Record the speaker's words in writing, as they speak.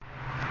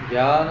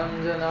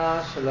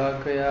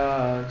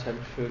Jnananjana-shalakaya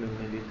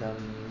chakshurmilitam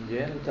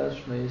yen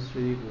tasmai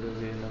Sri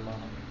Gurave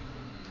Namah.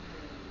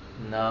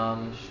 Nam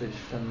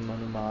Shishram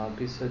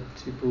Manumapi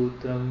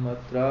Satchiputram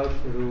Atra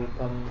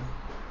Shurupam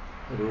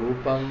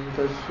Rupam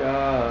Tasya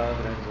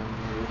Rajam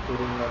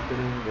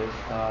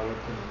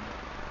Yupurumatringastavatam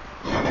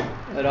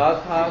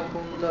Radha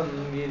Kundam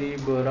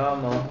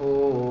Giriburamaho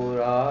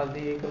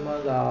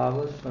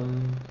Radhikamadavasam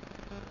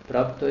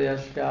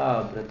Praptoyasya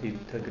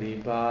Pratitha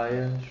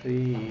Kripaya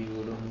Sri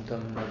Gurum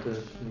Tam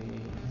Natasmi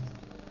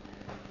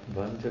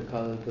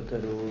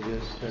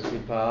Vanchakalpatarubhyasya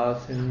Kripa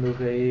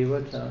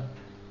Sindhuvaivacha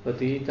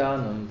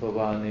Patitanam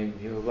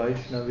Pavanebhyo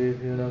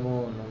Vaishnavebhyo Namo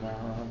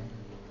Namaha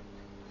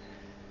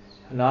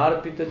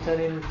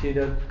Narpitacharin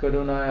Chidat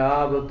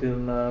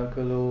Karunayavatirna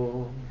Kalo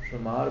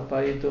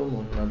Samarpaitum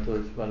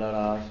Unnatus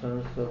Valarasan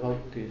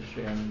Bhakti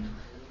Shriyam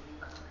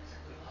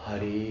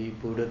Hari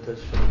Purata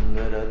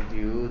Sundara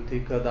Dyuti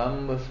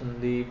Kadamba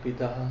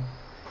Sandipitaha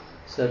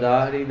Sada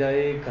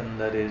Hridaye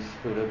Kandares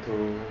Purato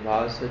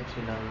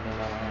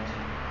Vasachinandana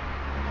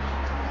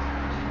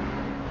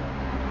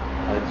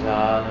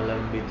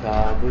Ajanalambita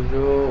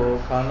Bhujo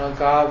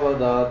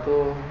Kanakavadato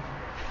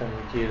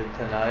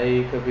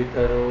Sankirtanaika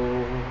Vitaro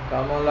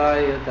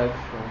Kamalaya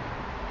Takshu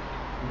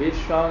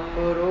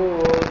Vishwambaro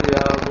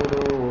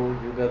Dyaburo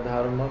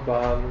Yugadharma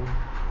Palu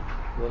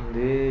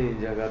Vande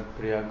Jagat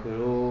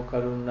Priyakuro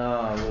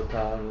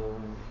Karunavataru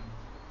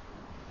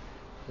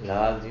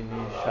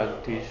Ladini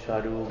Shakti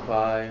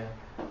Swarupaya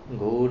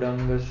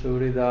Gauranga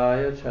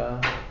Suridaya Cha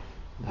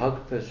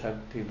Bhakta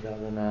Shakti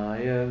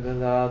Pradhanaya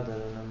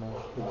Gadadhara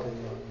Namostute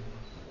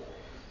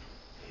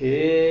He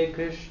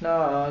Krishna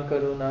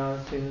Karuna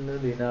Sindhu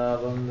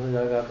Dinabandhu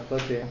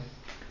Jagatpate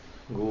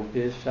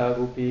Gopesha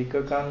Gopika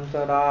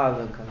Kanta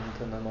Radha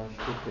Kanta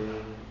Namostute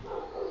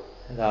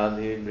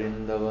Radhe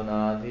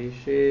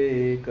Vrindavanadhishe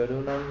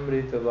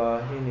Karunamrita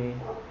Vahini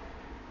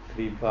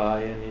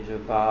Kripaya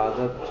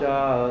Nijapadapcha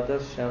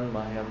Dasyam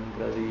Mayam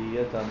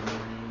Pradiyatam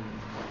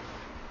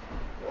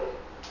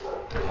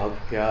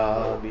Bhaktya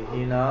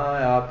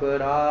Vihinaya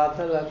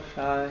Aparatha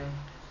Lakshaya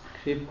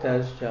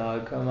Kriptascha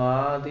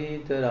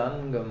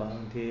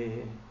Kamaditarangamadhe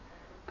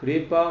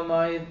Kripa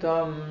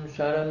Maitam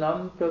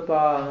Sharanam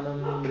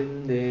Prapanam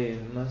Vrinde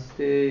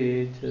Namaste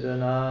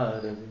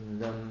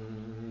Charanarvindam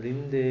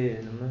Vrinde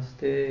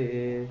Namaste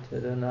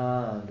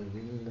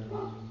Charanarvindam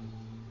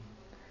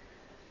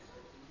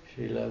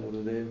Srila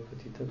Gurudev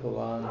Patita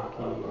Pavan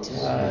Ki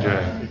Jai,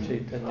 Sri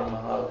Chaitanya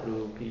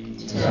Mahaprabhu Ki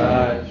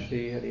Jai,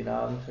 Sri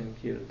Harinam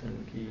Sankirtan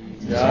Ki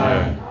Jai,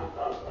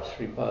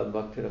 Sri Pad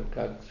Bhakti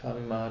Rakshak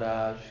Swami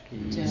Maharaj Ki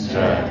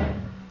Jai,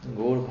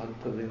 Gaur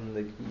Bhakta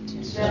Vrinda Ki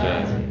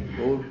Jai,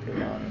 Gaur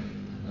Premanand.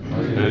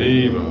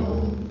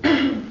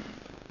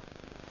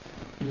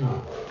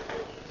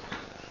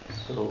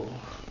 So,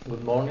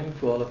 good morning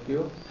to all of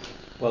you.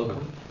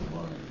 Welcome.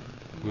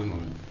 Good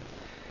morning.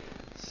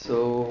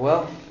 So,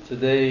 well,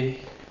 today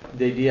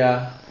the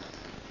idea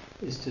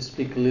is to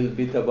speak a little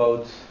bit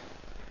about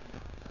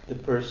the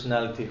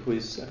personality who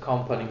is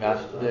accompanying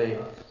us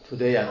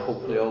today and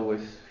hopefully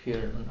always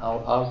here on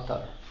our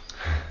altar.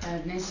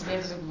 Днес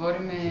идеята да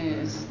говорим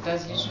за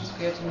тази личност,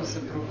 която ни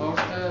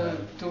съпровожда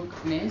тук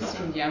днес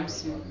и надявам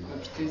се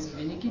въобще за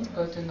винаги,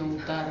 който е на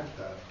ултара.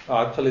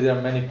 Actually, there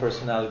are many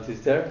personalities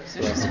there.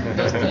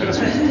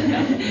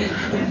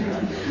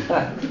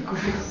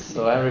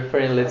 So I'm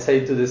referring, let's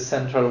say, to the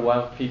central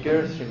one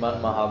figure,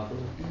 Sriman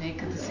Mahaprabhu.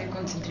 Нека да се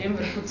концентрираме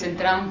върху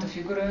централната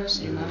фигура,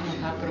 Шриман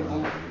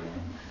Махапрабху.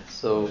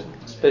 So,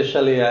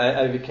 especially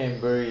I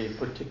became very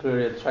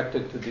particularly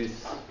attracted to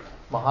this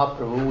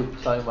Mahaprabhu with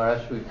Swami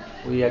Maharaj.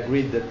 We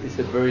agreed that he's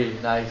a very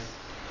nice,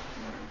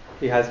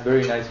 he has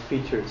very nice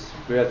features,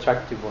 very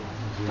attractive one.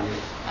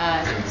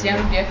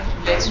 Специално бях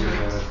привлечен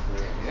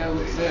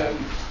от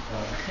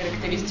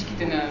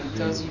характеристиките на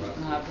този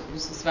Махапрабху.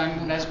 С Свами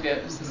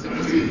Махарадж се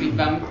съгласихме и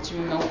двамата, че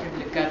има много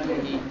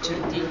привлекателни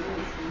черти.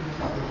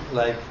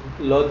 Like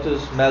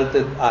lotus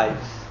melted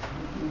eyes.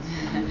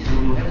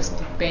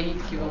 Разтопени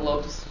такива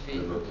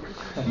лотосови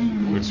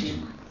очи.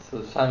 So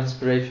some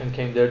inspiration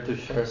came there to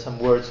share some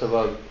words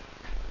about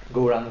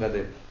Gauranga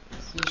Dev.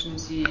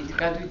 Всъщност и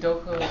така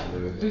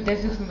дойде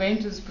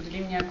вдъхновението да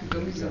споделим някои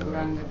думи за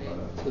Гауранга Дев.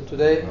 So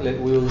today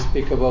we will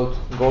speak about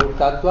Gaur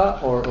Tattva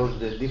or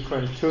the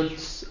different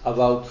truths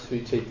about Sri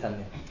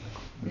Chaitanya.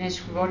 Днес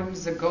ще говорим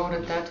за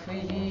Гаура Татва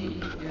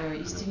или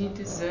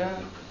истините за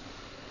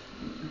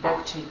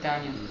Бог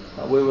Чайтаня.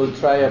 We will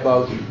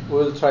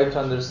try to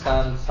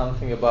understand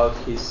something about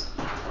his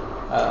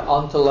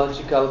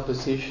ontological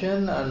position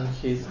and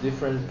his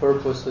different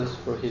purposes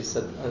for his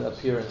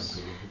appearance.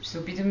 Ще се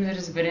опитаме да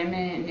разберем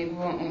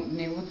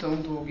неговата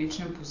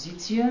онтологична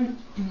позиция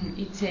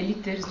и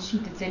целите,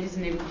 различните цели за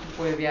неговото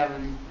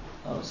появяване.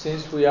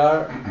 Since we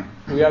are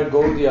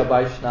Gaudiya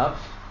Vaishnavas,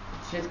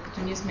 след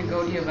като ние сме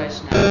Гаудия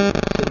Вайшнави,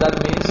 so that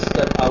means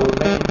that our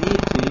main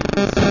deity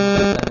is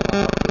Chaitanya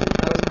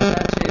Mahaprabhu. това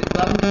означава, че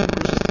главното ни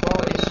божество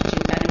е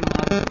Чайтаня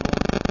Махапрабху.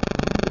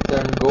 The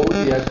term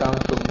Gaudiya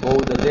comes from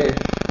Gaudadesh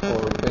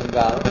or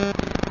Bengal.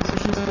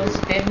 Всъщност този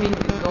термин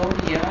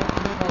Гаудия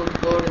идва от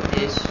Гаурадеш.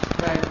 Бангладеш,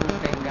 това е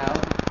в Бенгал.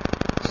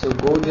 So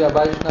Gaudiya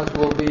Vaishnavas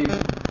will be,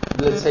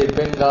 let's say,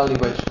 Bengali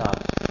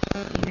Vaishnavas.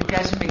 И да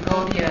кажем,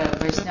 Гаудия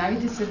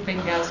вайшнавите са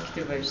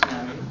бенгалските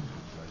вайшнави.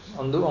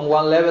 On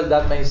one level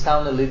that may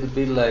sound a little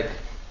bit like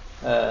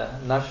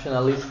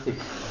nationalistic.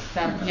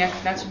 Там по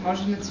някакъв начин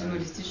може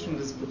националистично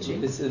да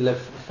звучи. If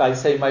I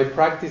say my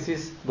practice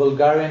is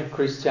Bulgarian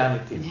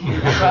Christianity.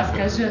 Ако аз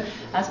кажа,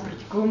 аз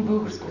практикувам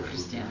българско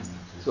християнство.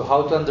 So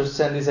how to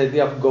understand this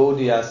idea of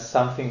Gaudiya as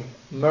something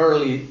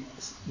merely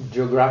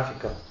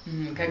geographical?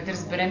 Как да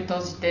разберем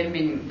този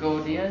термин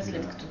Гаудия,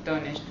 след като то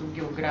е нещо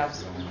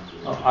географско?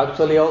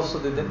 Actually, also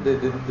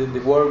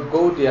the word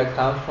Gaudiya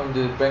comes from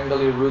the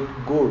Bengali root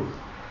gur.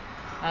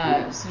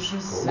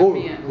 Всъщност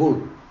самия... Gur.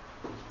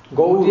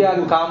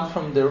 Gaudiya comes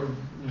from the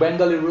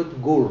Bengali root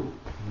gur.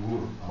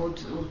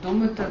 От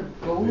думата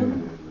гаур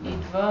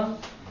идва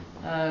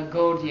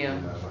Гаудия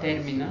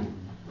термина.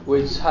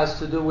 Which has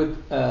to do with,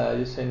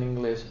 you say in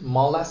English,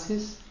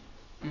 molasses?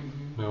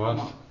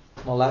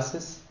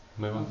 Molasses?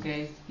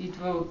 Okay.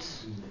 Идва от...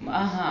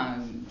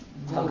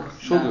 гур.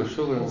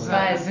 Sugar.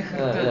 Това е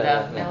захарта,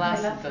 да.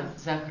 Меласата,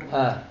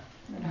 захарта.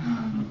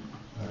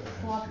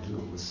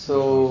 So,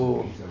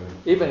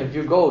 even if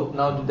you go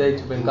now today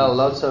to Bengal,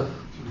 lots of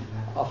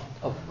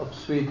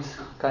sweet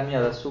caña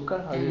de azúcar,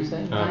 how do you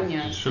say?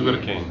 Sugar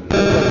cane.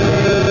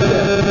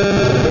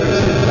 Very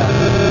sweet plant.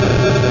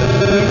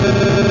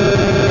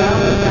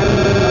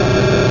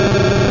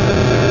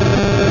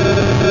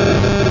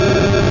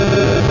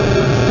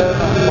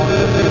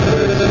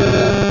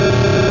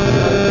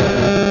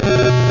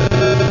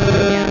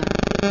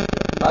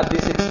 But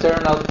this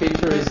external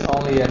feature is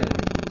only a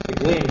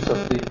glimpse of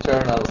the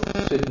internal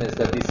sweetness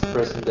that is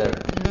present there.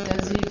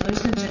 Тази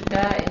външна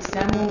черта е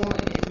само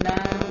една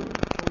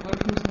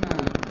повърхностна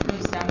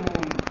и само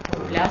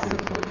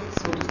проблясък от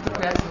сладостта,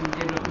 която се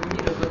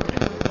намира вътре.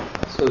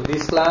 So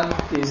this land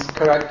is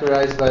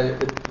characterized by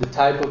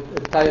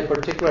a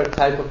particular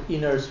type of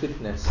inner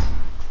sweetness.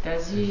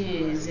 Тази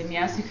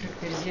земя се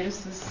характеризира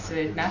с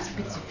една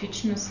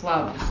специфична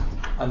сладост.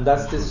 And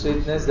that's the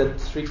sweetness that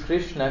Sri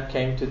Krishna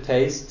came to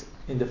taste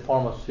in the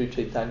form of Sri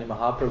Chaitanya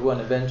Mahaprabhu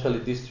and eventually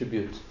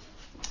distribute.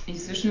 И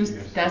всъщност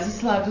тази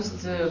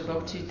сладост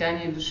Бог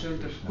Чайтания е дошъл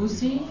да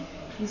вкуси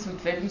и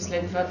съответно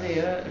след това да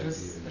я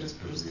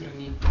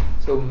разпространи.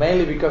 So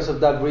mainly because of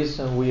that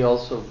reason we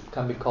also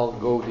can be called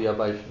Gaudiya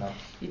Vaishnavas.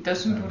 И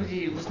точно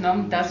поради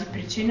основно тази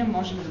причина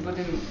можем да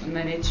бъдем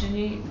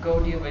наречени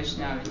Гаудия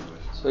Вайшнави.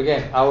 So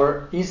again,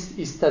 our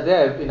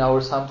Istadev in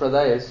our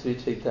Sampradaya is Sri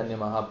Chaitanya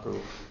Mahaprabhu.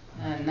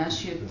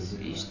 Нашият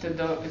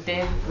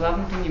Иштадев,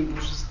 главното ни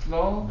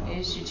божество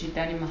е Шри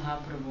Чайтания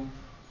Махапрабху.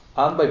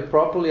 And by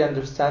properly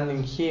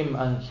understanding him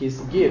and his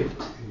gift,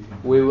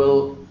 we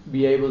will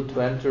be able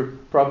to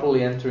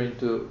properly enter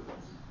into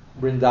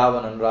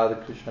Vrindavan and Radha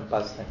Krishna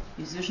pastime.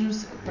 И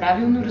всъщност,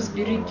 правилно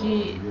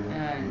разбирайки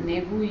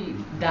него и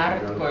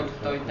дарът, който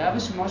той дава,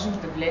 ще можем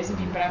да влезем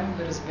и правилно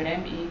да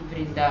разберем и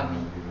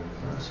Вриндаван,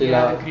 и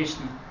Рада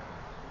Кришна.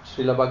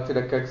 Srila Bhakti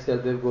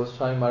Rakshya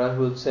Goswami Maharaj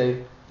will say,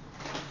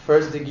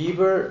 first the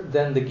giver,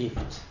 then the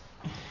gift.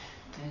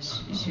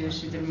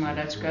 Шрила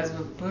Махарадж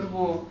казва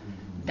първо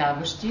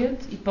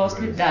даващият и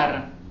после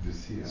дара.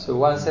 So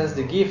one sense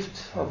the gift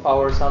of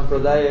our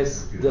Sampradaya is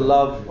the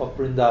love of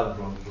Vrindavan.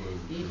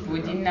 И по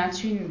един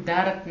начин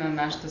дарът на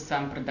нашата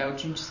Сампрадая,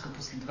 ученическа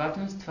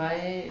последователност, това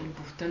е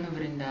любовта на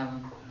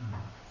Вриндаван.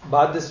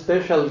 But the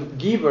special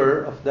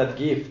giver of that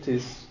gift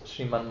is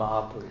Sriman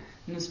Mahaprabhu.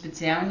 Но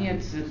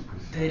специалният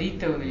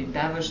дарител,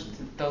 даващ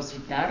този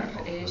дар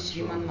е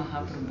Шриман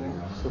Махапрабху.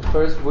 So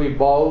first we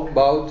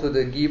bow to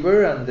the giver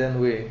and then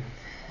we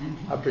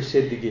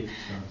appreciate the gift.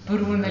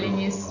 Първо,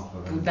 ние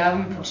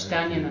подаваме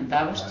почитание на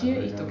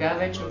даващия и тогава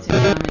вече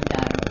оценяваме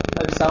дара.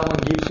 If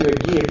someone gives you a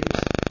gift,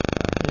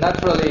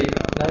 naturally,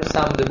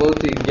 some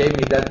devotee gave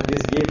me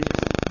this gift,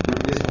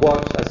 this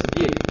watch as a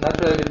gift.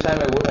 Naturally, every time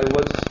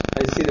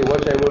I see the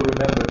watch, I will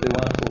remember the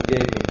one who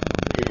gave me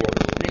the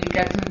watch.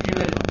 Както,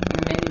 например, на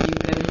мен един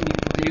предан ми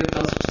подарил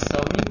този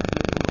часовник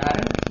като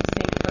подарък и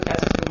всеки път аз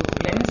като го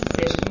погледна се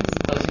сещам за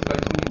този,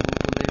 който ми го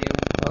подарил.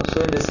 So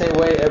in the same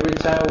way, every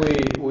time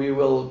we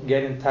will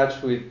get in touch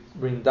with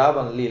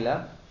Vrindavan Lila,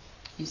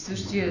 и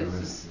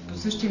по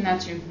същия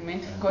начин, в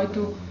момента, в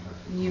който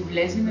ние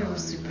влеземе в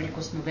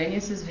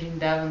съприкосновение с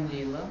Вриндаван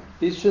Лила,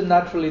 this should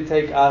naturally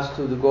take us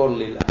to the Gaur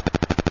Lila.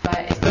 Това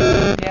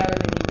естествено трябва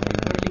да ни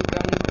прехвърли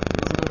към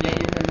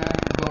забавленията на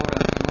Гора.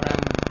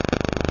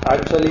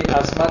 Actually,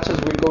 as much as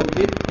we go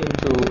deep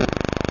into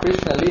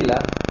Krishna Lila,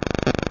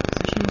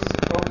 всъщност,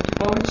 колкото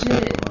повече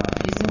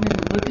влизаме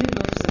навътре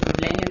в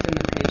забавленията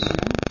на Кришна,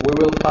 we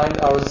will find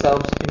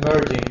ourselves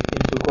emerging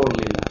into Gaur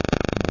Lila.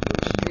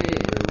 Ще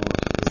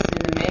се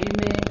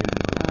намериме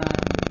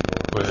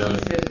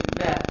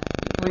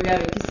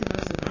появявайки се в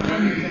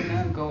забавленията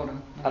на Гора.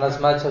 And as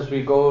much as we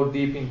go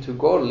deep into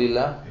Gaur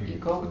Lila, и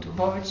колкото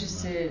повече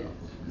се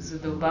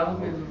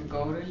задълбаваме в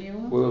Гаура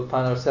Лила, we will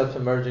find ourselves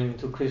emerging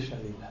into Krishna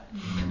Lila.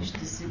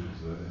 ще се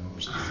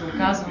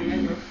оказваме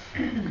в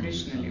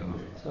Кришна Лила.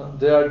 So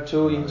there are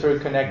two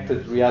interconnected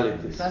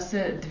realities. Това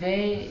са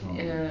две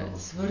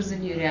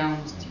свързани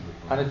реалности.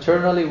 And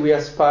eternally we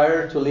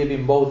aspire to live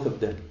in both of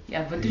them.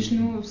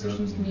 Вътрешно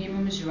всъщност ние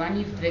имаме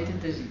желание в двете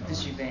да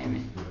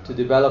живеем. To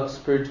develop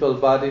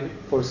spiritual body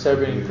for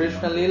serving in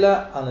Krishna Lila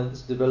and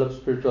to develop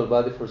spiritual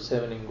body for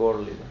serving in Gaura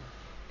Lila.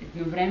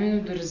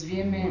 Едновременно да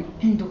развиеме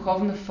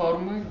духовна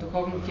форма,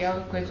 духовно тяло,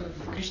 което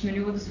в Кришна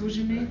Лила да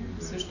служиме,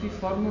 също и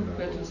форма, в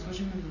която да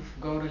служиме в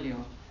Гаура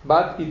Лила.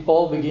 But it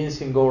all begins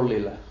in Gaura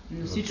Lila.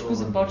 Но всичко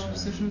започва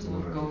всъщност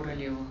в Гаура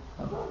Лила.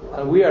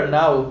 And we are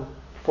now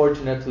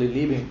fortunately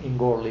living in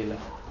Gaura Lila.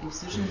 И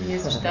всъщност ние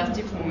за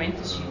щастие в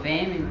момента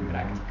живеем на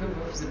практика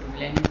в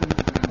забавлението на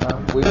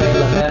Гаура. We may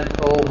lament,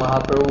 oh,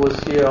 Mahaprabhu was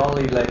here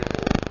only like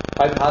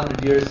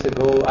 500 years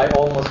ago, I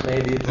almost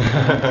made it.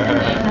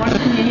 Може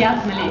да ни е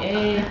яд,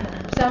 нали,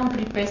 само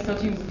при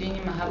 500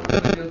 години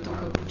Махапрабху бил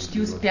тук,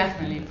 почти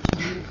успях, нали,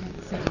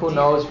 Who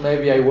knows,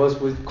 maybe I was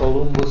with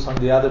Columbus on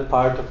the other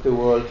part of the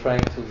world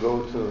trying to go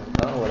to,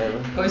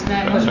 whatever. Кой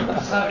знае, може по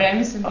това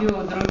време съм бил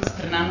от другата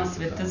страна на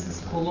света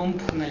с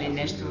Колумб, нали,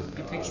 нещо,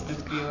 опитвайки се да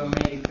открива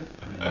Америка.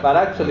 But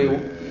actually,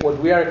 what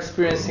we are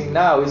experiencing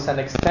now is an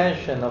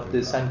extension of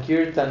the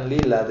Sankirtan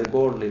Lila, the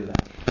Gaura Lila.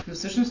 Но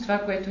всъщност това,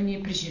 което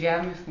ние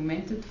преживяваме в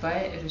момента, това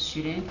е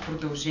разширението,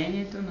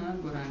 продължението на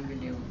Горанга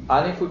Лила.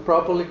 And if we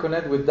properly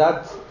connect with that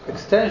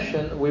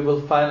extension, we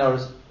will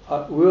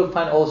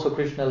find also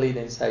Krishna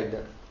Lila inside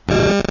there.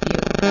 И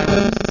ако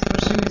правилно се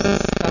свършим с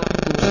това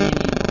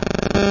продължение,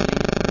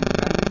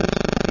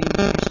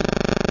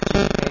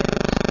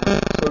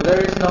 so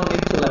there is no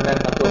need to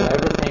lament at all.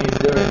 Everything is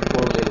there in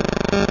Gaura Lila.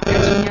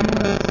 Така че няма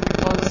за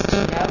какво да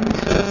съжаляваме,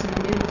 защото се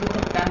намира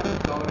вътре там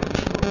в Гаура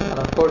Лила. And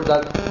of course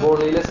that Gaura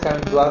Lila is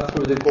coming to us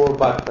through the Gaura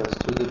Bhaktas,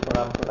 through the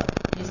Parampara.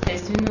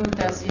 Естествено,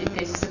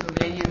 тези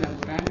съдовления на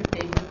Горанга, те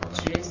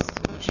идват чрез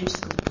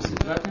ученическата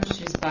последователност,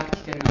 чрез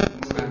бхактите на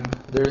Горанга.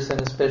 There is a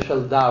special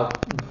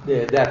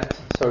depth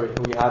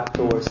we have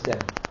towards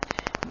them.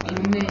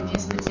 Имаме един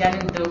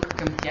специален дълг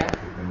към тях.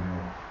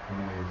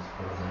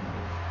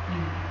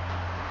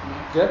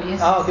 Yeah? Yes.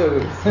 Okay.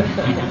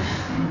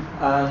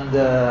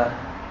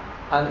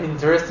 And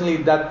interestingly,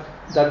 that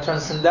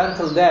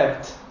transcendental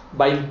depth,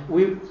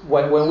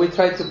 when we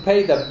try to pay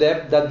that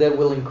debt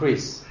will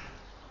increase,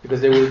 because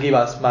they will give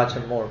us much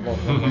and more.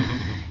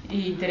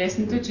 И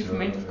интересното е, че в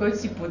момента, в който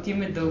си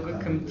платиме дълга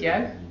към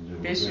тях,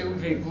 те ще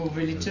го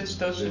увеличат,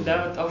 защото ще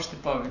дават още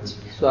повече.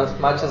 So as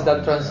much as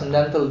that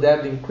transcendental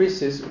debt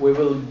increases, we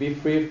will be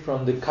free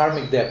from the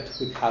karmic debt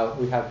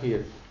we have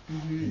here.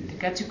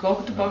 Така че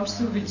колкото повече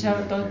се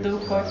увеличава този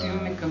дълг, който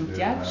имаме към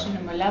тях, ще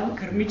намалява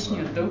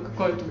кармичния дълг,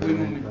 който го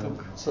имаме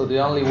тук. So the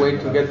only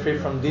way to get free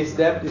from this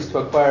debt is to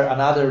acquire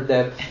another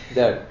debt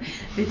there.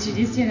 Тъй че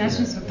единственият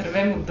начин да се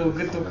отървем от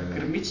дълга тук,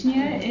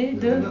 кармичния, е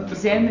да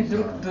вземем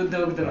друг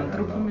дълг, да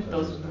натрупваме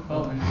този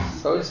духовен.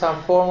 So in some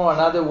form or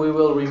another we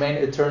will remain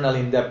eternally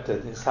indebted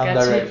in some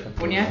direction. Така че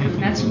по някакъв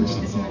начин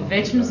ще сме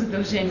вечно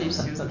задължени, ще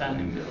си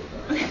останем.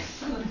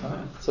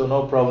 So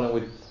no problem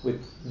with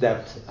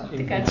debt.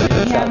 Така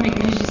че нямаме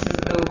грижи с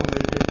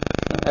дълговете.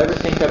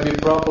 Everything can be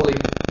properly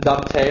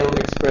dovetailed,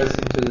 expressed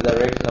into the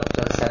direction of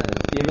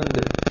transcendence, even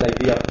the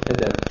idea of a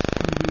debt.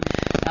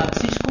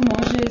 Всичко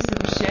може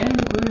съвършено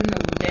да бъде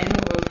нагодено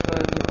в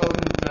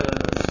духовната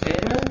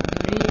сфера,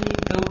 дори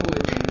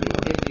дълговете.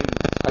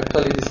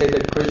 Actually, they say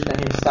that Krishna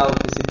himself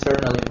is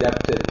eternally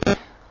indebted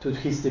to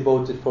his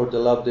devoted for the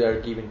love they are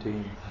giving to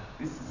him.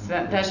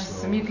 Даже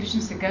самия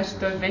Кришна се каже, че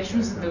той е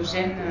вечно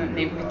задължен на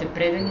неговите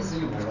предани за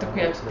любовта,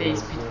 която те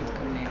изпитват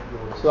към него.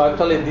 So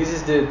actually this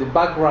is the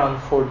background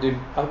for the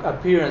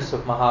appearance of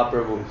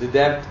Mahaprabhu, the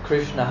depth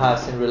Krishna has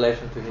in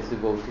relation to his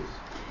devotees.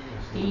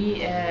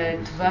 И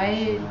това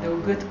е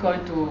дългът,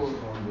 който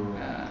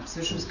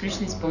всъщност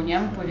Кришна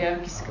изпълнява,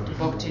 появявайки се като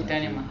Бог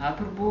Чайтаня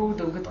Махапрабху,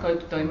 дългът,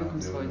 който той има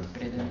към своите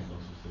предани.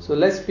 So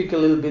let's speak a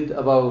little bit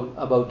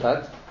about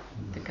that.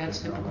 Така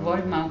че да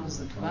поговорим малко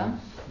за това.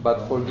 But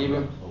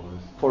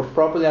for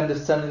properly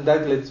understanding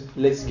that,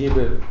 let's give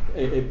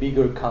a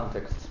bigger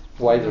context,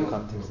 wider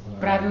context.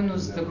 Правилно,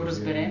 за да го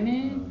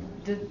разбереме,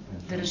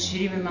 да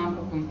разшириме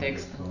малко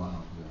контекста.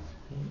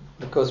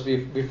 Because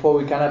before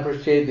we can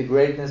appreciate the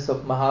greatness of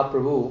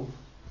Mahaprabhu,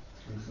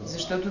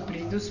 защото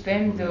преди да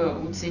успеем да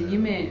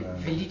оцениме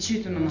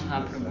величието на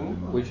Махапрабху,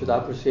 we should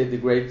appreciate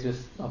the greatness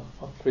of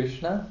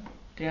Krishna.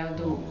 Трябва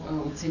да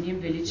оценим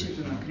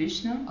величието на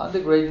Кришна and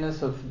the greatness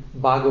of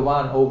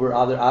Bhagavan over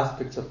other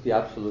aspects of the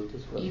Absolute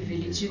as well. И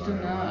величието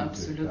на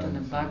Абсолюта, на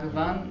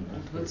Бхагаван,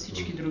 отвъд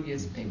всички други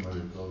аспекти.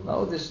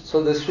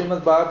 So the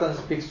Srimad Bhagavatam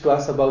speaks to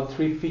us about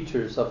three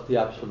features of the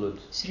Absolute.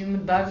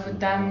 Шримад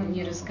Бхагаватам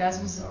ни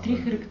разказва за три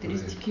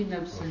характеристики на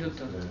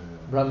Абсолюта.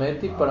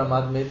 Brahmeti,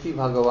 Paramatmeti,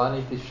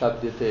 Bhagavaniti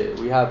Shabdyate.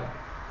 We have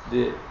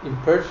the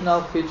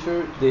impersonal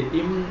feature, the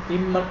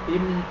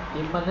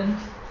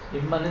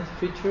immanent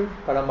feature,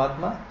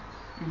 Paramatma,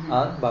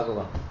 and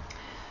Bhagavan.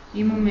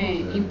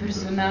 Имаме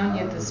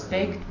имперсоналният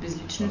аспект,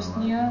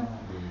 безличностния,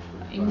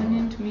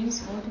 Immanent means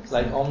what exactly?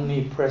 Like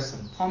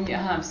omnipresent.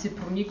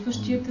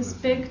 Всепроникващият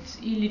аспект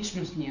и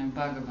личностния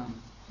Бхагаван.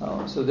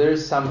 So there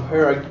is some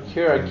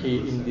hierarchy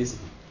in these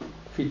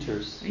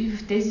features. И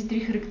в тези три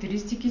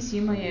характеристики си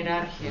има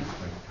иерархия.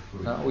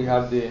 We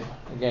have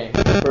again,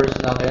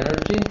 personal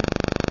energy.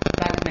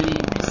 Так, нали,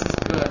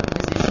 присъства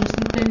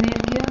безличностната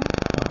енергия.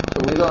 So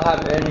we don't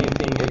have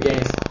anything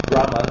against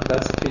Brahman,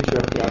 that's a feature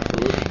of the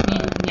Absolute. И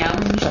няма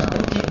нищо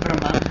против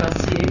Браман, това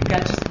си е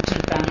качество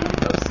чертано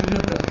в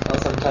Абсолюта.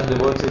 Sometimes the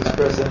words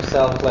express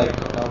themselves like,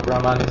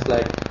 Brahman is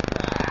like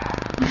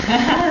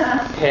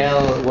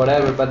hell,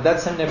 whatever, but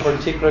that's in a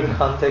particular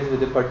context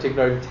with a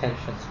particular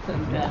intention.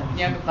 Да,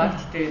 някакъв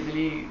фактите,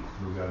 дали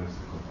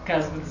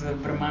казват за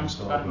Браман, че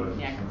това е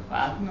някакъв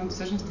ад, но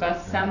всъщност това е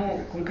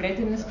само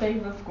конкретен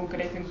аспект в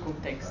конкретен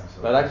контекст.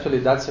 But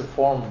actually that's a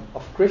form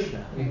of Krishna.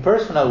 A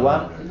personal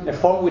one, a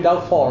form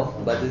without form,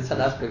 but it's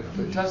an aspect of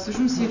Krishna. Това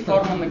всъщност е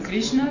форма на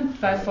Кришна,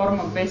 това е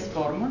форма без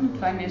форма, но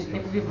това е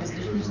неговия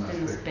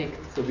безличностен аспект.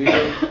 So be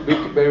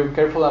very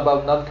careful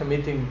about not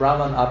committing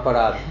Brahman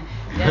aparad.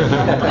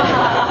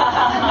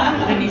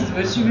 Да не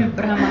извършиме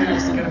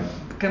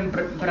към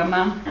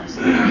Браман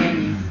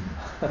оскърбление.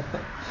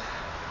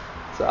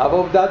 So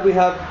above that we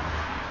have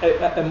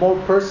a more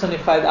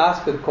personified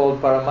aspect called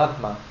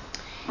Paramatma.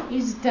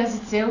 И за тази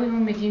цел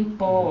имам един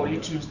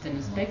по-личностен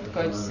аспект,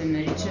 който се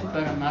нарича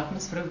Параматма,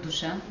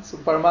 свръхдуша. So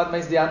Paramatma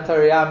is the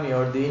antaryami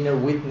or the inner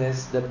witness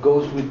that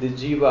goes with the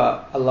jiva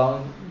along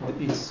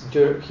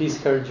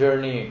her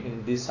journey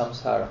in this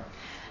samsara.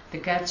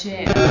 Така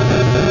че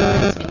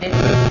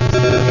свидетелят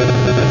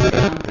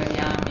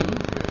Антарями,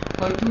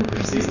 който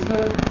присъства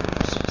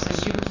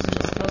с живото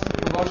същество,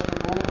 съпровожда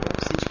го в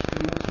всичките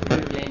му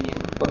проявления.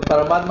 But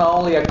Paramatma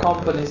only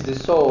accompanies the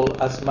soul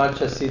as much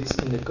as it's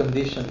in the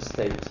conditioned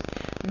state.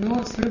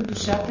 Но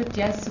свръхдушата,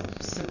 тя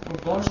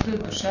съпровожда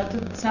душата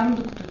само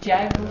докато тя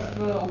е в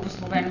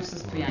обусловено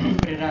състояние,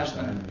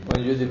 прераждане. When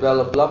you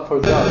develop love for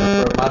God,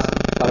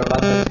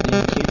 Paramatma is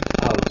being kicked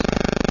out.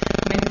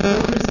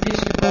 Когато развиеш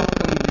любов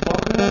към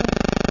Бога,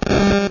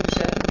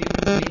 свръхдушата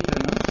бива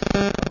изритана.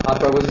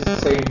 Prabhupada was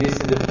saying this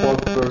in the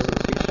 4th verse of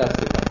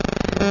Shikshastakam.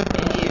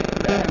 И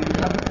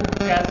Прабхупада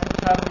казва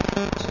това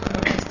в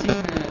 4-ти стих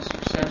на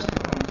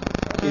Шикшастакам.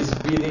 He's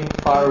bidding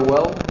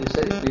farewell, you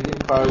say,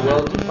 bidding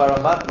farewell to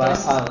Paramatma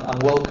and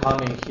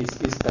welcoming his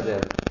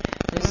Istadev.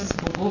 Той се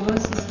сбогува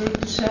със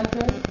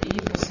свръхдушата и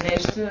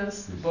посреща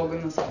с Бога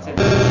на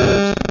сърцето.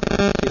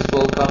 He's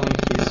welcoming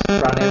his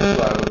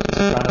Praneshwar, which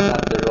is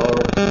Prananath, the roar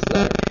of his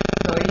life.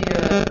 Той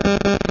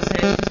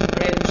посреща с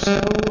добре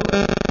дошъл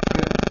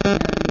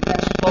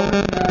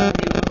поглед на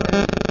неговата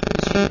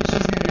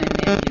жизнена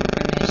енергия,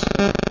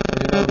 Пранешвар.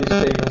 You know this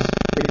famous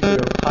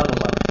picture of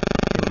Hanuman.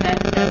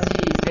 Знаете тази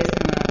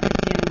известна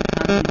картина на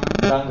Хануман?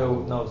 Ranga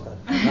knows that.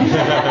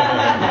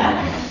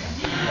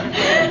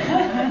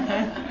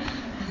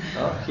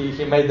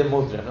 He made the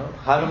mudra, no?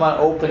 Hanuman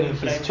opening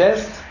his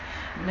chest.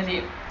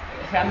 Нали,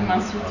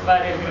 Хануман си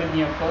отваря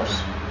градния кош.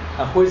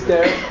 And who is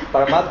there?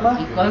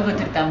 Paramatma? И кой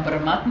вътре там?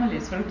 Параматма ли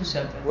е?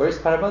 Свръхдушата? Where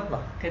is Paramatma?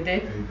 Къде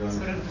е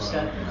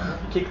свръхдушата?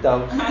 Kicked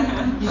out.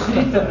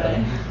 Изритана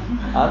е.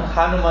 And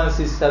Hanuman's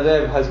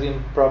Istadev has been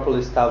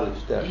properly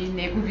established there. И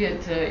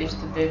неговият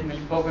Ищадев, нали,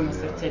 Бога на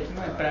сърцето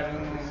му е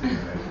правилно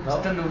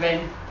установен.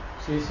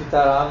 Шри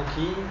Ситарам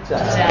ки Джай.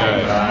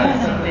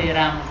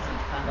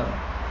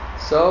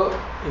 So,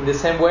 in the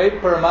same way,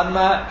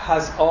 Paramatma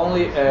has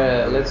only,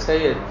 let's say,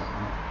 a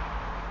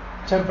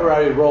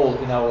temporary role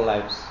in our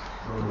lives.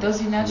 По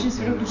този начин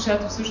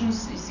свръхдушата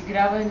всъщност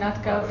изиграва една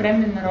така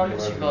временна роля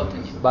в живота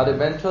ни. But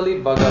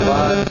eventually,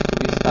 Bhagavan is to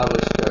be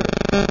established there.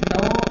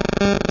 Но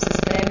с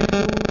времето,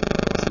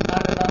 с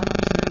Бхагаван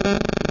абсолютно,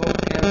 Бог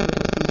трябва да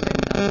бъде установен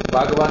там.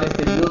 Bhagavan is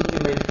the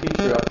ultimate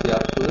feature of the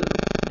Absolute.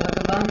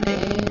 Бхагаван е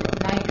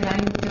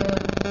най-крайната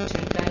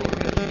черта или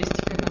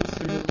характеристика на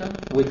Абсолюта,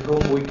 with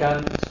whom we can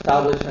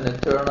establish an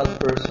eternal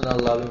personal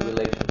loving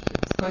relationship.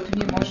 с който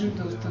ние можем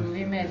да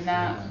установим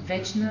една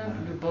вечна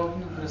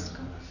любовна връзка.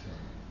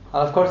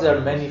 And of course there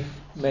are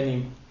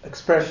many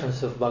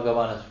expressions of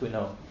Bhagavan, as we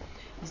know.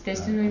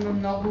 Естествено има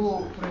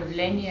много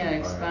проявления,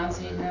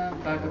 експанзии на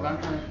Бхагавана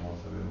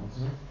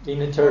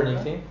In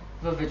eternity,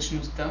 във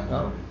вечността.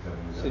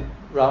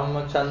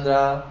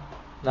 Ramachandra,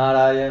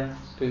 Narayan,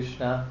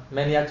 Krishna,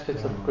 many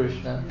aspects of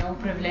Krishna. Много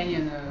проявления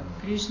на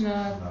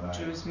Кришна,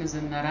 чули сме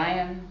за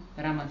Нараян,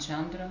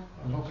 Рамачандра,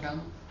 Бог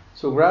Рама.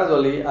 So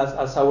gradually,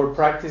 as our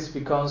practice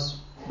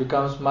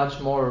becomes much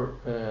more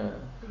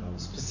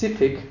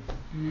specific,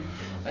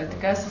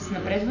 така с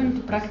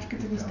напредването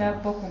практиката ни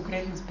става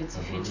по-конкретно,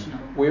 специфична.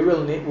 we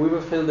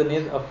will feel the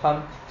need of some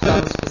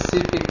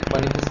specific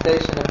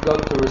manifestation of God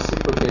to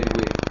reciprocate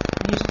with.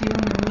 Ние ще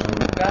имаме нужда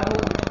тогава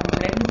от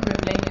конкретно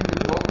проявление на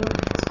Бога,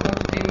 с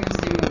което да имаме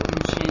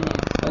взаимоотношения.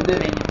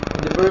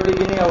 In the very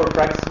beginning, our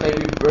practice may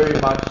be very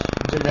much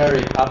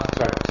generic,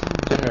 abstract,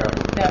 general.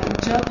 Да, в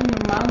началото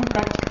нормално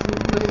практиката ни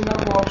бъде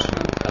много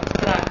общна,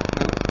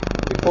 абстрактна.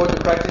 Before the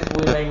practice,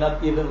 we may not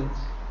even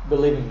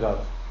believe in God.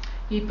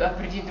 И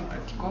преди да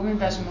практикуваме,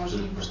 даже може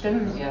и въобще да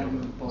не вярваме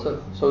в Бога.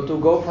 So to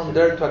go from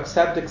there to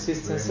accept the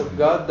existence of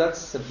God,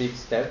 that's a big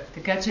step.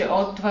 Така че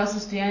от това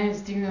състояние да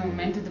стигне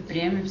момента да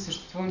приемем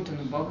съществуването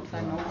на Бога, това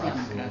е много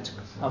голяма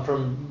крачка. And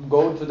from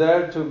go to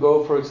there to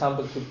go, for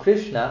example, to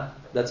Krishna,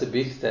 that's a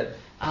big step.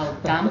 А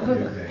оттам пък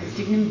да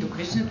стигнем до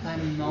Кришна, това е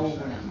много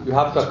голяма. You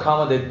have to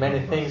accommodate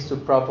many things to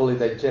properly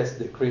digest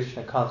the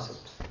Krishna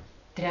concept.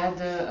 Трябва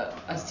да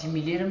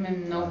асимилираме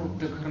много,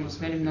 да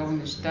храносмерим много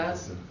неща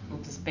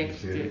от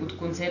аспектите, от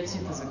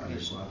концепцията за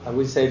Кришна. And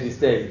we say this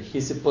day,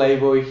 he's a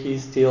playboy, he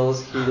steals,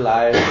 he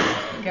lies,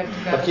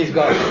 but he's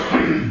God.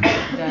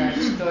 Да,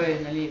 че той е,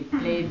 нали,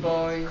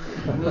 плейбой,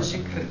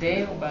 лъже,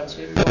 краде,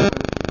 обаче Бог.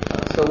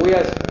 So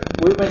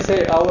we may say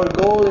our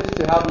goal is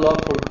to have love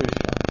for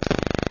Krishna.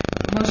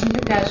 Можем да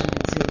кажем,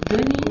 целта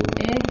ни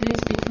е да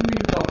изпитваме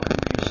любов към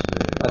Кришна.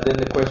 But then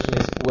the question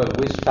is, well,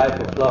 which type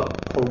of love?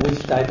 For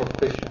which type of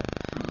Krishna?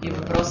 И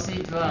въпросът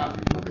идва,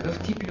 какъв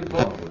тип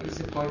любов и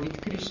за кой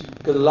вид Кришна?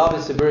 Because love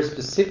is a very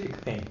specific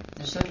thing.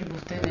 Защото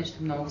любовта е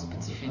нещо много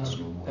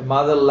специфично. A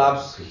mother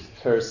loves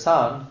her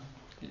son,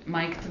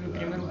 Майката,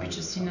 например,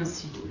 обича сина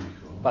си,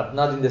 but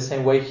not in the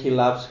same way he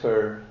loves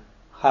her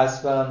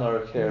husband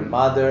or her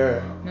mother.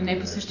 но не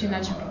по същия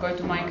начин, по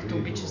който майката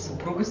обича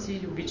съпруга си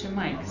или обича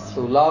майка си. So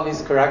love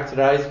is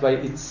characterized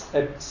by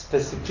its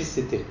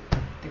specificity.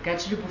 Така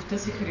че любовта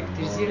се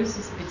характеризира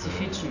със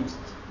специфичност.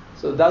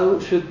 So that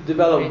should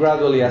develop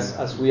gradually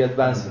as we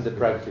advance in the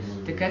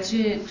practice. Така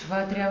че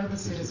това трябва да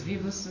се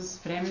развива с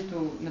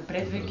времето,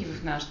 напредвайки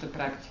в нашата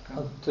практика.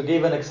 To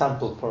give an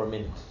example for a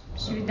minute.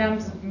 Ще ви дам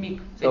за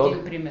миг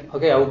един пример.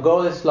 Okay, our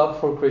goal is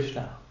love for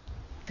Krishna.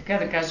 Така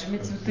да кажем,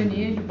 целта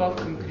ни е любов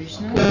към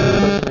Кришна.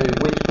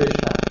 Which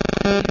Krishna?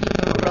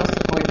 И въпросът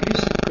е кой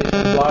Кришна?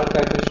 Krishna Dwarka,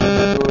 Krishna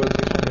Madhura,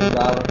 Krishna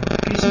Vrindavan.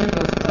 Кришна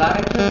в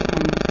Дварака, в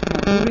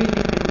Мадура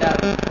или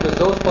Вриндаван. Because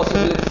those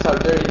possibilities are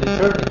there in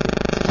eternity.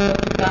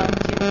 Защото там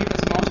тия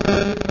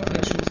възможности в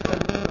вечността.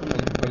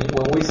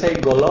 When we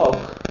say Golok,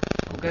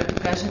 Когато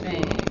кажем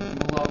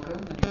Голока,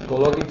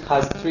 Golok it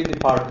has three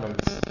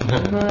departments.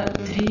 има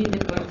три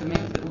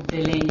департамента,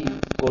 отделения.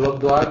 Golok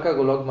Dwarka,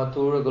 Golok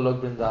Mathura, Golok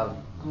Vrindavan.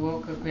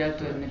 Голока,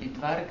 която е, нали,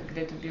 Дварака,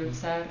 където бил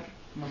цар,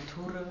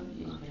 Матура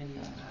и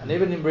Вриндаван. And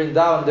even in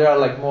Vrindavan there are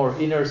like more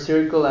inner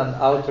circle and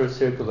outer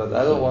circle, but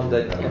I don't want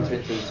that enter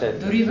into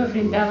detail. Дори във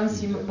Вриндаван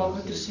си има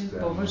по-вътрешни,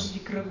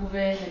 по-външни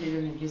кръгове, нали,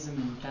 да не влизаме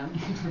там.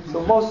 So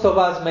most of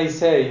us may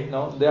say,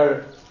 no, there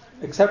are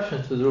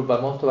exceptions to the rule,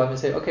 but most of us may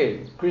say, okay,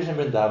 Krishna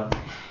Vrindavan.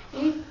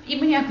 И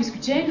има някои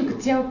изключения, но като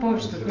цяло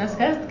повечето от нас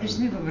казват,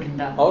 Кришна е във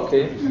Вриндаван.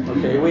 Okay,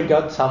 we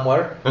got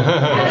somewhere.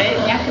 Добре,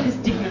 някъде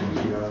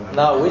стигнахме.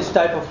 Now, which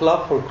type of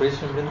love for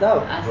Krishna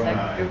Vrindavan? А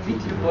сега какъв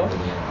вид любов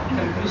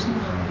към Кришна?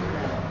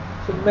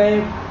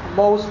 So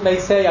most may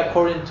say,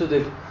 according to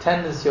the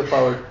tendency of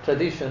our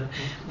tradition,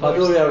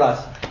 Madhurya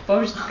Rasa.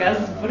 Повечето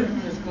казват, според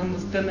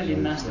склонността, нали,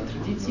 нашата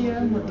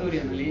традиция,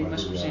 Мадуря, нали,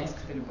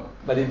 мъжко-женската любов.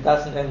 But it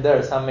doesn't end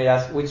there. Some may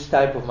ask, which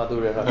type of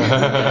Madhurya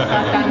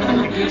Rasa?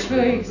 Там не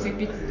приключва и се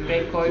пита,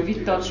 добре, кой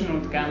вид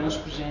точно така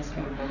мъжко-женска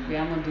любов,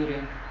 коя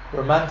Мадуря?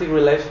 Romantic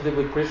relationship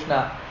with Krishna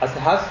as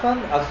a husband,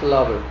 as a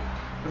lover.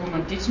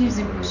 Романтични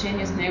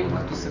взаимоотношения с него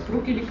като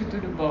съпруг или като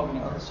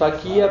любовник?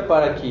 Swakya,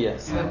 Parakya.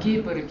 Свакия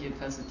и Паракия,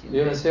 това са тия.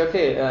 You may say,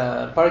 okay,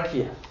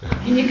 Parakya.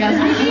 И ни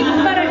казваме,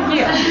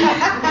 Паракия.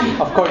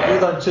 Of course, you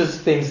don't choose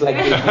things like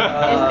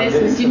this.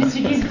 Естествено, ти не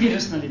си ги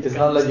избираш, нали It's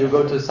така? not like you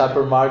go to a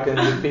supermarket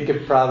and you pick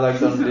a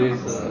product on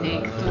this.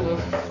 Не като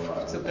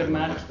в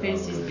супермаркета и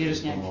си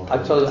избираш някакви.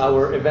 Actually,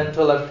 our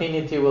eventual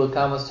affinity will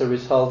come as a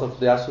result of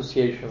the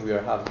association we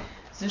are having.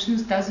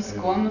 Всъщност тази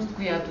склонност,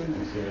 която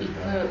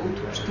идва от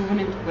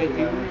общуването, което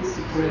имаме,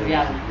 се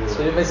проявява. So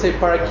you may say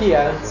Parakya,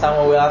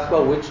 someone will ask,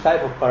 well, which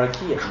type of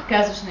Parakya?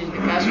 Казваш, нали,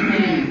 да кажем,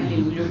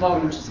 нали,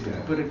 любовническата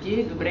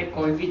Паракия, добре,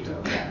 кой вид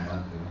от тях?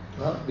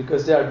 No?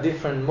 Because there are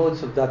different moods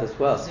of that as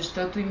well.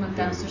 Защото има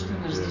там също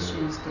на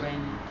различни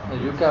настроения.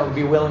 You can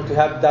be willing to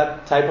have that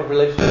type of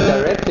relationship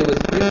directly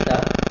with Krishna.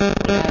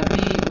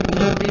 Би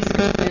могъл да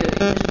искаш да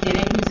имаш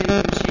директни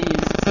взаимоотношения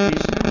с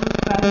Кришна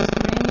в това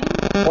настроение.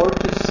 Or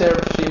to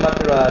serve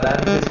Srimati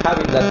Radharani who is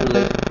having that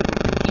relationship.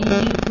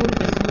 Или пък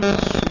да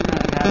служиш на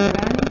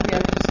Радharani,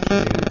 която също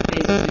има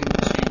тези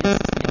взаимоотношения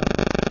с него.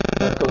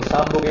 That goes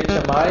Sambhoge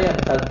Chamai and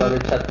Tadbhave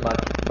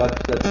Chatmati. But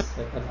that's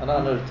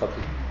another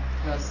topic.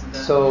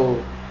 So,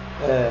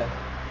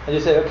 and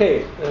you say, okay,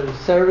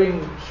 serving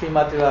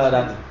Srimati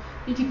Radharani.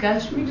 И ти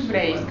кажеш ми,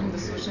 добре, искам да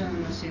слушам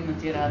на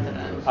Шримати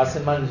Радharani. As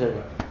a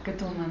manjari.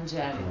 Като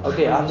манджари.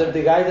 Okay, under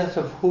the guidance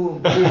of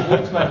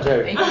which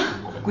manjari?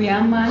 Коя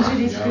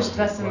манджари искаш?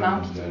 Това са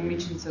малките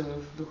момиченца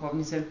в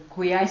духовни сърце.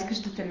 Коя искаш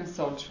да те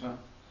насочва?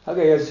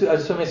 Okay,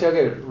 assume you say,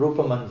 okay,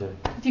 Rupa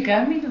Manjari. Ти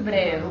кажа ми,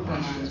 добре, Рупа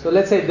манджари. So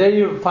let's say there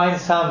you find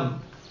some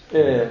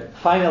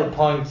final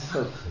points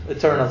of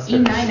eternal И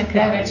service.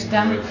 най-накрая вече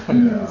там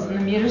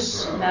намираш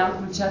една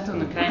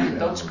окончателна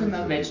крайна точка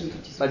на вечното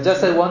ти But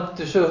just I wanted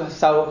to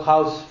show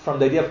how from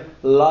the idea of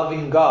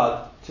loving God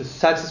to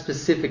such a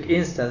specific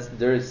instance,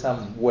 there is some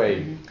way.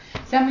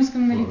 Само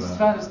искам, нали,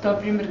 с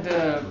този пример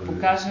да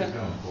покажа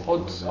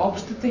от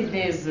общата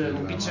идея за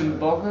обичам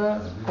Бога,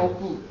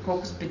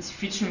 колко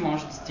специфично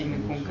може да стигне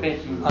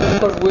конкретно. And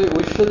of course,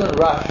 we shouldn't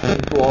rush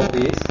into all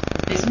this.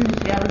 Естествено, не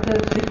трябва да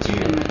търчиме,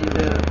 нали,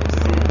 да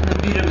се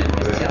набираме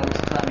през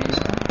цялото това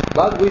нещо.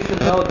 But we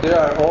should know there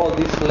are all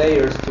these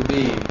layers to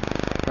be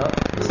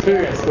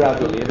experienced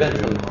gradually,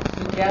 eventually.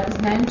 Но трябва да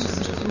знаем, че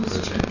съществуват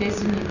всички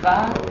тези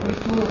нива,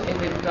 които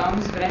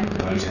евентуално с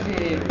времето ние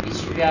ще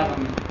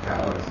изживяваме.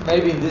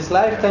 Maybe in this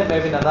lifetime,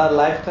 maybe in another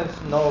lifetime,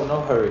 no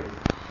hurry.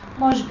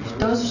 Може би в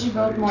този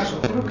живот, може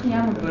в друг,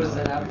 няма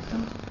бърза работа.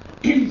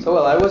 So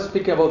I was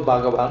speaking about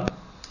Bhagavan.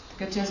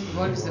 Така че аз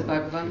говорих за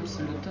Бхагаван,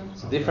 абсолютно.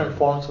 Different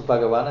forms of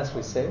Bhagavan, as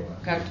we say.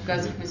 Както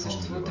казахме,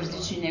 съществуват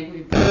различни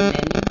негови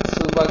проявления.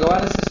 So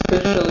Bhagavan is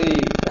especially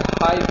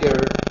a higher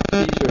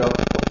feature of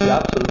the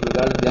Absolute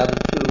regarding the other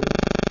two.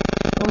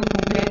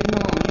 По-конкретно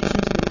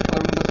личностната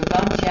форма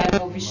Бхагаван, тя е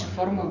по-висша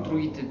форма от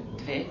другите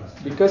две.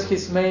 Because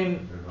his main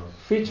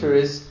feature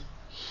is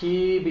he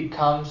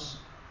becomes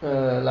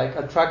like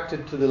attracted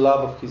to the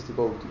love of his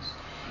devotees.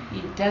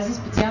 И тази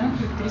специална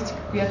характеристика,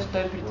 която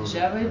той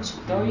притежава, е, че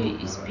той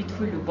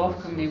изпитва любов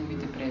към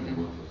неговите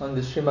предани. On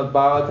the Srimad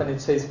Bhagavatam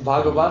it says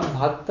Bhagavan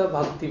Bhakta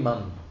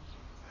Bhaktiman.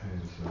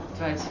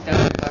 Това е цитат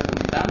от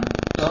Бхагаватам,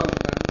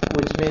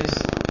 which means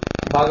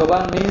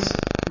Bhagavan means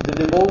the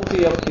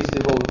devotee of his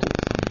devotee.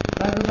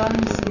 Бхагаван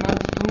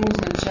самото дума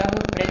означава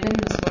предан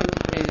на своите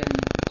предани.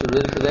 So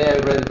today I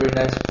read a very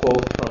nice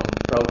quote from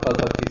Prabhupada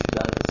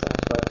Bhaktisiddhanta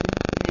Saraswati.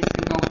 Днес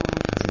е много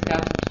хубав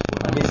цитат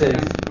от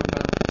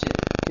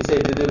He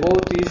said, the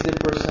devotee is the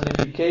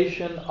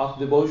personification of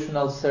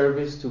devotional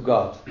service to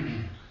God,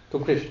 to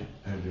Krishna.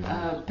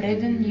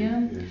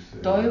 Преданият,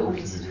 той е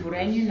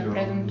олицетворение на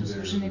преданото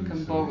служене към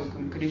Бога,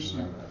 към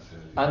Кришна.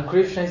 And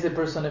Krishna is the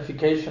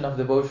personification of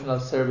devotional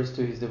service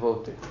to his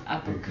devotee.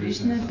 А пък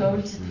Кришна е то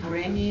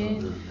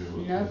олицетворение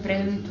на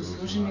преданото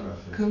служене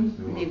към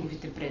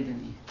неговите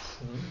предани.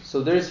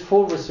 So there is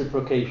full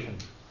reciprocation.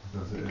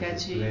 Така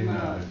че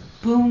има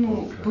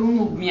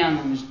пълно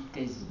обмяна между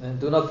тези. And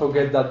do not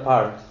forget that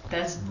part.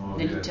 Тази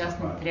част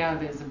не трябва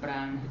да я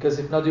забравяме. Because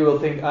if not, you will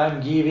think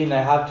I'm giving,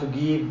 I have to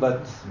give, but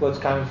what's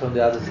coming from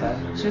the other side?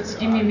 Защото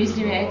седим и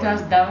мислим, ето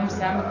аз давам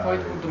само какво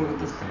идва от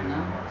другата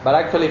страна. But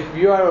actually, if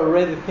you are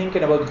already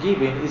thinking about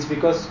giving, it's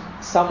because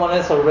someone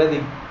else already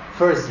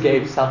first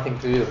gave something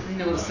to you.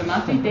 Но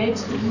самата идея,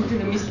 че тръгнете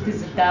да мислите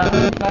за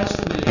даване, това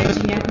ще вече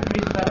някой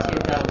преди това ти е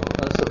дал.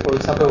 So, for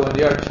example, when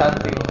you are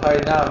chanting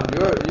Harinam,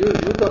 you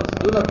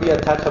do not be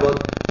attached about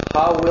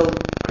how will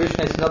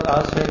Krishna is not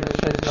answering,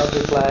 Krishna is not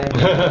replying.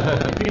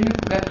 Например,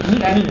 когато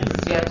читаете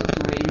святото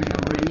име на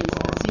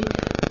браницата си,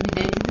 не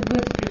дейте да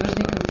бъдете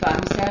привържени към това,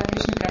 ами сега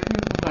Кришна как не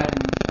отговаря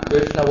на това.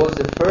 Krishna was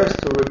the first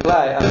to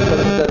reply, and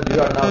because of that you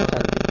are now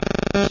chanting.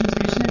 Всъщност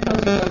Кришна е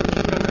този,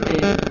 който пръв да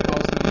е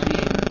въпросно и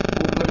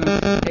обърна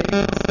се към теб, и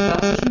за това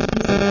всъщност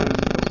ние се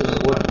даваме. So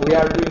what we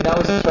are doing now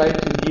is try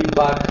to give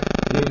back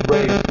the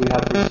embrace we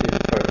have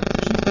received first.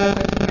 Всъщност това,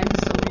 което в момента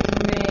се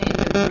опитваме е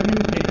да върнем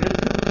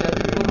прегръдката,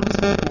 която първо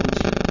сме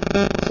получили.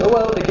 So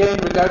well, again,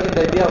 regarding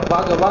the idea of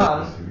Bhagavan,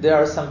 there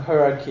are some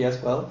hierarchy as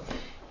well.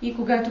 И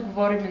когато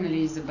говорим,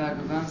 нали, за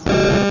Бхагаван,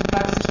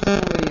 пак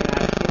съществува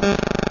иерархия.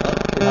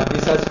 We have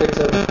these aspects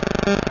of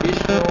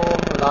Vishnu,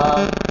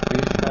 Ram,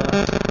 Krishna.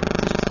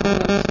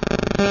 Съществуват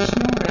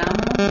Вишну,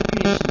 Рама и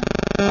Кришна.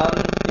 And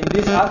in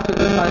this aspect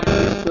we find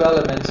these two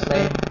elements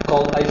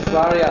called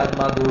Aishwarya and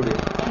Madhurya.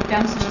 И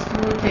там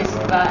съществуват тези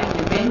два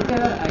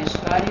елемента,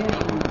 Айшвария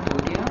и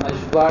Мадурия.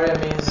 Aishwarya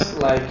means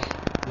like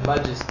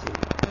majesty.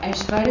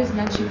 Айшвария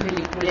значи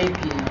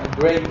великолепие.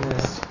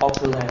 Greatness,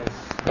 opulence,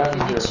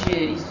 grandeur.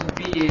 Величие,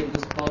 изобилие,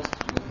 господство.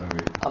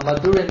 And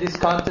Madhurya in this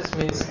context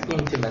means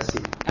intimacy.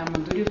 А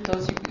Мадурия в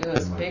този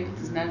аспект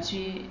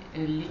значи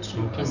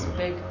лично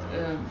аспект,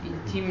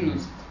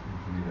 интимност.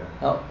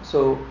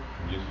 So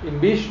in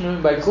Vishnu,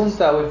 in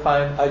Vaikuntha, we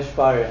find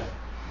Aishwarya.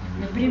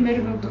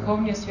 Например, в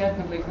духовния свят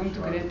на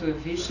Вайкунта, където е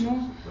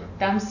Вишну,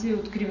 там се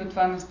открива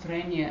това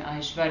настроение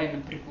Айшвария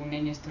на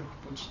преклонение,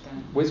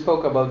 страхопочитание. We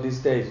spoke about these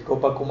days.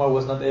 Gopakumar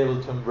was not able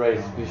to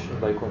embrace Vishnu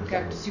Vaikuntha.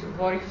 Както си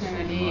говорихме,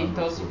 нали,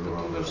 този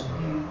пътуващ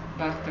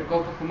Бхакта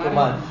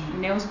Гопакумар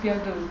не успял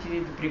да отиде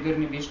да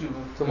прегърне Вишну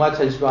в... Too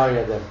much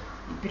Aishwarya there.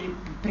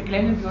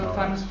 Преклено било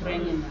това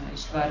настроение на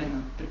Айшвария,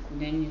 на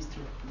преклонение и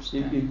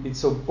страхопочитание.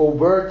 It's so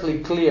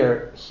overtly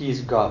clear he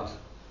is God.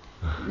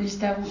 Нали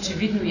става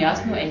очевидно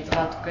ясно,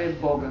 това тук е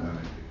Бога.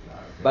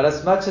 But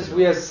as much as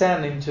we ascend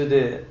into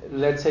the,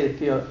 let's say,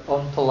 the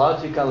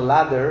ontological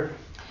ladder,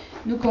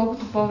 но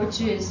колкото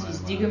повече се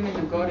издигаме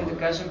нагоре, да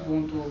кажем, по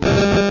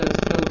онтологичната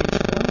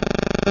стълбичка,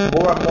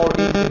 more and more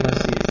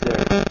intimacy is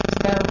there.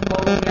 Става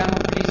по-голяма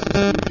близост,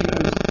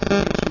 интимност,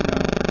 лично.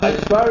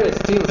 Aishwarya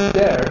still is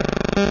there.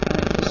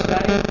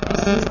 Aishwarya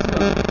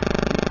присъства.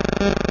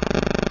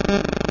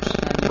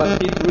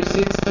 But it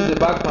recedes to the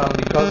background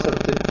because of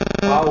the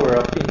power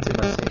of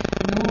intimacy.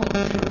 Но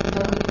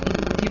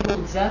отива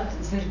отзад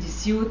заради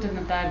силата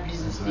на тая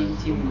близост и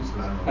интимност.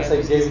 As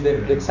I gave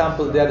the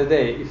example the other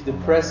day, if the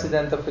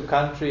president of a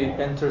country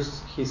enters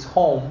his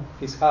home,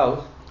 his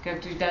house,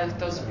 Както и дадах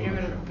този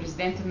пример, ако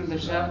президента на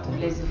държавата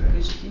влезе в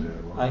къщи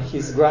and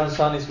his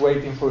grandson is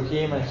waiting for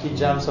him and he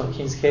jumps on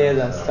his head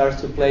and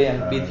starts to play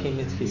and beat him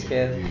in his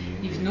head.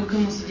 и внука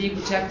му седи и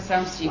го чака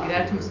сам си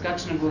играят, му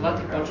скача на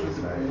главата и почва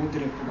да го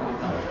удря по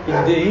главата.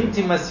 In the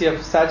intimacy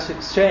of such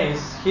exchange,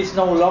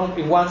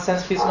 in one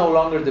sense, he's no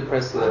longer the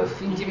president.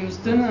 В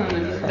интимността на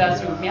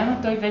тази обмяна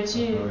той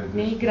вече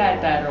не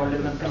играе тая роля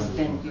на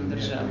президент на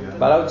държавата.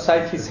 But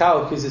outside his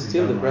house, he's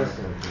still the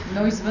president.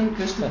 Но извън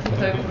къщата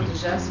той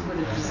продължава да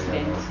бъде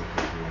президент.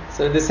 So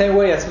in the same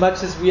way, as much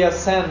as we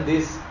ascend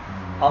this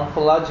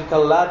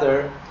ontological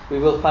ladder, we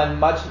will find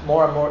much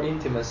more and more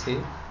intimacy.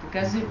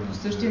 Така че по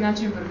същия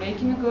начин,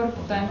 вървейки нагоре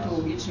по тази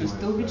онтологична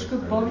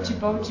стълбичка, повече и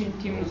повече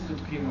интимност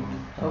откриваме.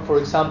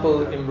 For example,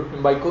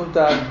 in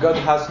Vaikuntha, God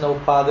has no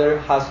father,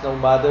 has no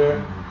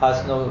mother,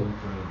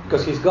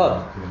 because he's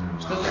God.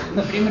 Защото,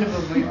 например,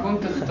 в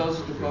Вайкунта, в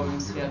този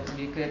духовен свят,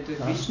 където е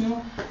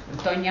Вишну,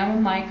 той няма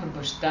майка,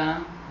 баща,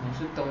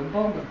 защото той е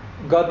Бога.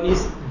 God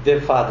is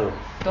the father.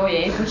 Той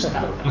е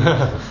бащата.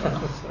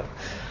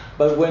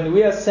 But when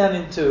we ascend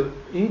into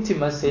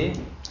intimacy,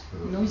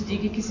 но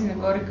издигайки се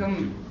нагоре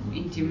към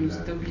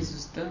интимността,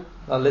 близостта,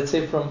 let's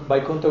say from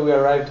Vaikuntha we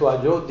arrive to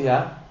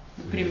Ayodhya.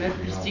 Например,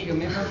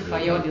 пристигаме в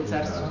Айодия,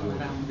 царството на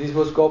Рама. This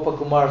was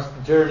Gopakumar's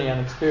journey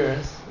and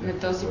experience. На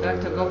този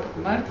Бхакта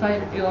Гопакумар, това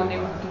е било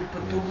неговото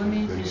пътуване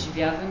и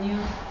преживявания.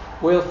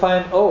 We'll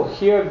find,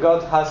 here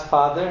God has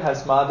father,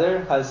 has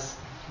mother, has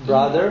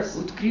brothers.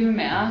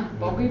 Откриваме,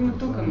 Бога има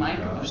тук,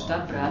 майка,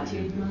 баща, братя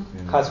има.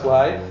 Has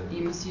wife.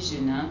 Има си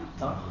жена.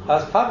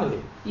 Has family.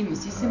 Има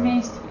си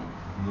семейство.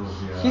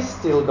 He's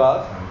still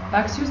God.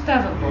 Пак си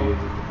остава Бог.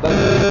 But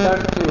we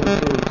start to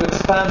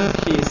expand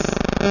his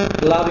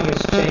loving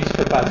exchange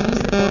capacity. Но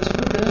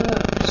започва да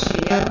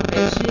разширява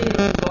вече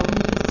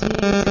любовните си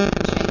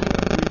взаимоотношения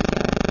към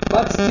тях.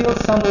 But still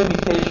some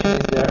limitation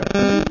is there.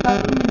 Но пак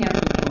има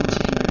някакво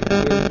ограничение.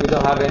 We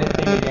don't have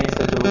anything against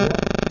Ayodhya.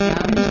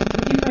 Нямаме нищо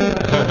против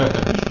Айодия.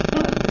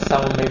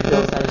 Someone may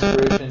feel some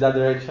inspiration in that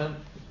direction.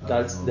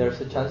 There's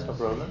a chance, no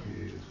problem.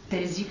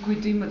 Тези,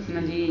 които имат,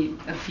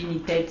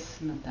 афинитет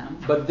на там.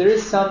 But there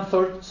is some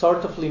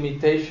sort of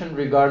limitation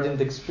regarding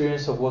the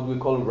experience of what we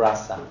call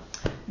rasa.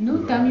 Но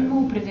там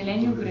има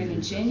определени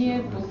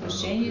ограничения по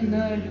отношение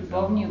на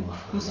любовния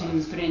вкус или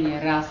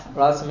настроение, раса.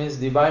 Rasa means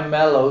divine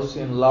mellows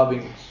in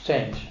loving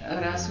exchange.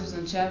 Раса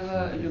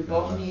означава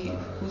любовни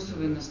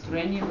вкусове,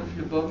 настроения в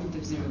любовните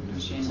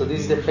взаимоотношения. So this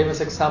is the famous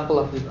example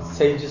of the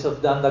sages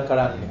of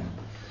Dandakaranya.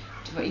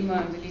 Това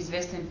има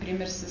известен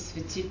пример с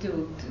светците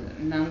от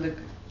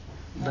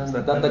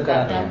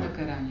Dandakaranya.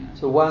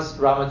 So once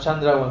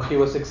Ramachandra, when he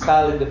was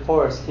exiled in the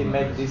forest, he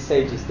met these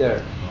sages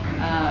there.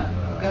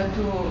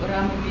 Когато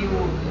Рама бил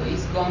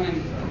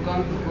изгонен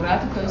в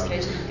гората, той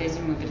срещна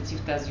тези мъдреци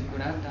в тази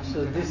гора. So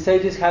these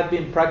sages had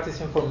been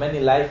practicing for many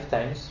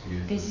lifetimes.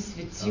 Тези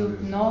светци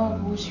от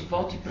много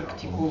животи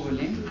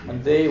практикували.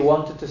 And they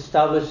wanted to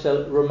establish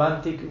a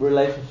romantic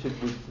relationship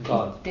with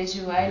God. Те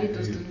желаели да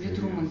установят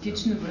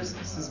романтична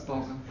връзка с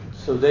Бога.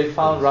 So they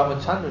found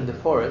Ramachandra in the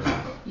forest.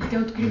 И те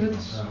откриват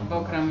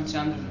Бог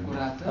Рамачандра в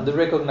гората. And they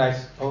recognize,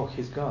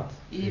 he's God.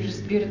 И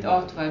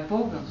разбират, това е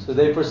Бога. So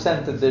they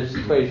presented their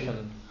situation.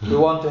 We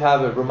want to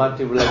have a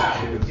romantic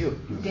relationship with you.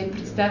 Те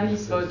представили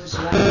своето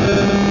желание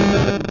да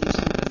романтична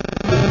връзка.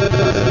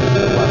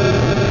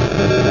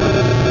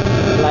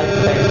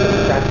 Lifetime of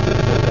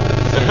practice for that.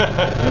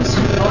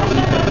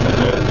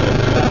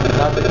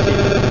 Not the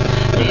king.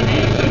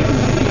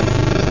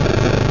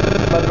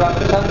 But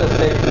Ramachandra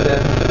said to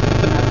them,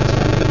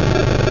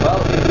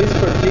 in this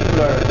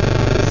particular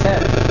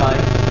sense of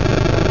mine,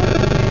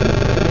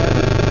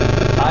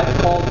 I've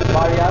called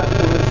Maryat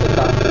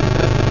Purushottama.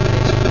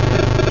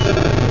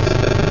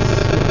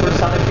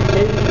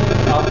 Personification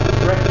of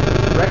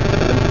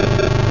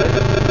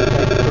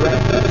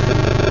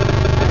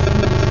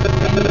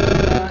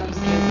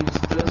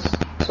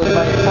So in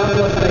my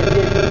example as an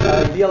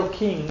ideal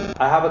king,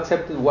 I have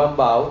accepted one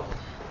vow.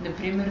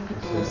 Например,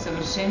 като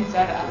съвършен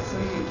цар, аз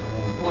съм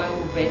поел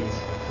обет.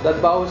 That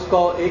vow is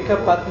called Eka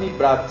Patni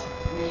Brat.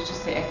 Нарича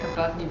се Ека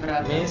Патни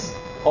Брат. Means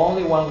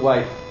only one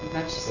wife.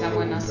 Значи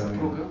само една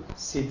съпруга.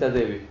 Sita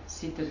Devi.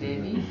 Sita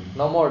Devi.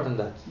 No more than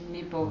that.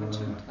 Не повече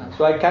от това.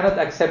 So I cannot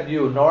accept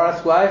you nor as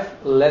wife,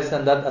 less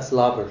than that as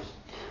lovers.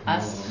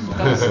 Аз в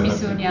този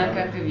смисъл няма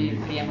как да ви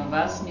приема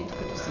вас, нито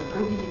като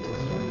съпруги, нито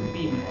като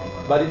любими.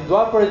 But in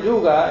Dwapara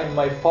Yuga, in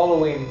my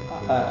following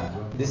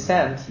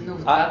descent, но в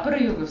Двапара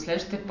Юга, в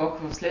следващата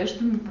епоха, в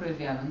следващото ми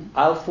проявяване,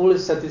 I'll fully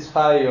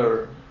satisfy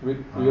your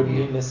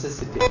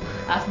necessity.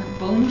 Аз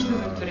напълно ще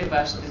удовлетворя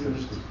вашите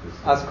нужди.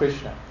 As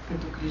Krishna.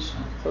 Като Кришна.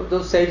 So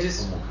those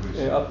sages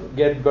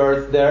get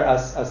birth there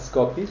as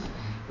gopis.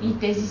 И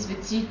тези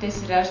светци, те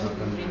се раждат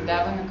в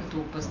Вриндавана като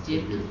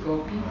пастирки,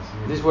 гопи.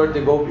 These were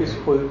the gopis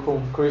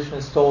whom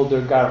Krishna stole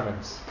their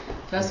garments.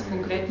 Това са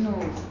конкретно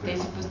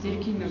тези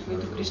пастирки, на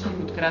които Кришна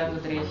им открадва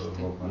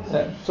дрехите.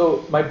 So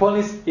my point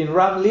is, in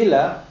Ram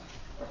Lila,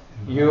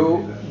 you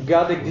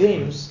got a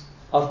glimpse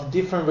of the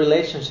different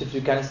relationships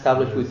you can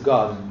establish with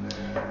God.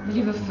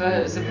 Нали, в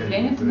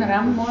забавлението на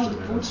Рама можеш да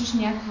получиш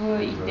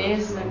някаква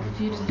идея за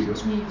какви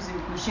различни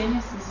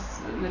взаимоотношения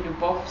на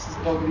любов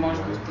с Бога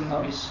можеш да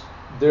установиш.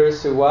 There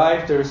is a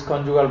wife, there is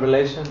conjugal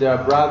relation, there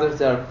are brothers,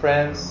 there are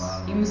friends.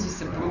 Има си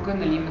съпруга,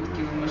 нали, има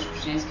такива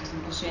мъжко-женски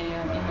отношения,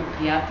 има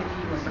приятели,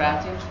 има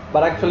братя.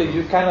 But actually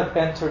you cannot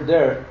enter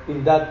there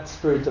in that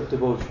spirit of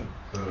devotion.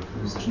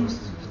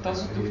 Всъщност в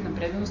този дух на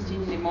преданост ти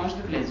не можеш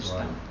да влезеш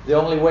там. The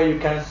only way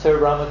you can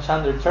serve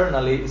Ramachandra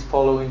eternally is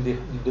following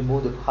the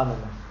mood of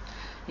Hanuman.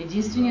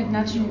 Единственият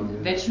начин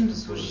вечно да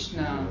служиш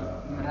на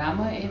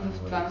Рама е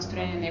в това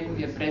настроение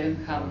неговия предан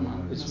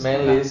Хануман. Which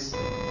mainly is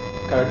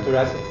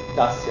characterized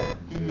dasya.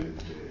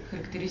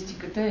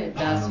 Характеристиката е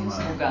дасия,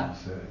 слуга.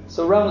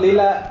 So Ram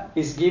Lila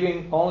is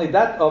giving only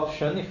that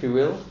option, if you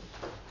will,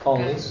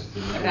 only.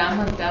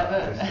 Рама дава,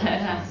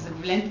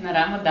 забавлението на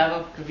Рама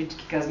дава в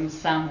кавички казвам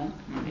само.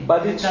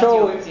 But it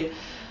shows,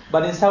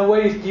 but in some way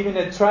it's giving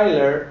a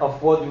trailer of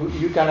what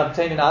you can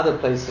obtain in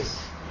other places.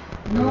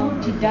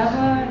 Но ти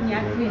дава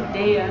някаква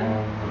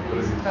идея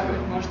за това,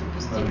 което можеш да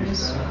постигнеш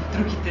в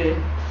другите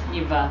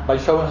нива. By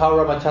showing how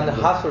Ramachandra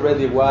has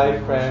already a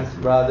wife, friends,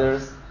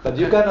 brothers, but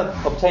you cannot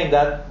obtain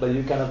that, but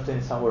you can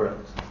obtain somewhere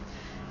else.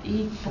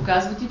 И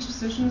показва ти, че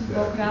всъщност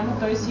Бог Рама,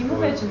 той си има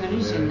вече,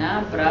 нали,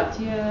 жена,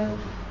 братия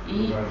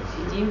и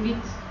един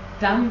вид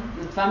там,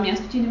 на това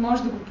място ти не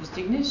можеш да го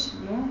постигнеш,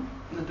 но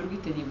на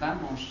другите нива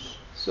можеш.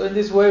 So in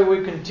this way we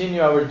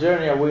continue our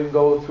journey and we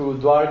go through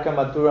Dwarka,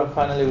 Mathura, and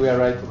finally we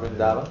arrive to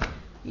Vrindavan.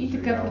 И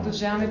така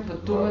продължаваме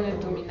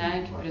пътуването,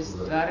 минайки през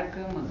Дварака,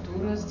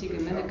 Матура,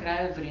 стигаме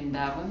накрая в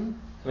Вриндаван.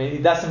 I mean,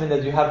 it doesn't mean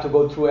that you have to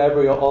go through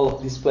all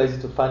of these places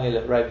to finally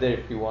arrive there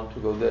if you want to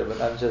go there, but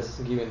I'm just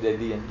giving the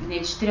idea.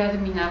 Не, че трябва да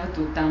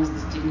минавате оттам, за да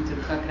стигнете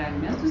до това крайно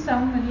място,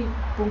 само нали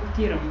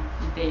пунктирам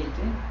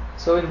идеите.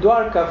 So in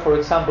Dwarka, for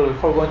example,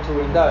 before going to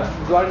Vrindavan,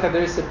 in Dwarka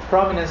there is a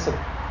prominence of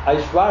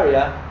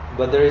Aishwarya,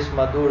 but there is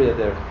Madhurya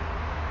there.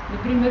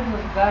 Например,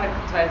 в Дварака,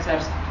 това е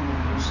царството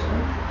на душа.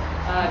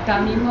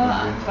 Там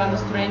има това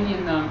настроение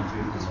на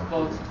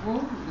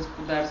господство,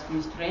 господарско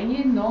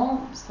настроение,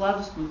 но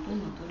сладостното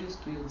Матуря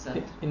стои отзад.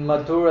 In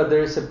Mathura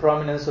there is a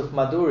prominence of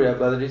Madhurya,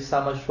 but there is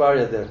some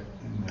Aishwarya there.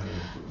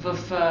 В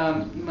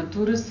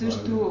Матура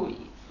също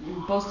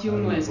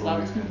по-силно е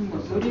сладостното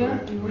Матуря,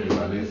 но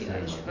има и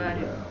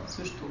Aishwarya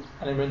също.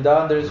 And in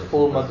Vrindavan there is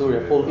full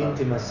Madhurya, full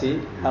intimacy,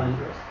 and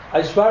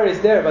Aishwarya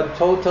is there, but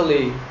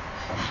totally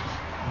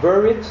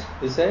buried,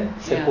 you say,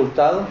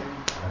 sepultado.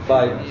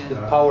 By the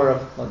power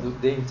of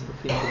the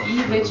intimacy.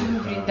 И вече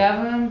в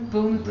Вриндаван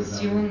пълната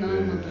сила на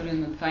Матуря,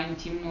 на това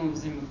интимно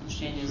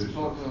взаимоотношение с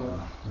Бога,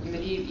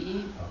 нали,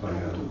 и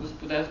първото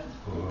господарско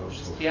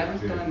божествяване,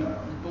 то е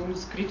напълно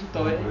скрито,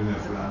 то е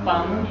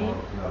закопано и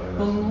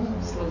пълно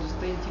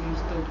сладостта и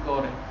интимността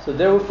отгоре. So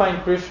there we find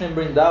Krishna in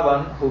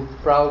Vrindavan, who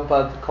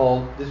Prabhupada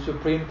called the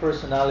Supreme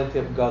Personality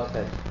of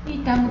Godhead.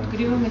 И там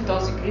откриваме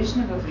този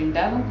Кришна в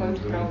Вриндаван,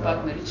 който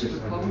Прабхупад нарича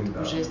върховната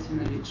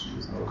божествена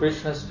личност.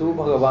 Krishna stu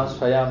Bhagavan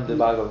Swayam, the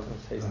Bhagavatam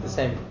says, the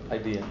same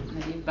idea.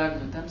 Нали,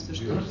 Бхагаватам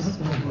също се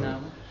споменава.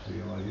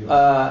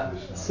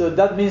 So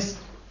that means,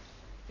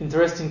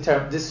 interesting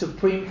term, the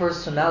Supreme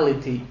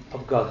Personality of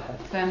Godhead.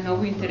 Това е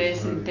много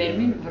интересен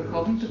термин,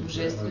 върховната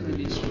божествена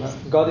личност.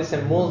 God is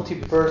a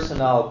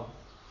multi-personal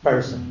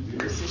person.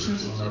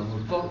 Всъщност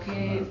Бог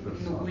е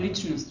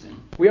многоличностен.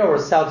 We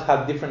ourselves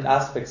have different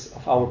aspects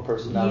of our Ние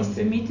personality.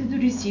 самите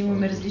дори си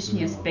имаме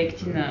различни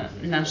аспекти на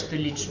нашата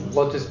личност.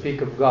 What to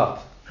speak of God.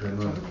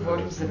 Какво да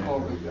говорим за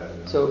Бога.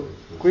 So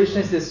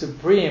Krishna is the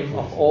supreme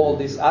of all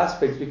these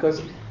aspects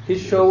because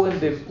he's showing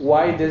the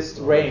widest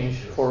range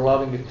for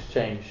loving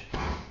exchange.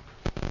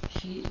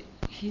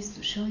 He's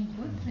showing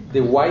what?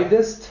 The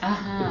widest,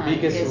 the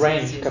biggest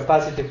range,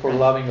 capacity for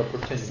loving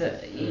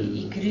opportunity.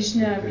 И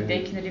Кришна,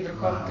 бидейки нали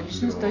върховната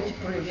личност, той ти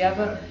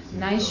проявява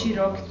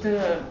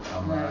най-широката,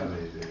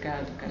 така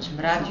да кажем,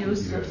 радиус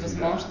от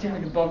възможности на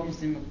любовни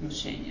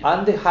взаимоотношения.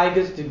 And the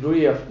highest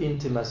degree of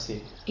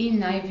intimacy. И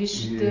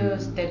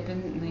най-висшата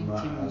степен на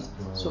интимност.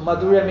 So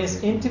Madhurya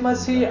means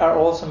intimacy, or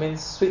also means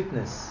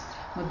sweetness.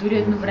 Мадуря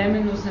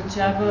едновременно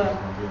означава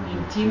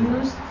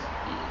интимност,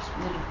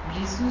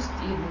 близост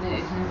и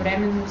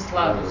едновременно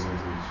сладост.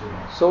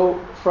 So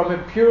from a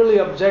purely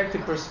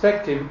objective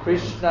perspective,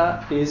 Krishna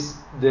is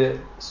the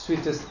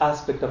sweetest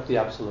aspect of the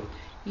Absolute.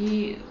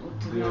 И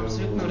от едно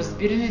абсолютно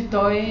разбиране,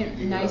 той е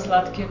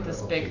най-сладкият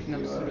аспект на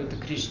Абсолюта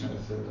Кришна.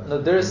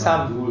 Now there is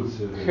some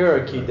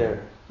hierarchy there.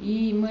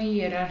 И има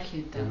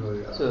иерархия там.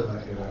 So,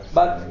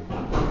 but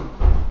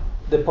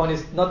the point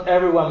is, not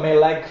everyone may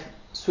like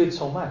sweet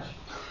so much.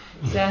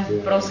 Сега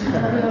въпросът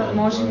тук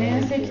може не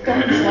на всеки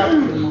толкова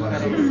сладко да му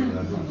хареса.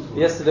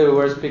 Yesterday we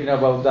were speaking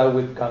about that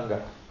with Ganga.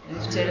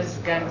 Вчера с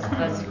Ганга за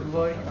това си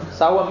говорих.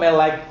 Someone may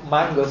like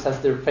mangoes as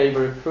their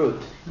favorite fruit.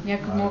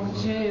 Някой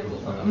може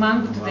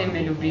мангото да им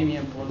е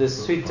любимия плод. The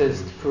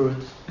sweetest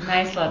fruit.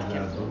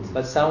 Най-сладкият плод.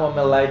 But someone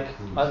may like,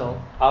 I don't know,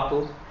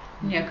 apple.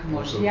 Някой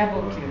може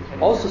ябълки да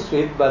хареса. Also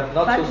sweet, but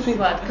not Пак so е sweet.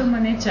 сладка, ма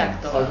не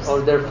чак толкова.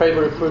 Or their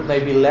favorite fruit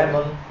may be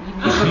lemon. И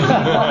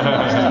някой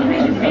може да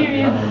е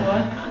любимия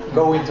плод.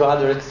 go into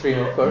other extreme,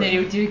 of course. Не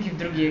отивайки в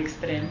другия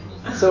екстрем.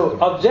 So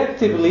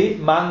objectively,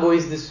 mango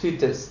is the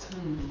sweetest.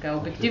 Така,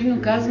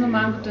 обективно казано,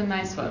 мангото е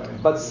най-сладко.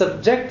 But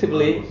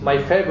subjectively, my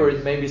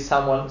favorite may be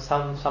some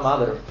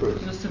other fruit.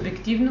 Но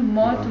субективно,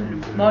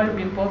 моят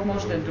любим плод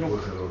може да е друг.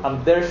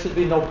 And there should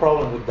be no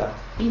problem with that.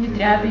 И не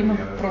трябва да има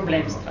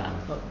проблем с това.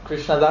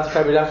 Krishnadas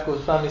Kaviraj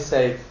Goswami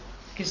said,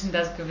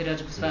 Кришнадас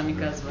Кавирач Госвами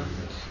казва,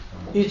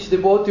 each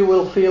devotee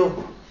will feel,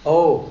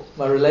 oh,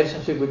 my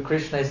relationship with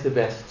Krishna is the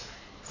best.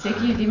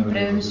 всеки един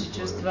предан ще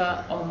чувства,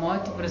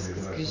 моята връзка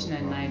с Кришна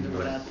е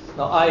най-добрата.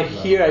 Now I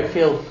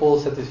feel full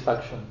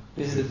satisfaction.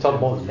 This is the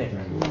topmost thing.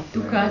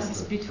 Тук аз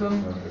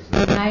изпитвам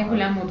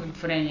най-голямо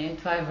удовлетворение.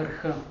 Това е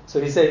върха.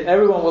 So he said,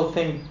 everyone will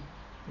think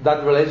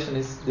that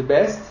relation is the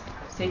best.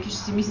 Всеки ще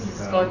си мисли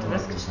за своята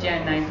връзка, че тя е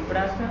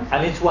най-добрата.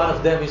 And each one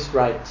of them is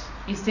right.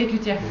 И всеки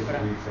от тях е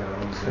прав.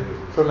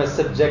 From a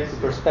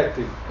subjective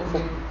perspective.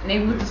 От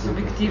неговата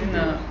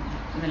субективна,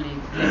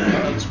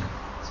 гледна точка.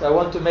 So I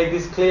want to make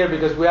this clear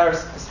because we are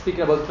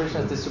speaking about Krishna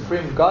as the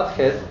supreme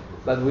Godhead,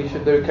 but we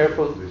should be very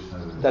careful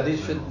that it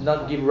should not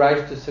give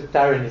rise to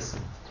sectarianism.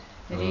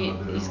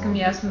 Искам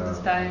ясно да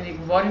стане,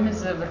 говорим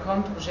за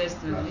върховната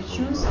божествена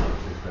личност,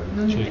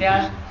 но не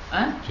трябва...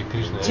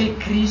 Че е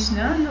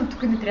Кришна, но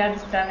тук не трябва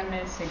да станем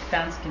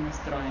сектантски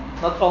настроени.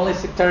 Not only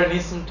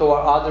sectarianism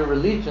toward other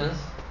religions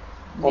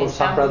or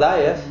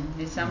sampradayas.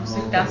 Не само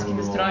сектантски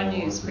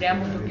настроени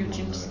спрямо други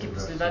ученически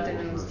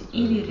последователности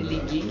или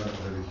религии.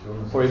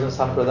 Or even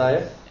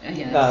sampradayas.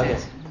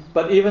 Yes.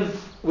 But even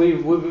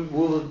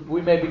we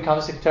may become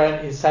sectarian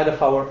inside of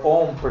our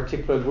own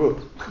particular group.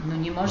 Но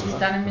ние може да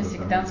станем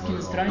сектантски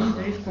настроени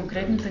дори в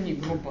конкретната ни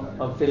група.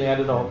 I'm feeling, I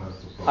don't know,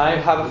 I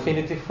have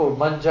affinity for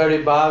Manjari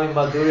Bhavi,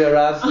 Madhurya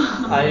Ras,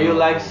 and you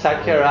like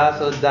Sakya Ras,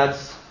 so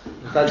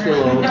that's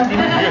below.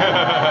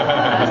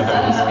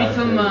 Аз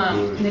изпитвам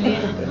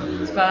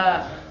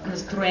това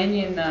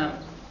настроение на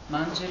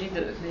манджари,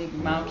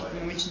 малките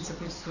момиченца,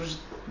 които служат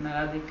на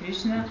Рада и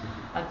Кришна,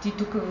 а ти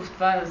тук в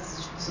това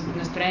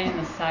настроение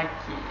на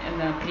Саки,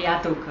 на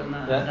приятелка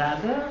на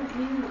Рада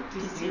и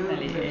ти си,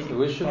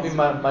 We should be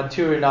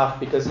mature enough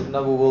because if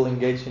not we will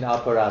engage in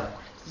aparat.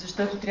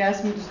 Защото трябва да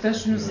сме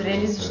достатъчно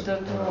зрели,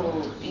 защото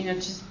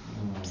иначе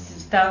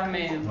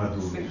ставаме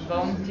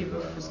вълнати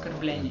в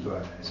оскърбление.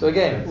 So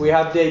again, we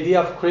have the idea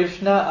of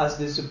Krishna as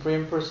the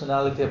supreme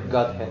personality of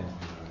Godhead.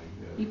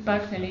 И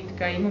пак,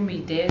 така, имаме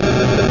идея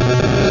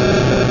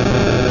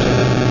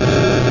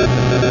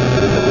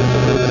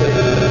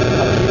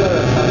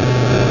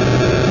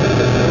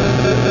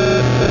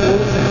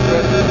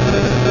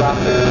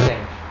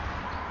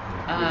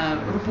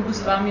Рупа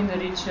Госвами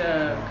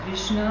нарича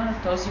Кришна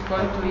този,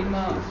 който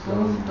има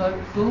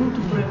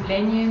пълното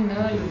проявление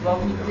на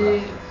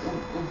любовните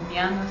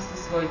обмяна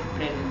със своите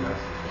предани.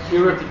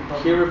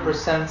 He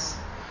represents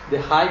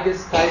the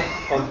highest type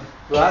of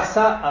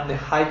rasa and the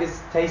highest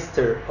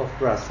taster of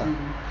rasa.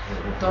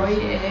 Той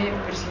е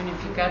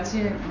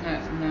персонификация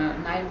на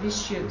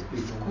най-висшият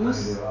вкус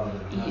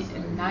и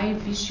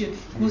най-висшият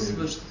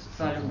вкусващ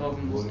това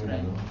любовно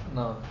настроение.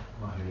 No.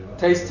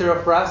 Taster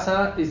of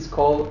rasa is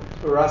called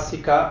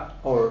rasika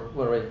or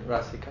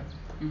rasika.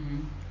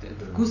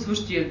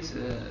 Вкусващият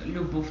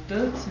любовта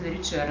се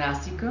нарича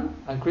расика.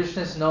 And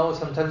Krishna is known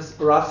sometimes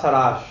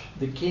Rasaraj,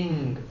 the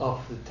king of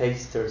the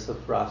tasters of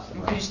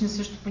rasa. Кришна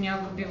също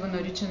понякога бива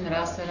наричан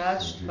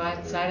Расарадж, това е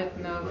царят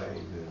на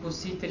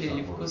вкусителя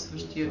или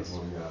вкусващият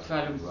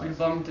това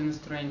любовните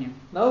настроения.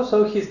 No,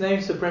 so his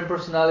name, Supreme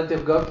Personality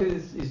of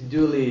Godhead, is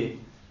duly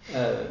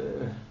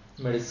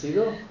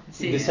merecido,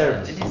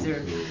 deserved.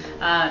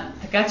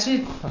 Така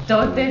че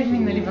този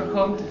термин,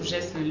 върховната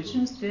божествена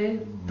личност е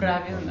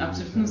правилен,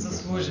 абсолютно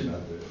заслужен.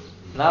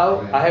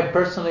 Now I have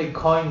personally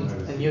coined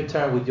a new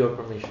term with your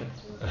permission.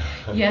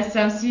 И аз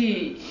сам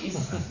си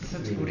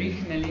сътворих,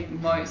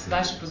 с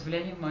ваше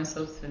позволение, мой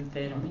собствен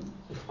термин.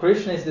 If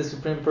Krishna is the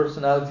Supreme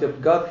Personality of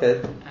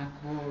Godhead,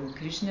 ако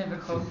Кришна е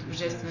върховната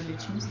божествена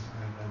личност,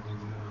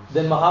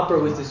 then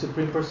Mahaprabhu is the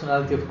Supreme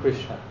Personality of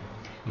Krishna.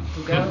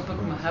 Тогава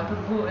пък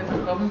Махапрабху е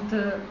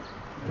върховната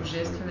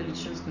божествена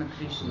личност на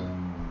Кришна.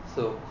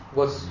 So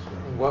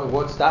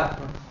what's that?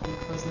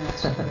 Какво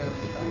значи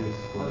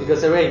това?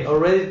 Because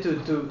already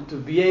to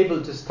be able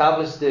to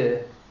establish the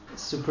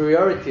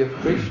superiority of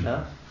Krishna,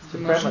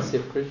 supremacy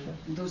of Krishna,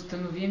 да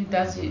установим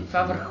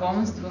това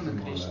върховенство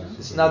на Кришна.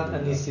 It's not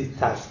an easy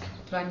task.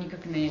 Това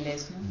никак не е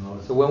лесно.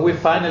 So when we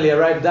finally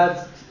arrive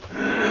that,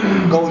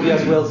 Gaudiya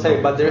as well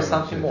say, but there's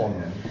something more.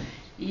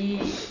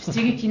 И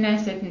стигайки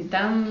най-сетне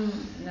там,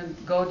 на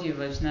Гаудия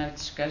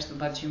Вайшнавите ще кажат,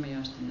 обаче има и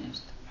още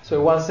нещо. So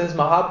in one sense,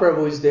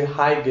 Mahaprabhu is the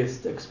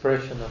highest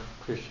expression of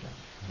Krishna.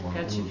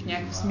 Така че в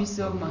някакъв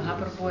смисъл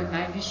Махапрабху е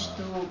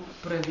най-висшето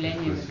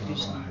проявление на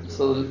Кришна.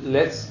 So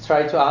let's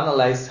try to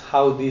analyze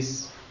how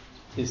this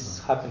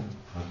is happening.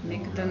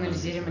 Нека да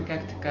анализираме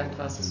как така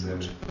това се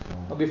случва.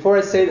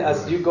 Before I said, as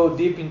you go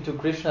deep into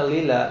Krishna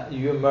Lila,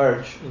 you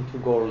emerge into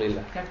Gaur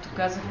Lila. Както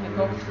казахме,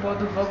 колкото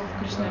по-дълбоко в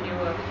Кришна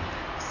Лила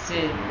се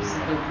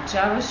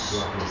задълбочаваш,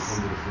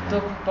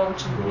 толкова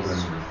повече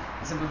влизаш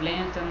в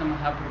забавленията на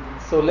Махапрабху.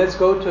 So let's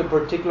go to a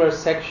particular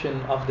section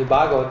of the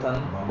Bhagavatam,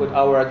 what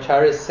our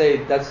acharyas say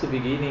that's the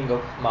beginning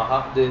of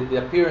the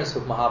appearance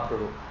of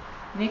Mahaprabhu.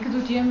 Нека да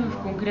отидем в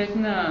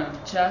конкретна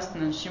част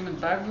на Шримад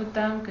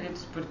Бхагаватам, където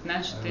според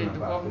нашите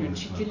духовни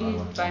учители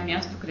това е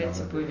място, където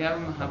се появява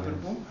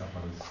Махапрабху.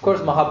 Of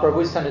course,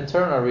 Mahaprabhu is an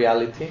eternal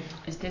reality.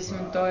 Естествено,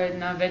 той е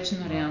една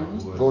вечна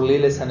реалност. Gaur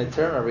Lila is an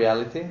eternal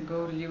reality.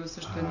 Гаур Лила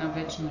също е една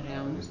вечна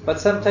реалност. But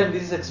sometimes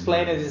this is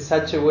explained in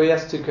such a way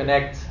as to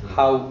connect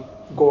how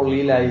Gaur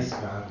Lila is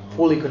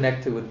fully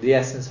connected with the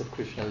essence of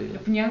Krishna Lila.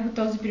 Понякога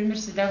този пример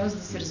се дава, за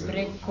да се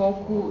разбере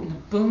колко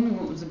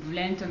напълно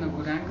забавленията на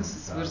Горанга са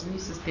свързани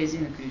с тези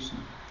на Кришна.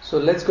 So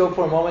let's go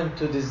for a moment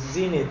to the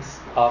zenith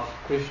of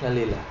Krishna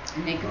Lila.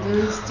 Нека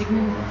да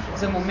стигнем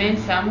за момент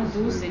само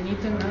до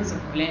зенита на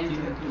забавленията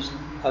на Кришна.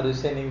 How do you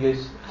say in English?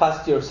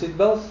 Fast your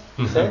seatbelts?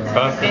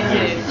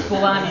 Тези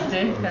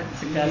коланите, както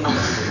се казва.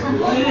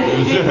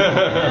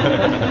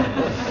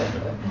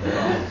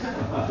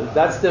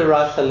 That's the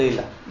Rasa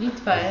Lila. И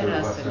това е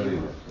Раса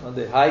Лила.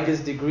 The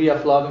highest degree of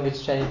loving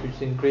exchange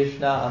between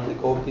Krishna and the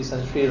gopis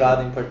and Sri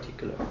Radha in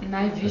particular.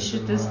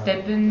 Най-висшата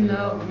степен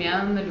на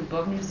обмяна на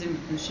любовни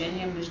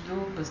взаимоотношения между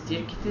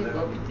пастирките,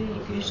 гопите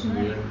и Кришна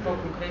и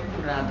по-конкретно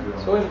Рада.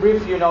 So in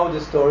brief, you know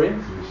the story.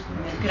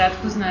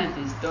 Кратко знаете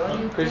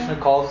историята. Krishna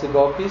calls the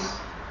gopis.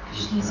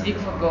 Кришна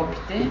извиква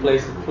гопите. He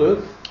plays the flute.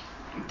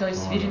 Той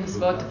свири на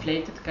своята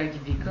флейта, така ги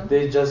вика.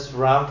 They just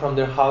run from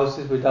their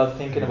houses without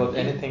thinking about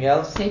anything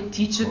else. Те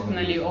тичат,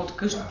 от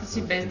къщата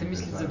си, без да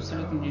мислят за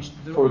абсолютно нищо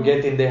друго.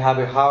 Forgetting they have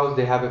a house,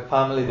 they have a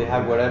family, they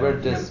have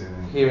whatever, just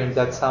hearing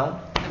that sound.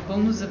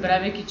 Напълно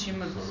забравяйки, че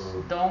имат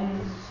дом,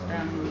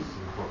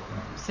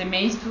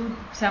 семейство,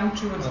 само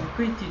чуват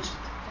звука и тичат.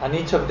 And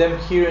each of them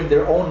hearing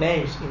their own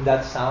names in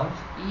that sound.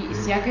 И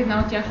всяка една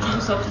от тях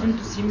чува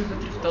собственото си име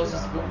вътре в този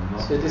звук.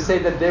 So they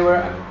say that they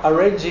were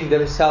arranging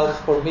themselves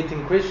for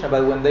meeting Krishna,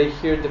 but when they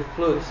hear the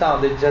flute sound,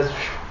 they just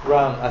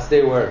run as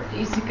they were.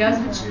 И се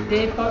казва, че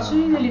те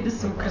почнали да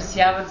се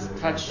украсяват за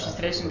това, че ще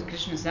срещнат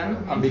Кришна сам,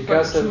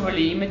 когато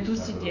чували името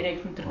си,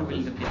 директно тръгвали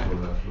да бягат.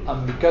 And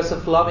because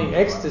of loving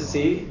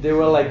ecstasy, they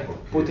were like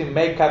putting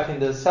makeup in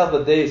themselves,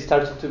 but they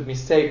started to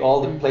mistake all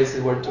the places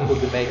where to put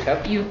the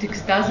makeup. И от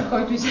екстаза,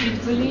 който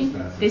изпитвали,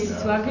 те си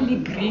слагали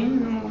грим,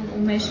 но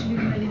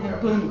умешали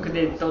напълно къде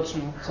е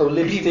точно. So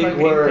lipstick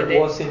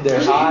was in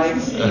their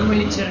eyes.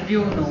 Имали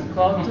червило на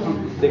окото.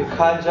 The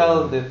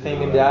kajal, the thing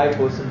in the eye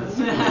was in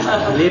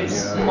the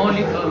lips.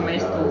 Молива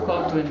вместо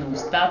окото е на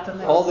устата.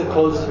 All the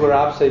clothes were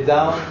upside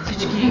down.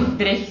 Всички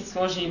дрехи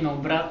сложили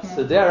наобратно.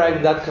 So they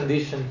arrived in that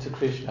condition to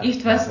Krishna. И в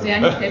това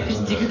състояние те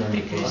пристигат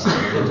при Кришна.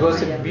 It was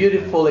a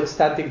beautiful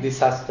ecstatic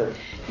disaster.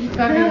 И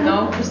това бе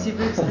много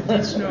красиво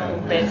екстатично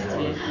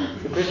бедствие.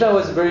 Krishna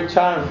was very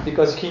charmed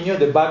because he knew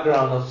the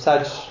background of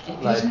such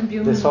like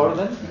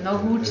disorder.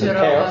 Много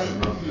очарован,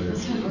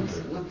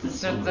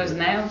 защото той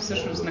знаел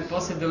всъщност на какво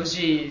се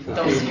дължи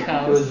този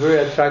хаос. He was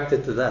very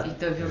attracted to that. И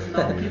той бил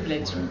много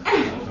привлечен.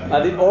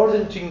 And in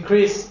order to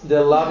increase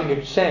the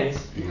loving exchange,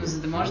 но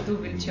за да може да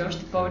увеличи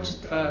още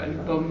повече това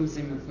любовно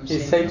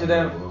взаимоотношение, he said to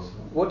them,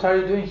 "What are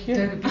you doing here?"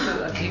 Той го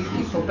пита, а вие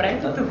какво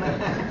правите тук?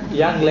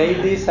 Young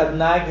ladies at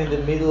night in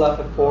the middle of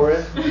a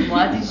forest.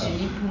 Млади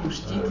жени по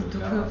нощите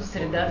тук в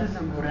средата на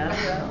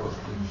гората.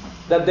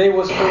 That day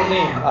was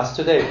Purnim, as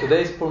today.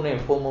 Today is Purnim,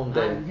 full moon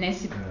day.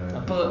 Днес е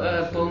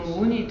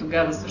пълнолуние и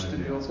тогава също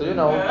било. So you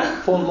know,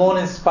 full moon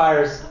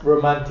inspires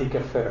romantic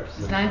affairs.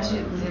 Значи,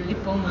 дали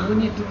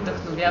пълнолунието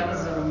вдъхновява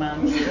за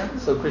романтика.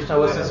 So Krishna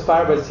was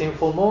inspired by seeing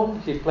full moon.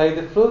 He played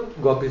the flute.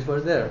 Gopis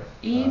were there.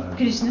 И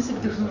Кришна се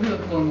вдъхновил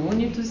от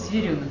пълнолунието,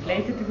 свирил на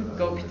флейтата,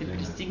 гопите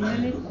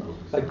пристигнали.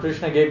 Like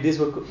Krishna gave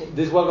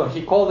this welcome.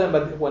 He called them,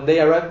 but when they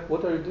arrived,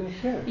 what are you doing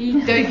here?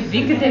 И той ги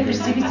вика, те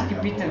пристигат и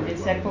ги питат, вие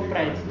сега какво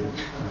правите тук?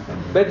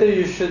 Better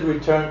you should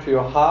return to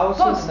your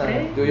houses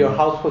and do your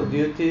household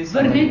duties.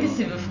 Върнете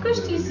се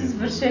вкъщи и си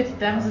извършете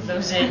там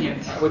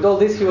задълженията. With all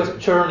this, he was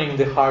churning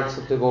the hearts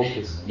of the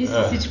gopis. И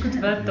с всичко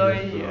това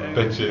той...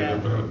 Пече.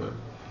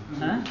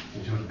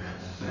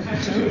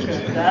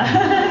 Чурка, да,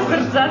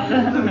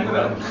 сърцата.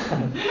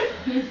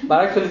 But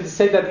actually, to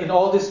say that in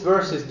all these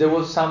verses there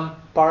was some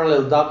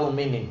parallel double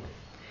meaning.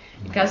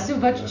 Казва се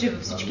обаче, че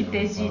във всички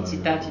тези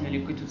цитати,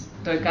 нали, които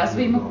той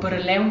казва, има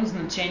паралелно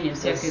значение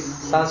всяка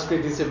една.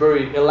 Sanskrit is a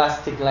very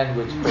elastic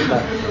language for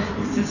that.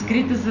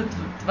 Санскрита за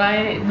това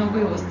е много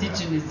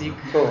еластичен език.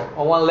 So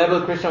on one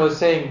level, Krishna was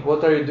saying,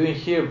 "What are you doing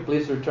here?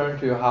 Please return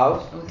to your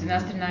house." От една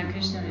страна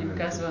Кришна им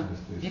казва,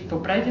 вие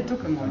какво правите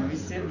тук, моля ви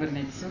се,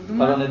 върнете се от But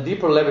дома. on a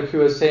deeper level, he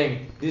was saying,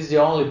 "This is the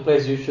only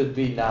place you should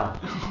be now."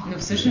 Но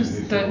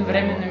всъщност той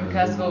едновременно им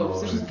казва,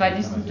 всъщност това е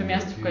единственото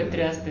място, в което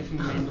трябва да сте в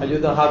момента. And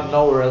you don't have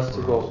nowhere else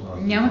to go.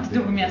 Нямате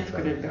друго място,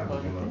 където да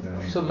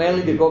ходите. So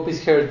mainly the gopis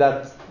heard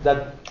that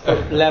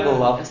level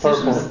of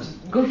purpose.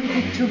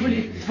 Гопите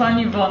чували това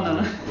ниво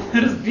на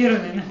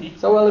разбиране, нали?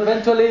 So well,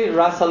 eventually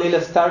Rasa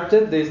Lila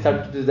started. They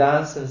started to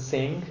dance and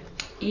sing.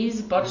 И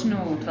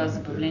започнало това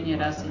забавление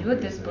Раса Лила,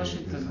 те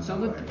започнат да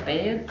танцуват, да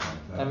пеят.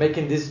 I'm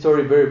making this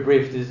story very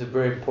brief. This is a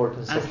very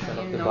important Аз section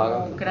of the много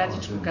Bhagavatam.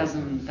 кратичко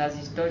казвам тази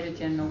история,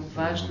 тя е много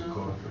важна.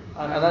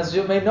 And as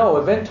you may know,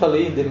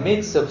 eventually in the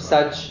midst of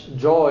such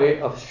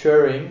joy of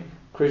sharing,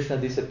 Krishna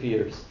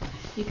disappears.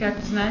 И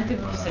както знаете,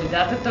 в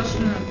средата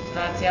точно на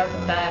това, цялата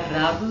тая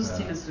радост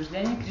и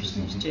наслаждение,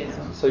 Кришна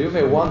изчезва. So you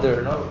may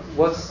wonder, no,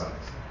 what's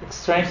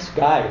strange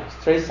guy,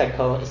 strange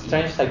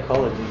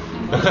psychology.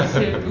 И може да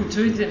се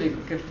очудите ли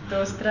какъв е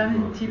този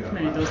странен тип,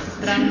 нали, доста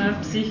странна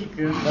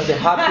психика.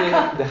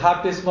 The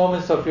happiest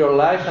moments of your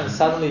life and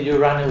suddenly you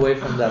run away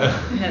from that.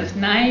 В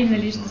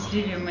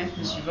най-щастливия момент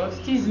на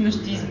живота ти,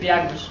 изведнъж ти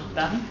избягваш от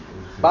там.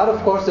 But of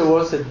course there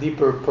was a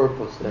deeper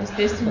purpose there.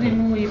 Естествено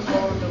имало и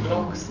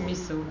по-дълбок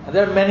смисъл. And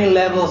there are many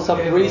levels of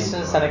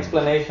reasons and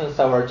explanations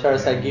our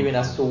acharyas are giving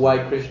as to why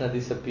Krishna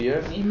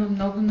disappeared. Има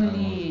много,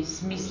 нали,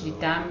 смисли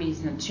там и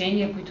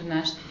значения, които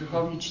нашите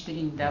духовни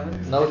учители ни дават.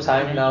 No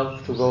time now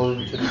to go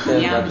into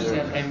detail. Няма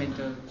сега време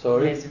да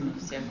влезем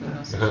в всяко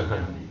едно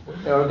съчетание.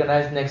 They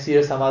organize next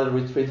year some other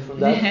retreat from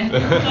that.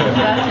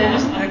 Това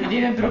следващата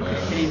година друг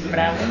ретрит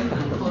правим.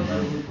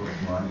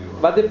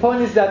 But the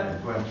point is that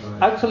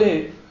actually,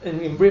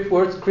 in brief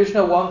words,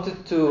 Krishna wanted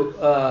to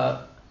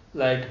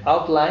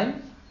outline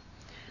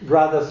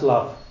Radha's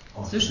love.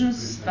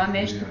 Всъщност това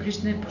нещо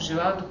Кришна е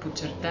пожелал да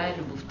подчертае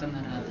любовта на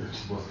Рада.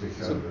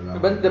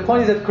 But the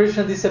point is that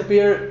Krishna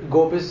disappeared,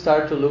 gopis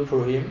start to look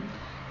for him.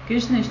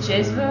 Кришна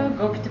изчезва,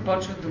 гопите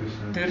почват да го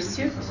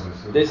търсят.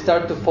 They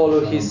start to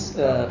follow his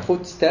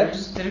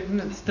footsteps.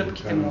 Тръгнат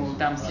стъпките му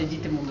там,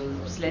 следите му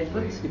да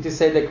следват. It is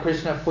said that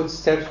Krishna's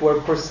footsteps were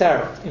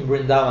preserved in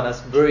Vrindavan as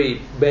very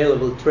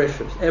valuable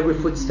treasures. Every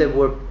footstep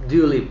were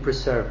duly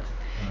preserved.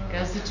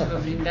 Каза, че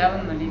във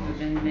Вриндаван, нали, до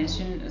ден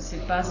днешен се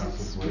пазят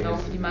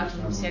много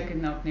внимателно всяка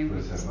една от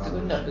неговите стъпки.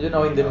 You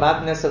know, in the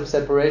madness of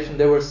separation,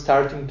 they were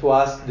starting to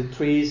ask the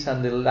trees and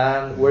the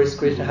land, where is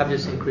Krishna? Have you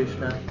seen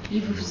Krishna?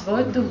 И в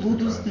своята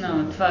лудост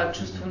на това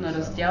чувство на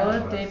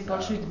раздяла, те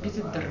почвали да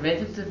питат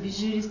дърветата,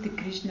 виждали ли сте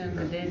Кришна,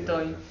 къде е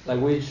той? Like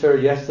we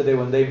shared yesterday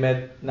when they met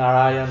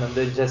Narayan and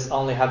they just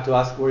only had to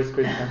ask where is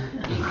Krishna.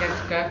 И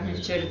както казахме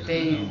вчера, те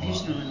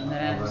Вишну на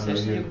Нараяна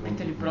срещали го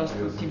питали просто,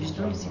 ти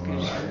виждал ли си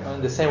Кришна?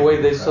 In the same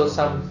way they saw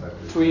some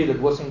tree that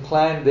was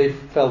inclined, they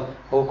felt,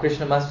 oh,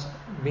 Krishna must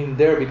have been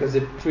there because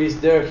the tree is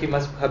there, he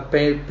must have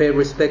paid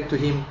respect to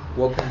him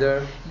walking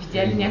there.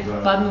 Видяли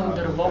някакво паднало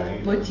дърво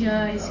по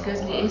пътя и си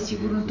казали,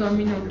 сигурно той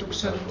минал тук,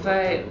 защото това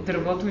е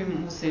дървото и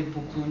му се е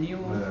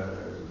поклонило.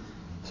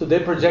 So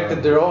they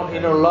projected their own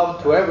inner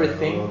love to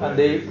everything and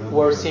they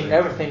were seeing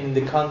everything in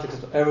the context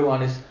of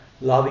everyone is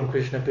loving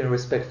Krishna, paying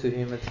respect to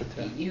him, etc.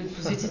 И от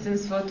позицията на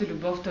своята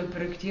любов той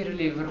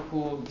проектирали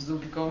върху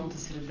заобиколната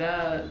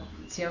среда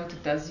цялата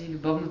тази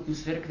любовна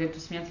атмосфера, където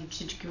смятали, че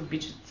всички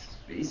обичат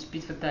и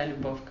изпитват тази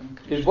любов към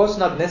Кришна. It was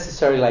not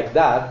necessarily like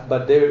that,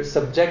 but they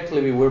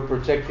subjectively were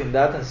projecting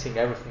that and seeing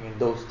everything in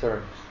those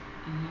terms.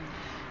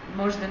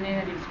 Може да не е,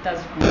 нали, в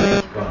тази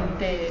конкретика, но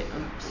те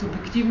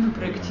субективно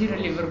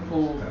проектирали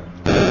върху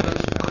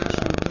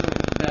външното,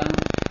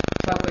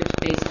 това, което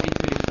те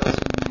изпитвали в този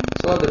момент.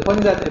 So the point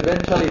is that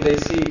eventually they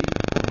see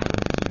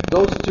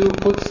those two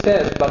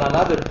footsteps, but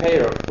another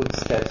pair of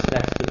footsteps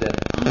next to them.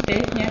 И те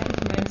в някакъв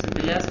момент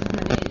забелязват,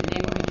 нали,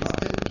 неговите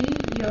стъпки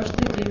и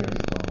още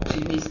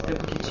едни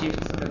стъпки,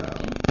 чифт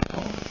стъпки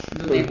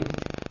до неговите.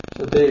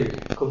 So they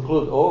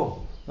conclude,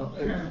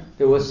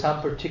 there was some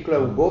particular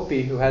gopi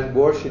who had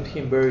worshipped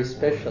him very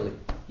specially.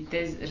 И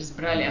те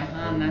разбрали,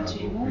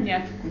 значи имало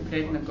някаква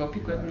конкретна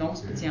гопи, която много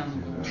специално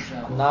го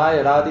обожава.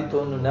 Най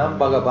радито нунам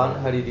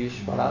Бхагаван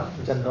Харидишваран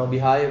Janno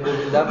Vihaya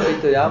Govinda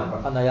Pritayam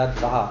Anayat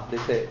Raha. They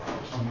say,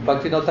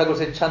 Bhaktivinoda Thakur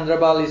said,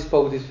 Chandrabali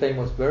spoke this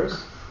famous verse.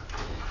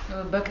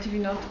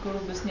 Бхактивинод Тхакур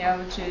обяснява,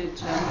 че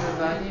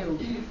Чандрабали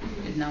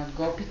е една от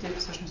гопите,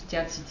 всъщност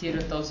тя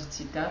цитира този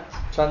цитат.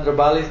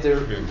 Chandrabali is the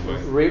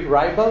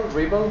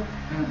rival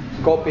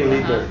gopi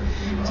leader.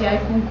 Тя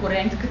е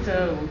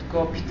конкурентката от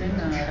гопите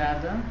на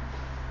Рада.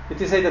 It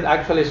is said that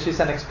actually she's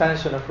an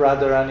expansion of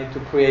Radharani to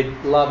create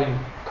loving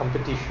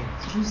competition.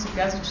 Всъщност се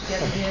казва, че тя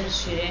е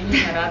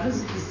разширение на Рада,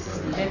 за да се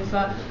създаде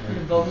това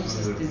любовно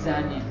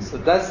състезание. So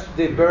that's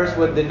the verse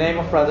where the name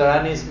of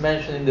Radharani is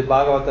mentioned in the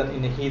Bhagavatam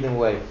in a hidden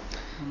way.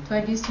 Това е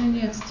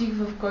единственият стих,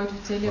 в който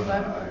целият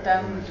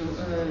Бхагаватам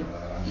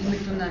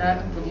името на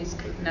Рада по един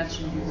скрит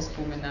начин бива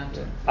споменато.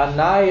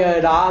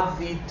 Anaya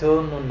Radhito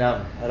Nunam.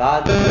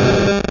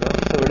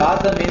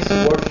 Radha means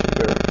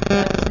worshipper.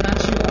 Рада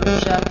значи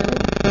обожател.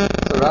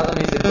 So Radha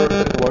means the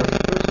perfect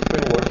worshipper,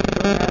 supreme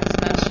worshipper. Рада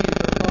значи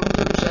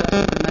върховният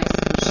обожател,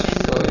 най-съвършен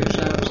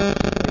обожаващ.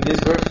 In this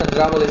verse,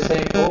 Chandrabali is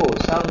saying,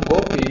 some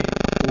gopi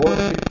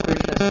worship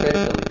Krishna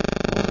specially.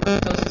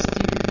 Този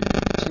стих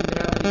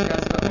Чандрабали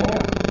казва,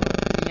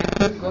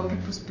 някой гопи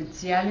по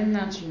специален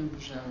начин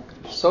обожава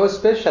Кришна. So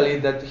especially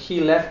that he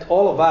left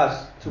all of us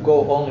to go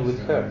only with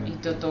her. И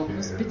то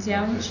толкова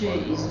специално, че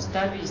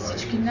изостави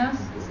всички нас,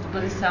 за да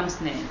бъде сам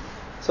с нея.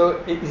 So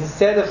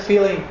instead of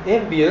feeling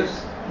envious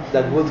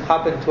that would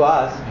happen to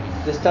us,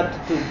 they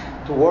started to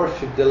to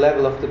worship the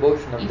level of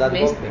devotion of that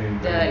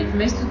gopi. И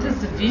вместо да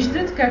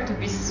завиждат, както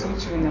би се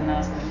случило на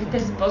нас, нали, те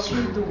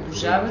започват да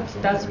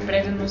обожават тази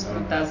преданост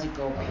на тази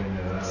гопи.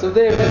 So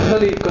they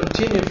eventually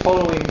continued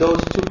following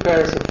those two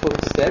pairs of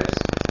footsteps.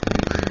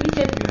 И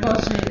те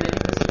почнали, нали,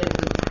 да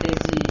следват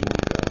тези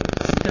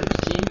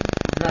стъпки,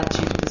 два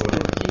чифта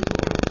стъпки.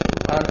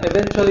 And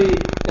eventually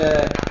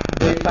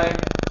they find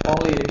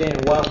only again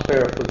one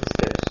pair of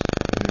footsteps.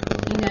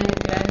 И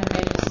най-накрая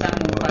намерили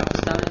само, пак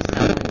останали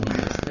само един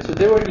стъпки. So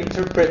they were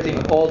interpreting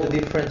all the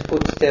different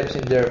footsteps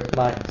in their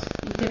minds.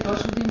 И те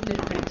почват да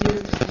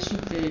интерпретират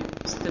различните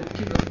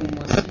стъпки в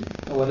ума си.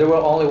 When there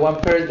were only one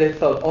pair, they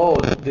thought, oh,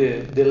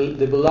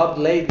 the beloved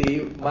lady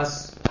must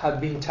have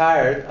been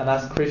tired and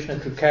asked Krishna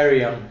to carry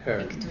on her.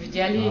 И като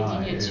видяли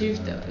единия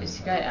чифт,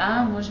 си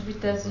казали, може би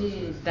тази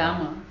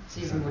дама се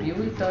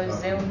изморила и той е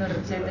взел на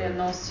ръце да я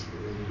носи.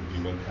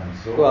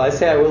 Well, I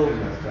say I will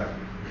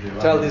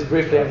tell this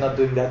briefly. I'm not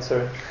doing that,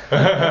 sorry.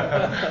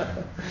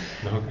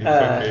 No,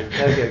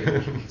 it's okay.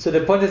 Okay. So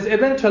the point is,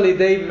 eventually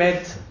they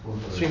met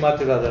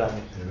Srimati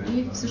Radharani.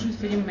 И всъщност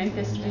в един момент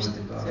те срещат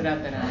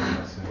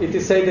Радharani. It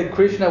is said that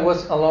Krishna was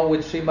along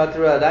with Srimati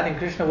Radharani.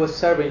 Krishna was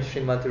serving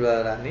Srimati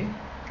Radharani.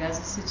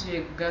 Казва се,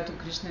 че когато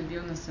Кришна е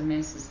бил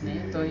насаме с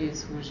нея, той е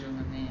служил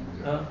на нея.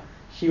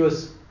 He was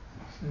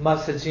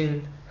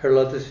massaging her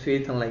lotus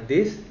feet and like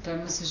this. Той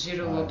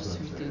масажирал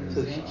лотосовите So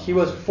нозе. he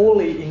was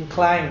fully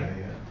inclined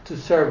to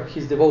serve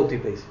his devotee,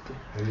 basically.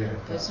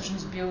 Той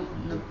всъщност бил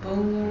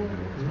напълно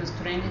в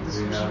настроение да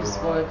служи на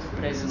своята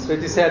преданост. So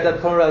it is said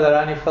that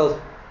Radharani felt,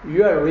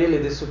 you are really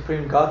the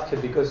supreme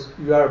Godhead because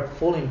you are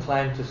fully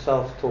inclined to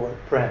self toward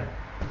Prem.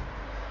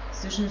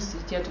 Всъщност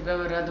тя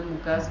тогава Рада му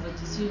казва,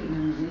 ти си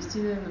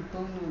наистина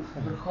напълно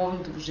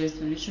върховната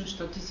божествена личност,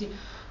 защото ти си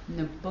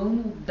напълно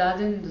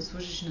отдаден да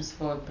служиш на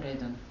своя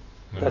предан.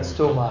 That's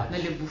too much.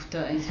 На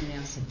любовта,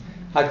 извинявам се.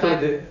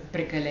 Actually,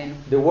 прекалено.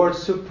 The word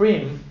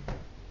supreme,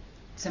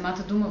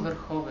 самата дума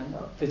върховен.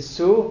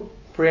 It's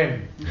supreme.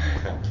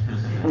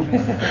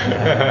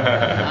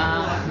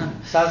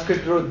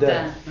 Sanskrit root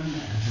there.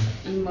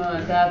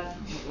 Има,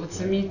 от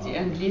самите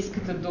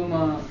английската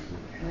дума,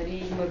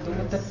 нали, има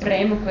думата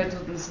према, която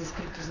на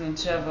санскрит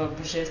означава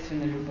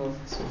божествена любов.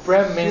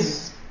 Prem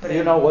means,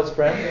 you know what's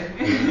prem?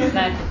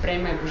 Знаете,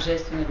 према е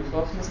божествена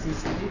любов на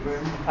санскрит.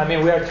 I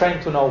mean, we are trying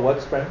to know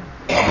what's prem.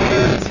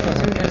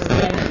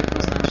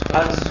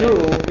 And su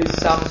is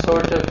some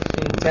sort of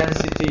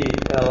intensity,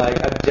 like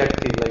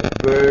adjective, like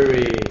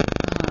very.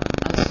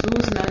 А су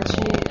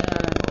значи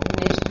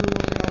нещо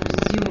много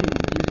силно,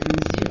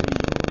 интензивно.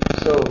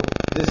 So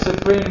the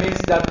supreme means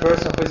that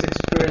person who is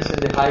experiencing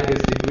the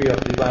highest degree of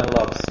divine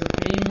love.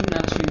 Supreme,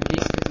 значи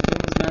английската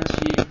дума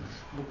значи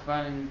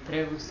буквален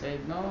превод е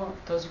едно,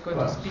 този,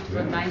 който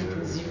изпитва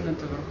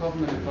най-интензивната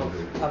върховна любов.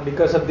 And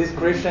because of this,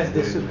 Krishna is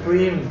the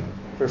supreme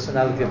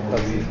personality of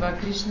God. Това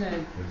Кришна е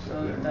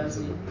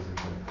тази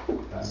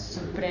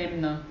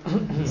супремна,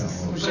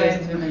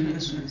 божествена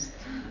личност.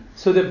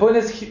 So the point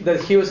is that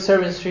he was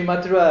serving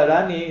Srimati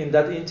Radharani in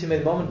that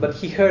intimate moment, but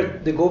he heard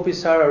the gopis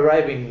are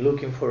arriving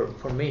looking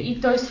for me.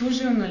 И той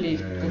служил,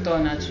 нали, по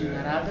този начин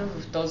на Рада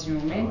в този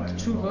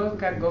момент, чува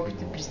как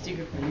гопите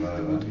пристигат, нали, за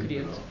да го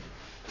открият.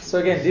 So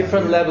again,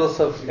 different levels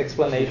of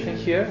explanation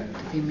here.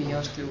 Тук има и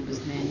още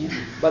обяснения.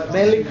 But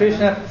mainly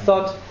Krishna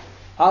thought,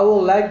 I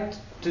would like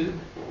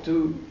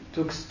to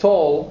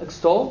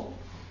extol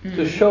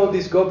to show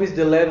these gopis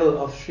the level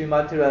of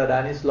Srimati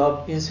Radharani's love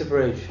in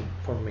separation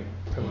from me.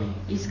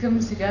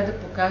 Искам сега да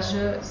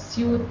покажа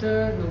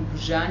силата на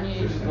обожание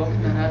и любов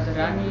на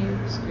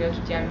Радharani, с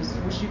която тя ми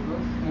служи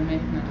в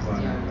момент на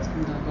раздяла.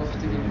 Искам да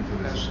гопите да ми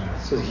покажа.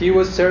 So he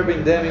was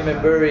serving them in a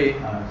very,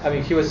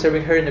 he was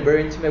serving her in a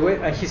very intimate way,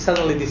 and he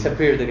suddenly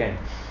disappeared again.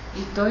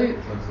 И той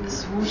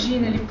служи,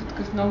 нали, по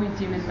такъв много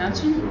интимен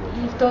начин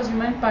и в този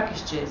момент пак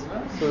изчезва.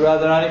 So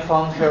Radharani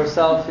found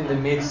herself in the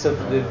midst of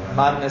the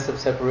madness of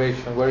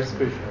separation. Where is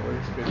Krishna? Where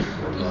is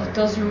Krishna? И в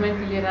този момент,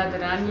 нали,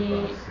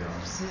 Радharani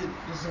се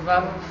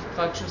озовава в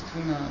това чувство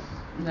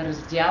на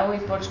раздяла и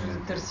почва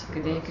да търси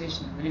къде е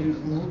Кришна, нали,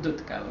 луда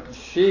такава.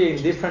 She, in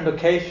different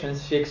occasions,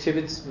 she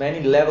exhibits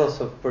many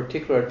levels of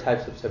particular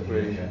types of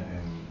separation.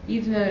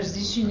 И на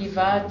различни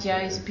нива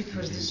тя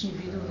изпитва различни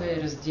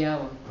видове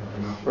раздяла.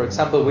 For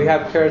example, we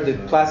have heard the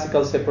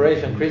classical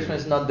separation. Krishna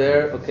is not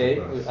there. Okay,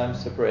 I'm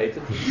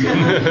separated.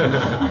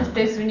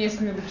 Естествено, ние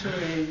сме го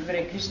чули.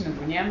 Добре, Кришна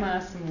го няма,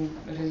 аз съм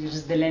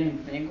разделен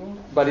от него.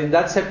 But in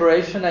that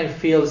separation, I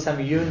feel some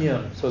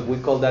union. So we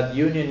call that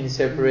union in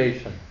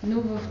separation.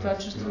 Но в това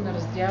чувство на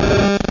раздяла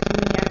има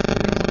някакво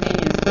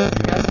обединение. За да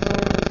се казва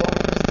любов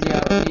в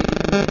раздяла или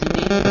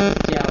обединение в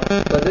раздяла.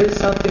 But there is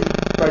something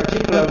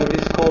particular which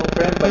is called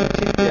prem by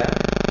Chitya.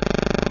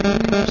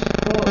 Има нещо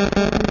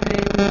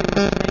по-конкретно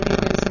обяснение,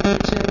 което се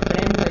нарича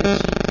прем by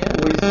Chitya.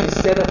 Which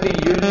instead of in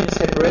union,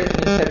 separation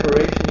is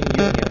separation in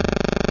union.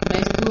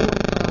 Вместо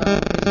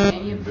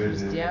обединение в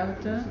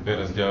раздялата,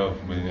 Раздял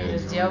в обединението.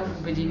 раздял в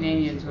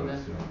обединението,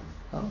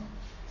 да.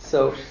 So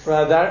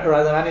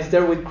Radharani is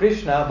there with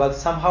Krishna, but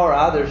somehow or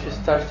other she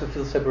starts to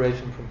feel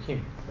separation from him.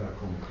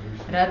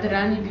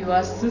 Радharani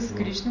била с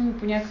Кришна, но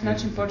по някакъв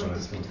начин почва да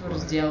изпитва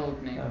раздяла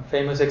от него.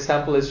 Famous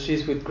example is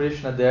she's with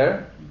Krishna there.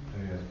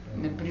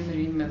 Например,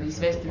 има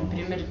известен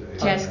пример.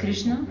 Тя е с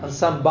Кришна. And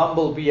some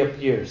bumblebee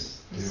appears.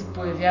 И се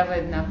появява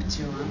една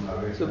пчела.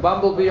 So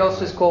bumblebee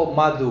also is called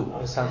Madhu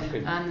in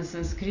Sanskrit. На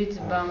санскрит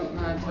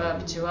това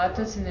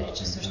пчелата се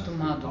нарича също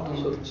Маду.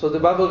 So the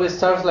bumblebee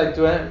starts like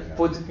to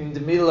put in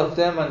the middle of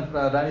them, and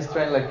Radharani is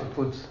trying like to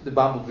put the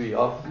bumblebee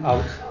out.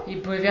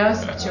 И появява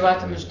се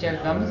пчелата между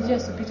тях двамата, тя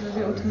се опитва да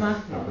я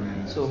отмахне.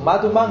 So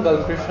Madhu Mangal,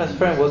 Krishna's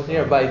friend, was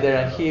nearby there,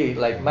 and he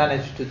like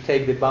managed to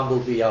take the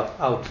bumblebee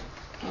out.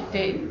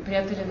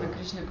 Приятеля на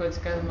Кришна, който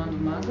се казва Маду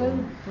Мангал,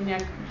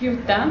 бил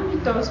там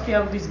и той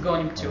успял да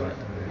изгони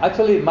пчелата.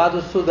 Actually,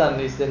 Madhusudan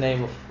is the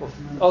name of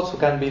also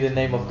can be the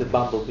name of the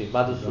bumblebee,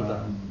 Madhusudan.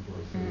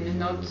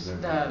 Едно от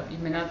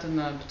имената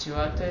на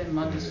пчелата е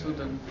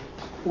Мадусудан.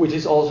 Which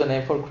is also a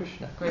name for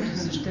Krishna. Което е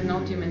също едно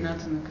от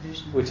имената на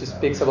Кришна. Which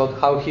speaks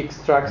about how he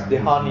extracts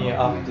the honey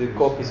of the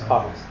gopis'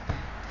 hearts.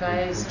 Това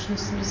е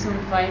всъщност смисъл на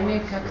това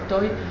име, как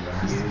той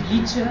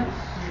извлича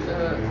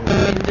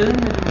меда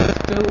на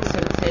любовта от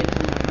сърцето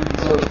на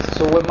гопите.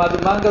 So when Madhu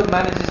Mangal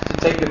manages to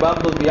take the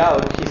bumblebee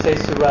out, he says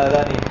to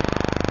Radharani,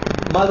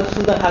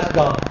 Madhusudan has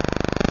gone.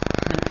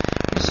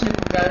 Кришна,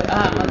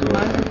 Маду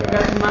Мангал,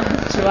 когато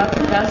маха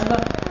пчелата, казва,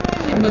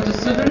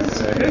 Мадусудан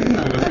си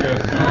тръгна.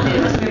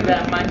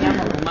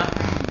 Няма го маха.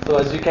 So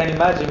as you can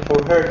imagine, for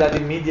her that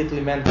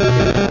immediately meant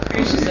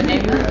Krishna. За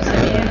нея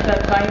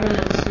това име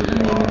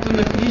Мадусудан е името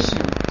на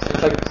Кришна.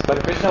 But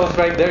Krishna was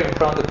right there in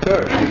front of her.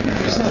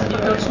 Кришна седи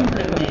точно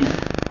пред нея.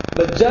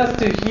 But just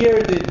to hear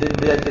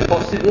the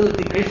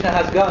possibility Krishna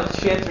has gone,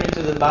 she entered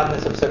into the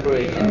madness of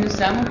separation. Но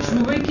само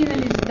чувайки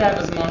за тази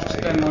възможност, че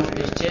той може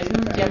да изчезне,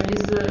 тя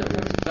влиза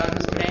в това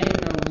настроение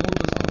на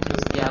лудост от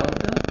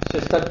раздялата. She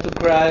started to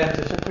cry and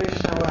to say,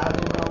 Krishna, where have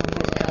you gone?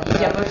 И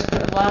тя почва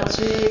да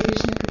плаче,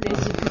 Кришна,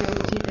 къде си, къде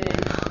отиде?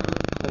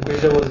 And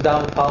Krishna was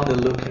dumbfounded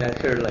looking at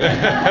her like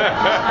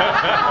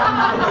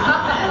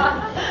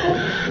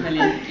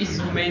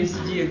изумен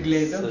седи я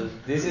гледа. So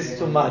this is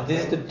too much. This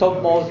is the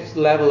topmost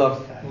level of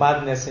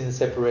madness in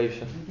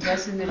separation. Това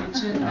се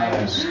нарича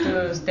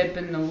най-висшата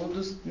степен на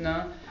лудост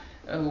на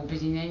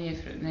обединение,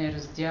 на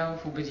раздял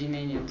в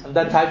обединението. And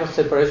that type of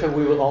separation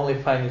we will only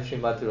find in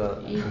Srimati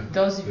Radharani. И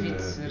този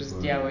вид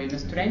раздяла и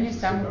настроение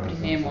само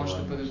при нея може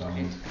да бъде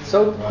открит.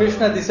 So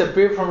Krishna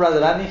disappeared from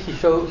Radharani.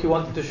 He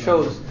wanted to show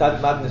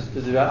that madness to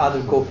the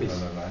other gopis.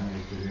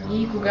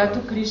 И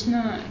когато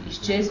Кришна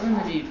изчезва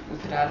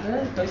от Рада,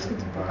 той иска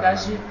да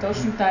покаже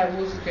точно тая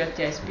лудост, която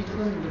тя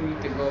изпитва на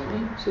другите гопи.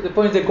 So the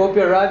point is the gopi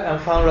arrived and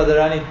found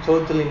Radharani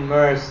totally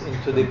immersed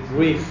into the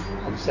grief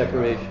of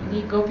separation.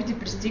 И гопите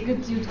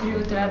пристигат и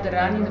откриват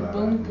Радharani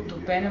напълно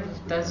потопена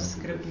в тази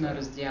скръб на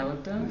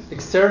раздялата.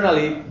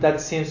 Externally that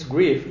seems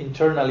grief,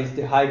 internally is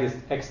the highest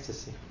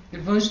ecstasy.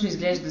 Външно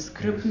изглежда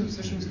скръб, но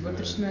всъщност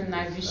вътрешно е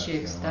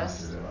най-висшия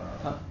екстаз.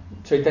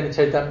 Chaitanya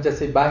Charitamrita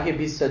says, Bahya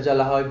Bisa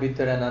Jalahoy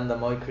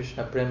Bitaranandamoy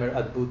Krishna Premar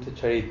Adbhuta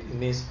Charit. It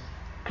means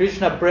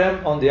Krishna Prem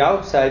on the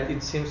outside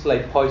it seems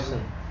like poison.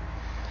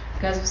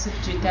 Казва се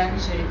в Чайтания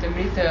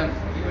Чаритамрита,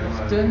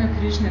 любовта на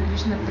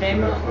Кришна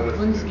Према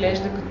отвън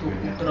изглежда като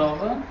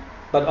отрова.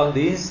 But on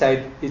the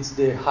inside it's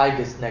the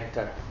highest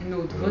nectar. Но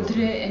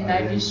отвътре е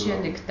най-висшия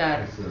нектар.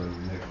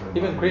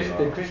 Even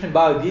Krishna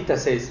Bhagavad Gita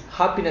says,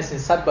 happiness in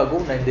Sattva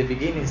Guna in the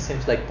beginning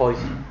seems like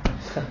poison.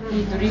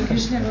 И дори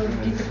Кришна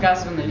в Гита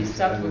казва,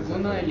 Саттва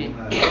Гуна или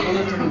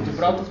гуната на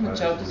доброто в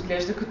началото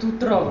изглежда като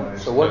отрова.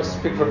 So what to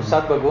speak from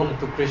Sattva Guna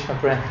to Krishna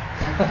Prem?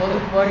 Какво да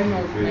говорим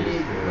от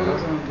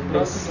гуната на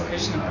доброто до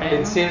Кришна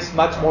Према? It seems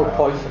much more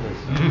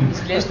poisonous.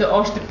 Изглежда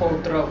още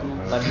по-отровно.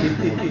 But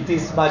it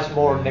is much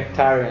more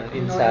nectarian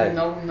inside.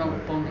 Но е много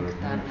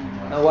по-нектарно.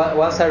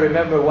 Once I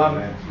remember one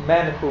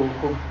man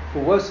who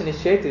was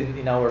initiated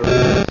in our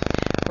religion.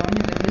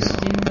 Помня веднъж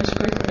един мъж,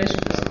 който беше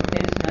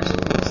посветен в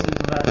нашата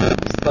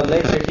последователност. But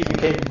later he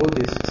became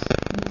Buddhist.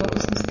 Но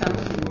по-късно стана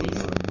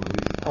буддист.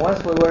 And once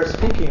we were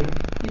speaking,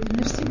 И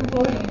веднъж си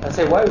говори. I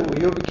said, why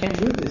you became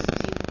Buddhist?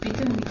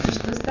 Питам ви,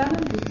 защо стана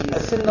буддист? I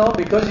said, no,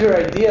 because your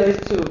idea is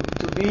to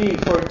be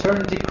for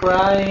eternity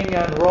crying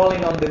and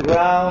rolling on the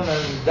ground,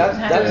 and that's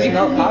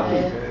not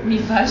happy.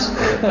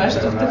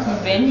 Вашето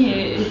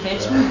вдъхновение е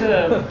вечно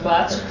да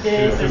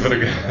плачете,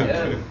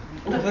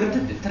 да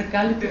въртате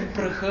търкалите в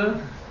праха.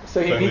 So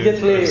he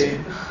immediately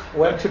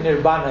went to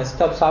Nirvana and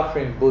stopped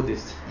suffering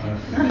Buddhist.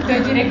 И той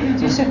директно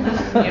отиша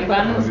в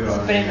Нирвана, да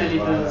спре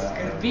да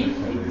скърби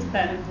и да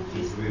стане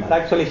буддист. But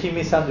actually he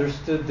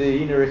misunderstood the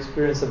inner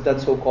experience of that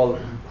so-called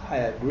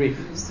grief.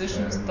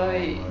 Всъщност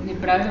той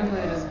неправилно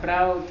е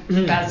разбрал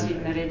тази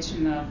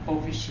наречена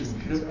по-висша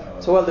скръб.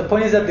 So well, the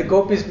point is that the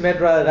gopis met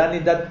Radharani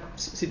in that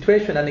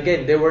situation, and again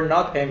they were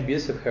not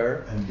envious of her.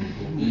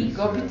 И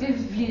гопите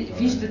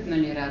виждат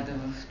Рада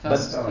в това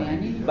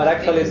състояние. But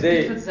actually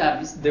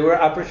they were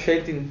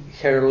appreciating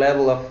her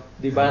level of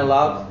divine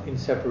love in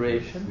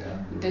separation.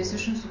 Те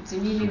всъщност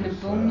оценили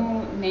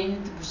напълно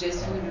нейната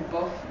божествена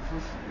любов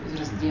в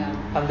раздяла.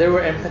 And they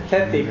were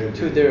empathetic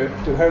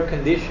to her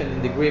condition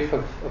in the grief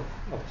of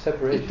И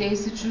separation. те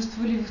се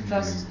чувствали в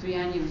това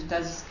състояние, в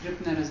тази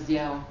скръб на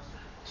раздяла.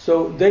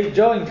 So they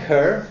joined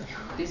her.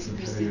 Те се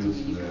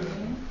присъединили към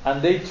нея.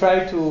 And they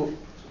try to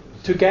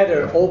together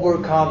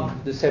overcome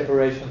the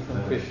separation from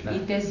Krishna.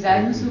 И те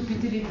заедно се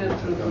опитали да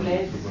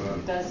преодолеят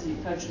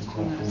това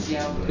чувство на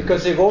раздяла. Because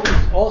they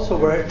also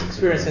were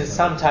experiencing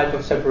some type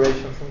of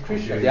separation from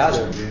Krishna, the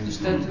other.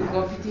 Защото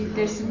гопите и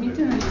те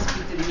самите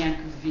изпитали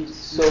някакъв вид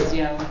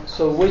раздяла.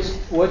 So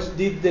what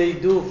did they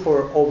do for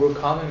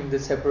overcoming the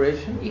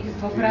separation? И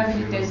какво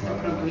правили те за да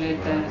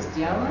преодолеят тази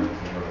раздяла?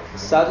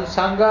 Sadhu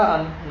Sangha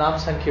and Nam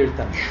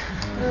Sankirtan.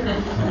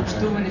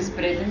 Общуване с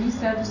предани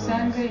Саду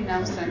Санга и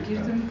Нам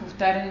Санкиртан,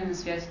 повтаряне на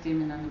святите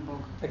имена на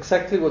Бога.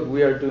 Exactly what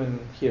we are doing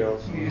here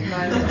also.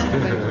 Това е всичко,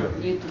 което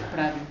ние тук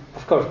правим.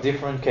 Of course,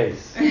 different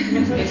case.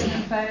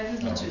 Естествено, това е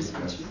различен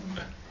случай.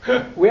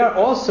 We are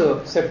also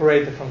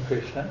separated from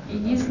Krishna. И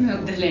ние сме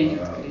отделени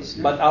от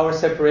Кришна. But our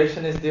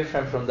separation is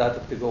different from that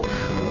of the gopis.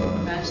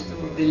 Нашето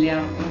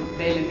отделяне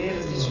е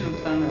различно от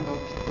това на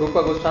гопите.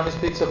 Rupa Goswami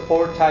speaks of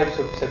 4 types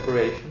of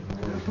separation.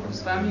 Рупа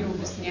Госвами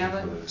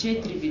обяснява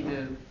 4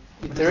 вида.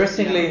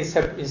 Interestingly,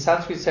 in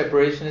Sanskrit,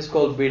 separation is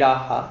called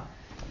viraha.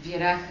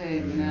 Вираха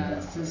е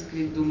на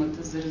санскрит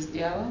думата за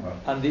раздяла.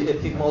 And the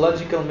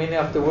etymological meaning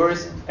of the word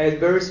is a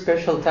very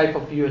special type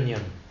of union.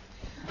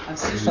 А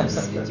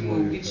всъщност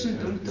етимологично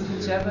думата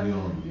означава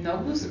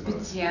много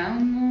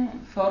специална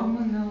форма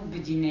на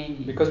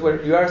обединение. Because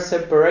when you are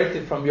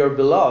separated from your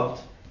beloved,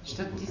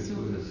 защото ти си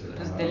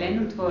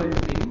разделен от твоя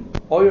любим,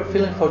 all your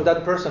feeling for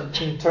that person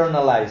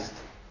internalized.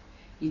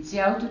 И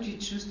цялото ти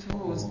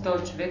чувство за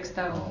този човек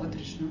става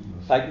вътрешно.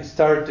 Like it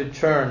started to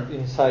churn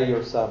inside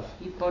yourself.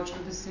 И почва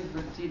да се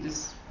върти, да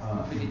се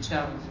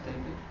увеличава в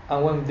тебе.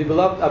 And when the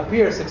beloved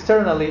appears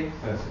externally,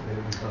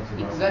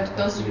 и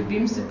когато този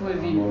любим се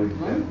появи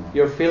отвън,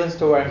 your feelings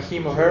toward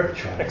him or her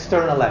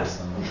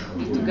externalized.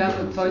 И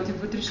тогава твоите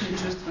вътрешни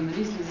чувства,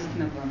 нали, слизат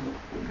навън.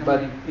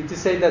 But it is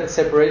said that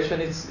separation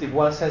is, in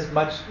one sense,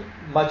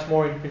 much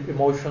more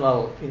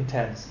emotional,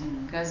 intense.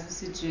 Казва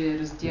се, че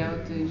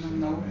разделата има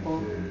много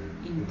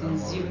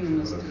по-интензивно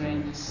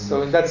настроение.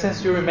 So in that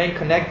sense, you remain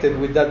connected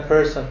with that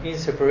person in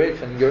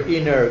separation, your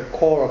inner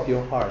core of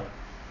your heart.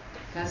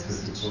 Казва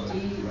се, че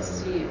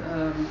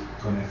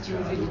ти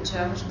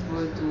увеличаваш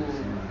твоето,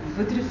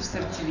 вътре в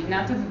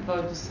сърцевината на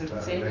твоето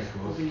сърце,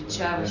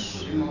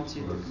 увеличаваш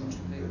емоцията към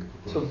човек.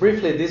 So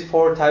briefly, these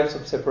 4 types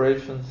of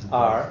separations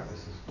are.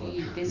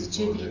 И тези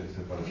 4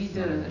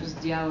 вида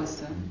раздяла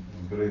са.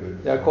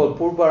 They are called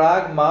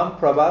Purvarag, Mam,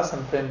 Prabhas,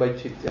 and Prem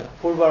Vaicitya.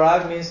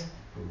 Purvarag means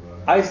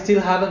I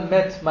still haven't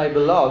met my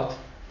beloved,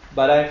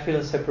 but I'm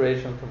feeling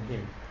separation from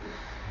him.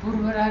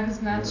 Пурварага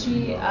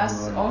значи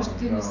аз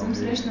още не съм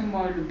срещнал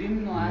моя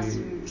любим, но аз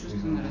имам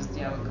чувство на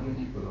раздяла към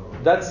него.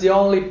 That's the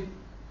only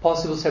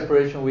possible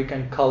separation we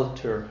can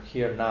culture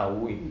here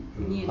now.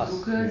 Ние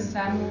тук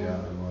само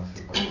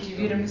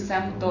култивираме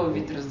само този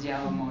вид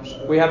раздяла може.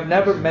 We have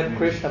never met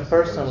Krishna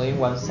personally in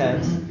one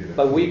sense,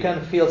 but we can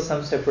feel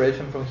some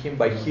separation from him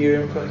by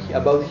hearing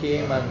about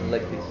him and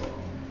like this.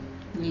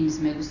 Ние не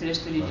сме го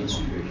срещали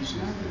лично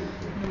Кришна,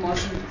 но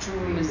можем да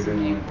чуваме за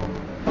него.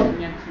 По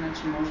някакъв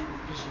начин може да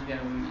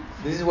преживяваме.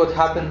 This is what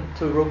happened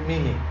to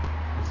Rukmini.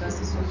 Това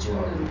се случило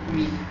на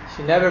Рукмини.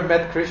 She never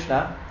met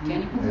Krishna. Тя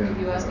никога не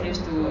била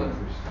срещала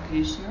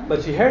Кришна. But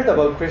she heard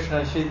about Krishna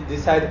and she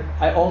decided,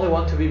 I only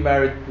want to be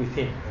married with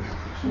him.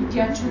 Но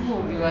тя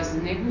чувала била за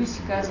него и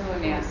си казала,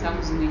 не, аз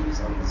само за него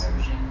искам да се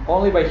оженя.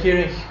 Only by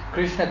hearing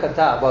Krishna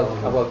Katha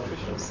about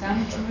Krishna.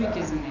 Само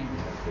чувайки за него.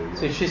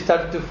 So she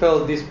started to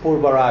feel this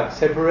purvarag,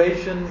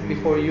 separation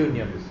before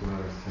union.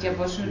 Тя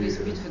почна да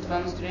изпитва това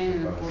настроение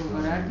на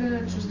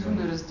пурварага, чувство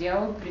на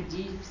раздяла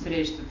преди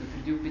срещата,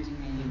 преди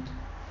обединението.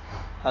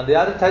 And the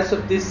other types of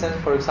distance,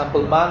 for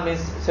example, man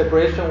means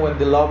separation when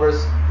the lovers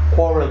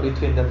quarrel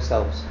between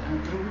themselves.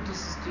 Другото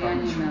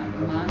състояние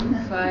на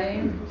ман, това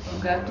е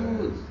когато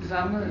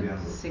двама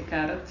се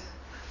карат.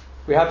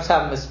 We have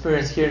some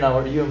experience here in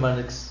our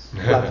human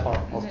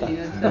platform of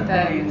that. На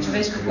тази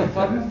човешка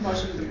платформа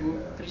можем да го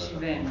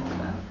преживеем.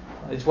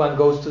 Each one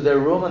goes to their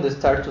room and they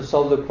start to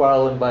solve the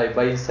quarrel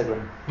by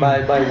Instagram,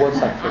 by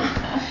WhatsApp.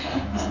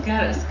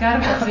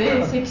 Скарват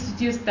се, всеки си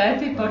отива в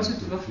стаята и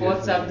почват в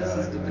WhatsApp да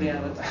се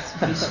сдобряват.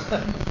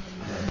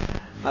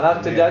 And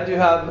after that you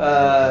have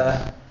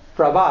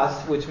pravas,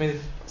 which means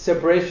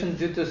separation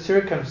due to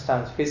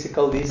circumstance,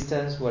 physical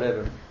distance,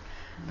 whatever.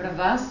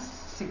 Правас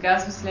се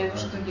казва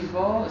следващото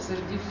ниво,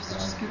 заради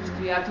физически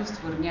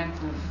обстоятелства,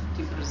 някакъв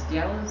тип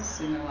раздяла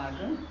се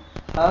налага.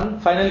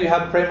 And finally you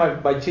have Prema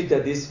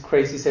Vaicitya, this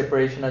crazy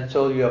separation I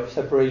told you of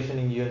separation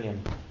in union.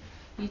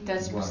 И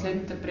тази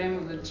последната Према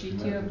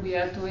Вачития,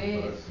 която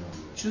е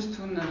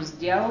чувство на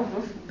раздяла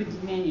в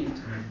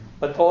обединението.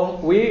 But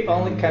we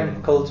only can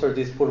culture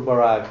this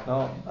purvarag,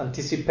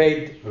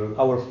 anticipate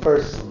our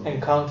first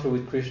encounter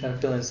with Krishna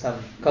and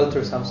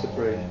culture some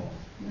separation.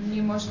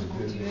 Ние може да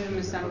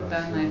култивираме само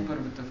тази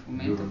най-първата в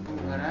момента,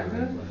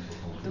 Пурварага,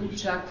 да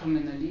очакваме,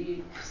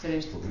 нали,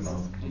 срещата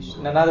с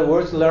Кришна. In other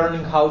words,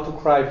 learning how to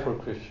cry for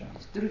Krishna.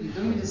 С други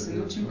думи, да се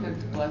научим как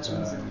да плачем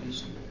за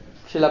Кришна.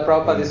 Srila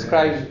Prabhupada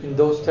describes in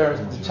those terms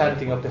the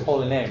chanting of the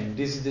holy name.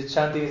 This is the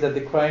chanting is that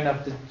the crying of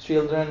the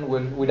children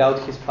when without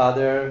his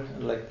father,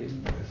 like this.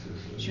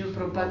 Шрила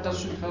Прабхупада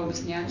точно това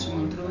обяснява, че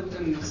мантрувата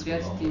на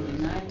святите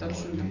имена е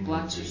точно да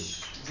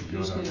плачеш за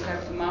Кришна, или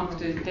както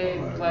малкото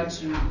дете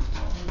плаче,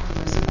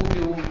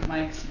 загубило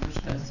майка си,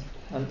 баща си.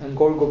 And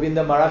Gaur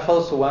Govinda Maharaj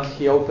also, once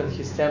he opened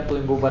his temple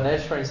in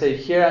Bhubaneswar and said,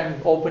 "Here I'm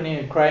opening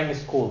and crying a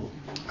school."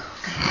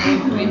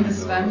 Говинда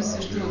Свами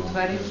също,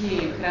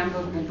 отваряйки храм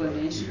в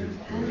Бубанешвар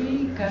в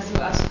Пури, казва,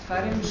 аз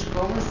отварям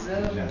школа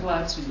за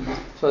плачене.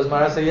 So as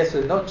Maharaj said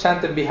yesterday, no,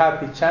 chant and be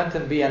happy, chant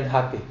and be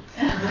unhappy.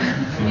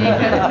 Не е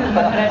както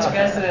Махарадж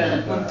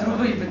каза,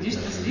 мантрува и бъди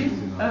щастлив,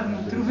 а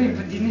мантрува и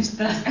бъди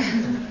нещастен.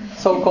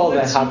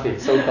 So-called unhappy,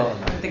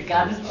 so-called.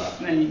 Така да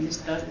сте, нали,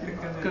 нещастен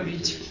в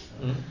кавички.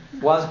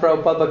 Once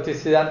Prabhupada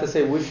Bhaktisiddhanta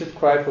said, we should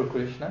cry for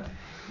Krishna.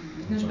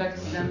 Веднъж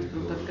Бхактисиданта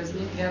Прабхупада каза,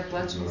 ние трябва да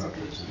плачем за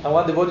Кришна. And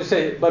one devotee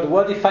said, but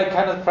what if I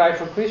cannot cry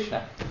for Krishna?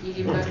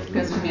 Или Бхакти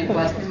казва, ако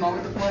аз не мога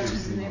да плача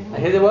за него. And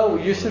he said, well,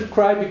 you should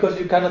cry because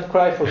you cannot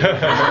cry for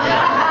Krishna.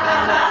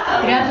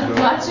 Трябва да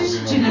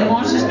плачеш, че не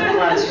можеш да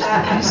плачеш за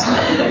Кришна.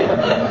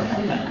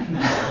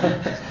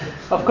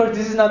 Of course,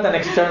 this is not an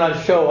external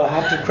show. I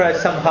have to cry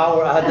somehow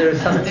or other,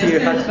 some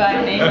tear. Това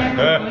не е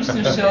някакво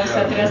външно шоу,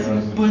 сега трябва да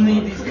съм пъна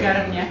и да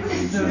изкарам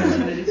някакви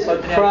сълзи.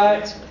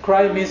 But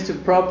cry means to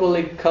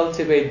properly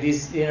cultivate this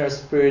inner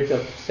spirit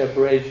of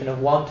separation, of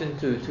wanting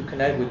to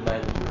connect with my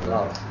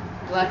love.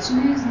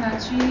 Плачене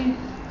значи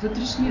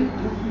вътрешният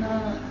дух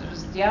на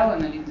раздяла,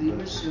 нали, да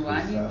имаш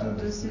желанието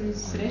да се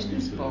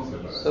срещнеш с Бога.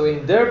 So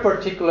in their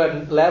particular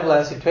level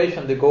and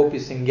situation, the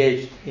gopis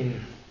engaged in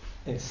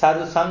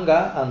sadhu sangha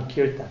and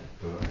kirtan.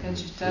 Така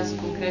че в тази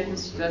конкретна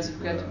ситуация,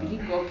 в която били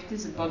гопите,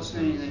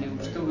 започнали, нали,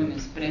 общуване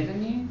с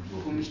предани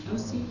помежду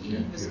си и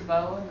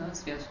възхвала на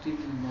святото име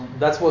на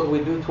Бога. That's what we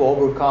do to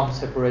overcome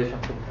separation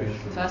from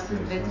Krishna. Това са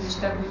двете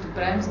неща, които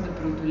правим, за да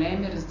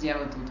преодолеем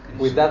раздялата от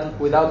Кришна.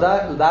 Without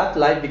that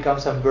life becomes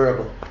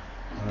unbearable.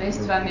 Без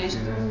това нещо,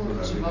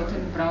 живота е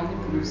направо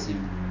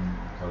непоносим.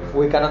 If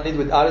we cannot meet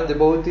with other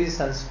devotees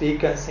and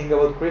speak and sing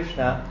about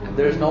Krishna,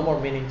 there is no more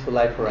meaning to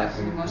life for us.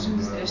 Ако не можем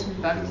да срещнем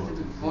бхактите,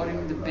 да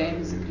говорим, да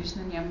пеем за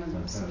Кришна, няма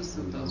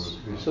смисъл този.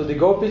 So the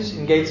gopis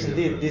engage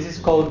indeed. This is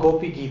called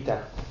Gopi Gita.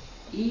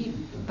 И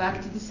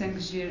бхактите са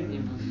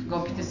ангажирани,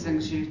 гопите са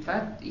ангажирани в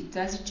това и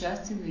тази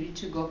част се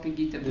нарича Гопи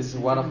Гита. This is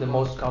one of the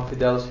most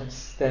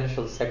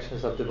confidential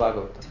sections of the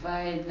Bhagavatam.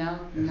 Това е една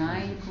от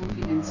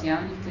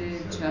най-конфиденциалните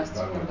части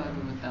на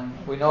Бхагаватам.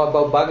 We know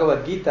about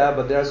Bhagavad Gita,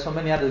 but there are so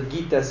many other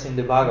Gitas in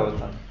the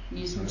Bhagavatam.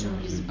 Ние сме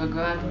чували за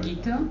Бхагават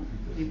Гита,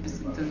 и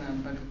песента на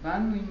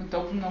Бхагаван, но има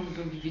толкова много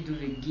други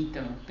видове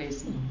гита,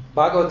 песни.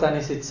 Bhagavatam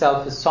is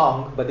itself a song,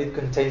 but it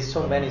contains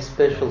so many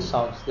special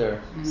songs there.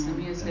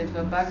 Самия след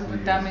това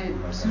Бхагаватам е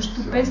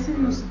също песен,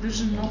 но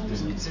съдържа много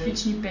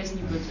специфични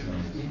песни вътре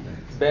в нея.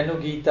 Venu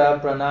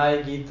Gita,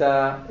 Pranay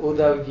Gita,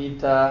 Uddhav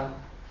Gita,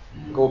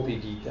 Gopi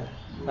Gita.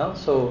 No?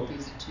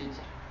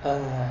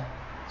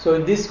 So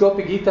in this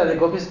Gopi Gita, the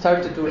gopis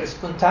started to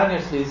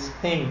spontaneously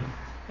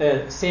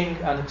sing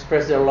and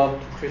express their love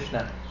to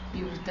Krishna.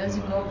 И в тази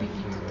Гопи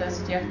Гита,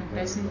 тази тяхна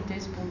песен,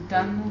 те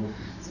спонтанно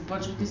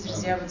започват да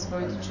изразяват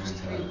своите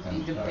чувства и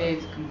да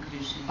пеят към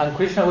Кришна. And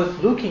Krishna was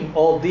looking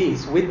all this,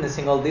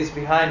 witnessing all this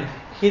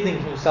hiding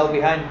himself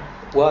behind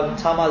one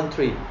tamal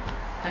tree.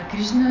 А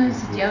Кришна е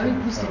седял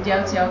и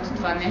проследял цялото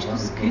това нещо,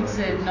 скрит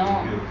за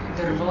едно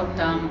дърво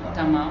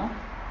тамал.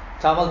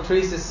 Tamal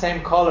tree is the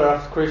same color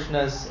of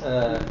Krishna's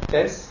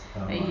fez.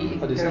 И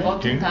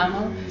дървото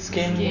тамал е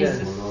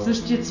със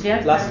същия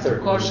цвят,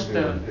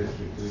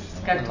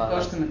 както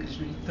кожата на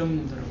Кришна, и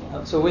тъмно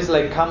дърво. So he's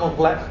like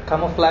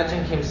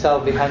camouflaging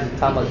himself behind the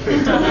tamal tree.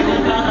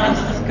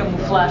 С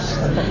камуфлаж,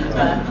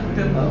 това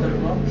тъмно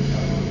дърво.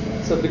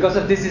 So because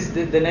of this is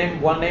the name,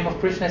 one name of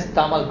Krishna is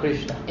Tamal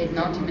Krishna.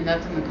 Едно от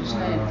имената на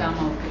Кришна е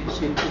Тамал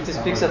Кришна. It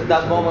speaks of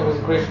that moment when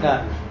Krishna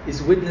is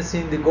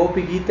witnessing the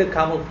Gopi Gita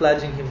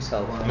camouflaging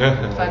himself.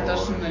 Това е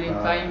точно, нали,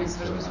 това име е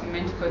свързано с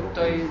момента, в който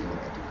той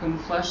като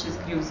камуфлаж се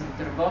скрил зад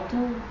дървото,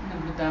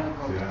 наблюдава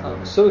гопите.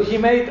 So he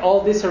made all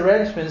these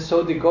arrangements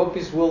so the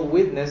gopis will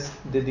witness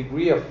the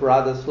degree of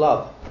Radha's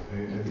love.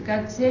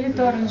 Така целият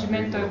този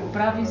аранжимент той го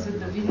прави, за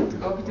да видят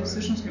гопите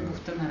всъщност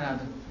любовта на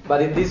Рада. But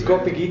in this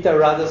Gopi Gita,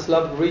 Radha's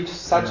love reached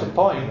such a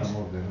point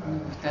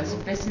В тази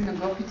песен на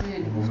гопите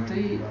любовта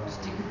й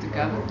достига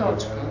такава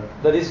точка.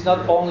 that it's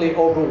not only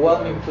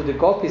overwhelming to the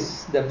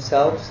gopis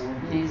themselves,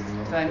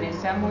 Това не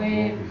само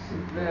е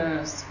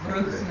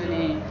свръх,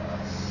 нали,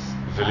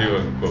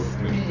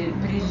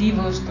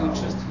 приливащо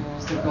чувство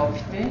за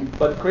гопите,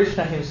 but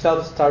Krishna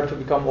himself started to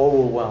become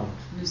overwhelmed,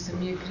 но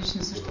самия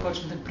Кришна също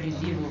почва да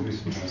прилива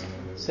от чувство.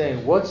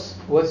 saying,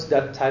 what's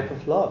that type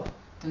of love?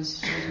 Той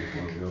се чуди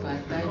каква е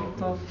тая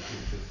любов.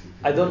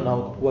 I don't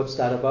know what's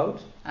that about.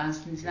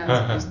 Аз не знам за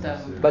какво става.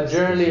 But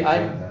generally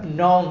I'm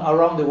known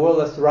around the world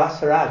as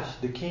Rasaraj,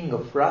 the king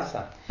of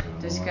Rasa.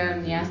 Той си казва,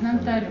 не аз знам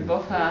тая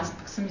любов, а аз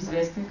пък съм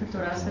известен като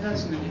Расараж,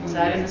 нали,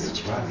 царя на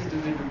всичките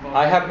видове любов.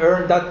 I have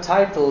earned that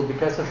title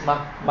because of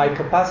my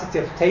capacity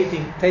of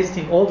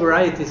tasting all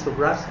varieties of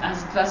rasa. Аз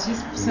затова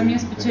съм я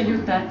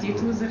спечелил тази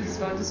титла заради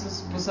своята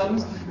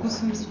способност да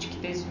вкусвам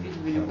всички тези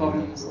видове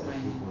любовни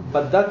настроения.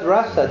 But that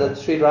rasa that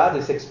Sri Radha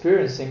is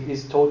experiencing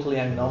is totally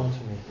unknown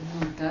to me.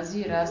 Но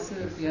тази раса,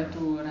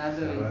 която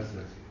Рада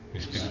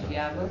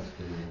изживява,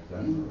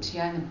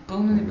 тя е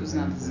напълно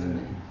непозната за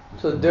мен.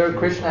 So there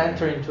Krishna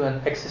entered into an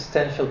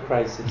existential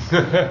crisis.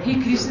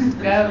 И Кришна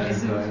тогава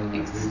влиза в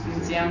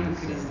екзистенциална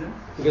криза.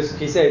 Because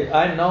he said,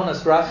 I'm known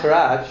as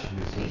Rasaraj.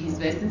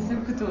 Известен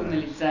съм като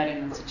царя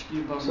на всички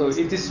любовни. So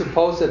it is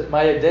supposed that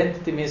my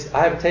identity means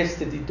I have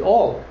tasted it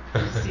all.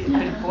 Си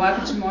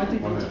предполага, че моята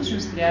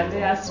идентичност трябва да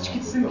е аз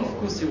всичките съм ги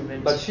вкусил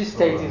вече. But she's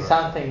tasting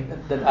something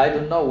that I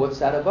don't know what's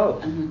that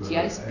about. Но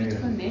тя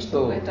изпитва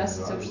нещо, което аз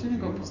също не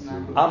го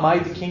познавам. Am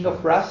I the king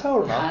of rasa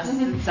or not? Аз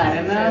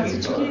царя на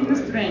всички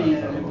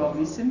настроения.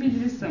 Любовни съм или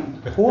не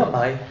съм? Who am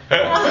I?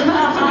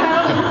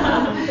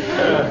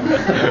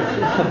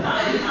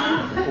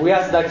 We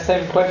ask that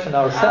same question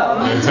ourselves.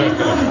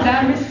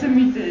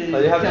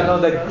 But you have to know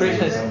that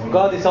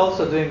God is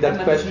also doing that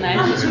question.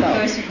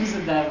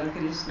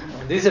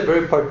 This is a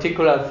very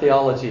particular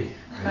theology.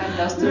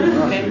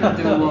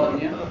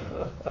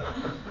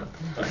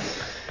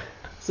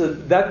 So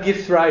that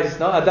gives rise,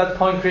 no? At that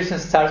point, Krishna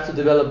starts to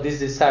develop these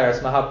desires.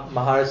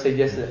 Maharaj said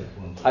yesterday,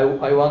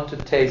 I want to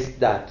taste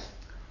that.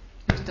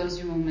 В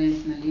този момент,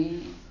 нали,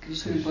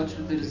 Кришна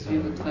почва да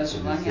развива това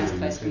желание, аз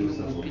това искам да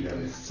го опитам.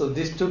 So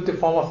this took the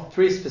form of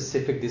three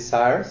specific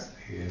desires.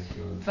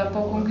 Това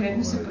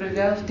по-конкретно се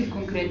проявява в три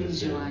конкретни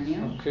желания.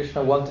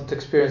 Krishna wanted to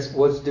experience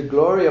what's the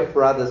glory of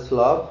Radha's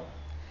love.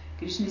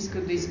 Кришна иска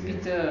да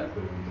изпита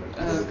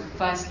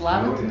каква е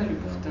славата на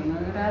любовта на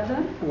Рада.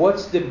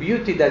 What's the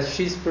beauty that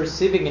she's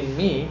perceiving in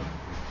me?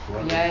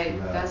 Коя е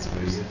тази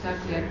красота,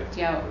 която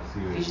тя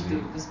вижда,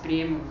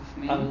 възприема в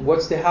мен. And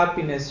what's the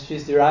happiness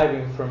she's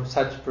deriving from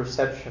such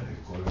perception?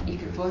 И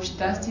какво е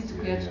щастието,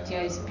 което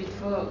тя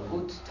изпитва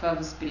от това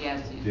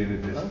възприятие?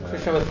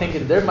 Krishna was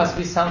thinking there must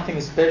be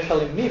something special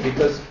in me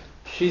because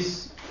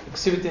she's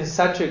exhibiting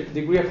such a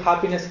degree of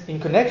happiness in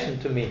connection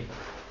to me.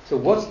 So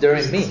what's there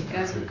in me?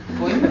 Казва,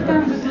 какво има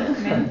там вътре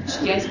в мен,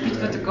 че тя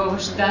изпитва такова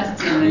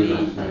щастие,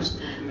 нали, нещо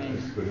в мен.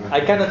 I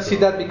cannot see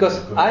that because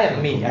I am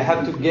me. I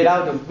have to get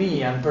out of me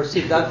and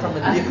perceive that from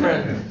a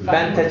different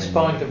vantage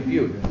point of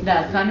view.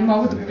 Да, това не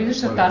мога да го видя,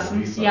 защото аз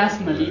съм си аз,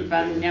 нали,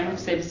 това няма в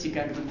себе си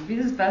как да го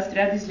видя, затова аз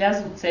трябва да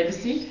изляза от себе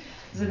си,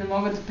 за да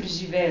мога да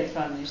преживея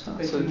това нещо,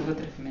 което има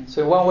вътре в мен.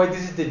 So in one way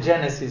this is the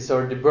genesis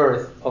or the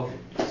birth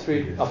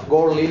of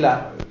Gaura Lila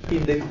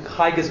in the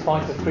highest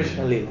point of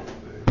Krishna Lila.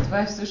 Това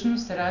е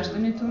всъщност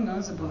раждането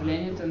на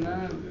забавленията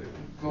на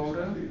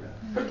Гора.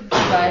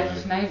 Това е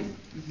в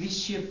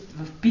най-висшия,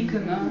 в пика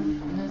на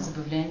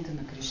забавленията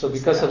на Кришна. So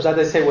because of that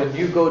I say when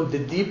you go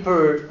the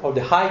deeper or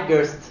the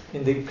highest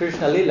in the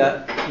Krishna Lila,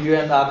 you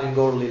end up in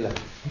Gaura Lila.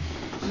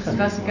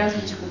 Това се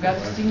казва, че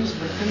когато стигнеш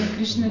върха на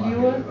Кришна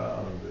Лила,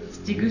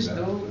 стигаш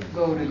до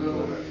Gaura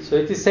Lila. So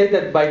it is said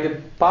that by the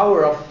power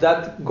of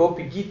that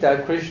Gopi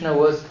Gita, Krishna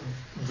was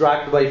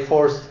dragged by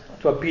force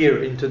to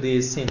appear into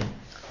the scene.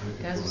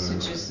 Казва се,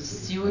 че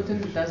с силата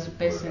на тази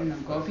песен на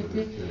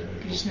гопите,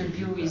 Кришна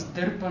бил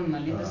издърпан,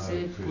 нали, да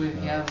се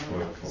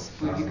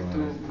появи като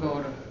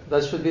Гора.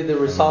 That should be the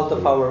result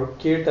of our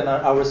kirtan,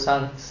 our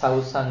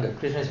sadhusanga.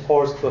 Krishna is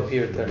forced to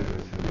appear there.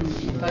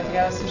 И това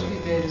трябва също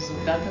и да е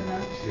резултата на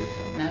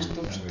нашето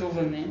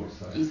общуване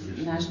и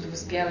нашето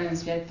възпяване на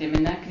святите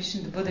имена,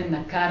 Кришна да бъде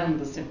накаран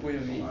да се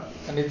появи.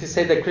 And it is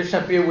said that Krishna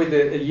appeared with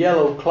a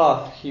yellow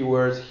cloth he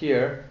wears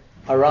here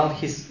around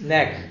his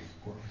neck.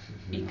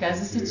 И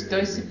каза се, че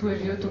той се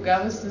появил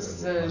тогава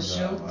с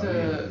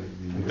жълта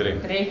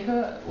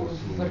дреха,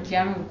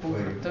 въртяна около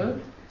врата.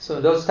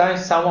 So those times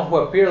someone who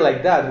appear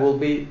like that will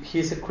be,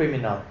 he's a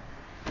criminal.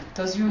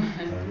 Този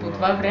момент, по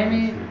това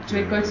време,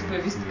 човек, който се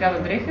появи с такава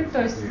дреха,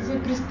 той си е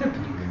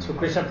престъпник. So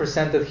Krishna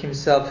presented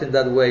himself in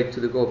that way to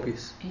the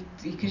gopis.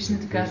 И Кришна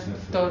така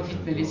в този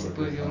вид, нали, се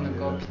появил на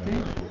гопите.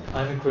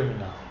 I'm a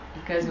criminal.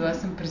 И казва,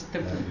 аз съм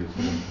престъпник.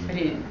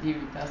 Преди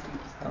аз съм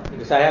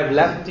престъпник. Because I have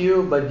left you,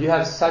 but you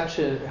have such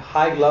a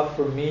high love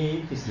for me.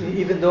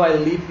 Even though I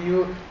leave you,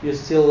 you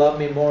still love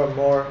me more and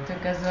more. Той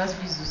казва, аз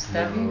ви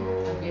изоставих,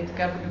 вие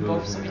такава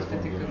любов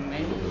изпитвате към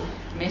мен.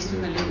 Вместо,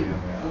 нали,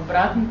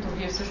 обратното,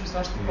 вие всъщност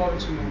още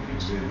повече ме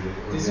обичате.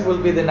 This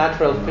will be the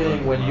natural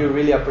feeling when you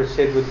really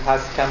appreciate what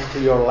has come to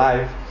your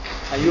life.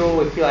 And you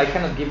always feel, I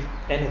cannot give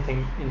anything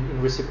in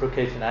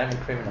reciprocation. I am a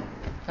criminal.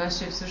 Това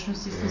ще е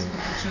всъщност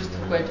истинското чувство,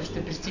 което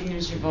ще пристигне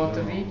в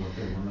живота ви.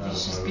 Вие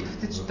ще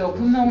изпитвате, че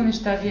толкова много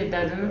неща ви е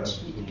дадено, че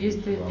вие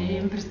сте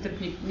един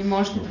престъпник. Не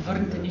можете да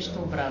върнете нищо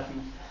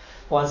обратно.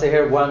 Once I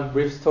heard one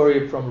brief story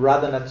from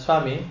Radhanath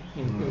Swami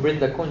in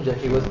Vrinda Kunja.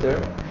 He was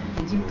there.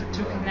 Един път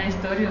чух една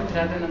история от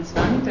Радхanath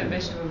Swami. Той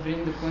беше в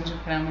Вриндакунджа,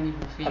 храма ни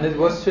в Индия. And it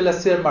was Srila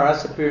Sridhar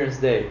Maharaj's appearance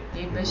day.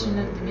 И беше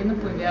на деня на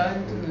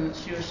появяването на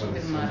Шрила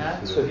Шридхар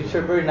Махарадж. So he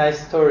shared a very nice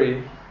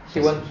story.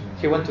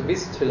 He went to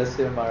visit Srila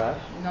Sridhar Maharaj.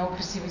 Много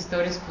красива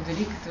история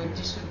сподели, като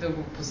отишъл да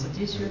го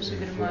посети Шрила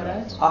Шридхар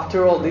Махарадж. After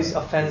all these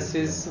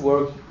offenses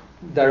were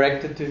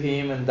directed to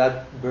him in that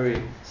very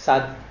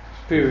sad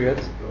period,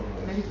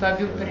 Това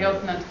бил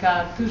период на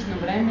така тъжно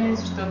време,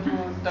 защото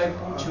той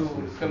получил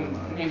към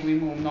него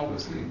имало много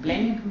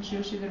оскърбления към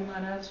Шрила Шридхар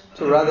Махарадж.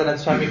 so Radhanath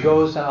Swami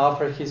goes and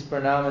offers his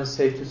pranam and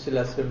say to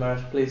Srila Sridhar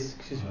Maharaj, please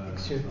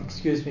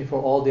excuse me for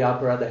all the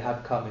aparadha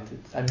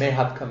I may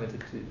have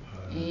committed to you.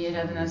 И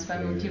Радхanath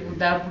Swami отива,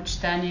 дава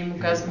почитание и му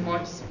казва,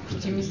 моля ти се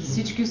прости ми за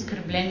всички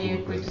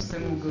оскърбления, които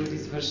съм могъл да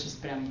извърша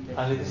спрямо теб.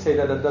 And it is said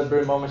that at that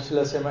very moment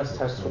Srila Sridhar Maharaj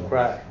starts to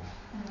cry.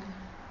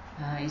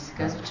 И се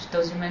казва, че в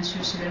този момент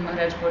Шрила Шридхар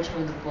Махарадж почва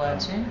да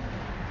плаче.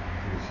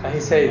 And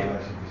he said,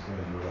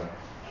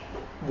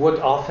 what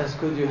offense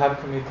could you have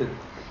committed?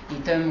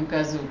 И той му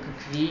казва,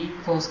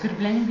 какво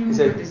оскърбление би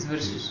могъл да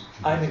извършиш?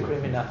 I'm a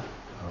criminal.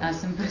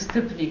 Аз съм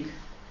престъпник.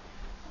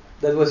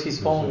 That was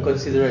his own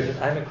consideration.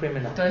 I'm a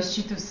criminal. Той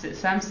считал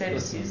сам себе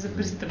си за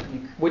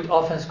престъпник. Which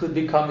offense could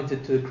be committed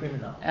to a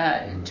criminal?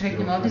 Човек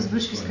не може да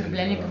извърши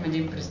оскърбление към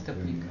един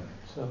престъпник.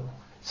 So,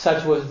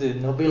 such was the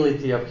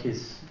nobility of his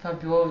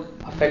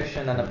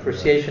affection and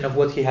appreciation of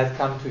what he had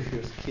come to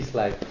his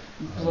life.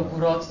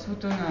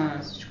 Благородството на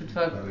всичко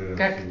това,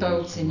 как той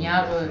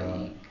оценява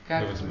и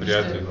как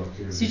вижда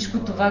всичко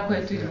това,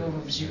 което идва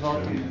в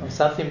живота.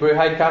 Something very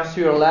high comes to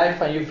your life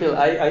and you feel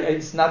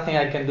it's nothing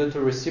I can do to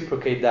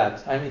reciprocate that.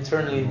 I'm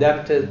eternally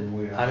indebted.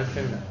 I'm a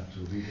criminal.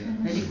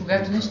 Нали,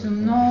 когато нещо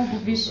много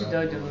висше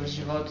дойде в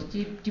живота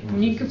ти, ти по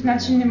никакъв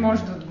начин не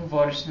можеш да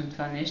отговориш на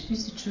това нещо и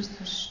се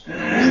чувстваш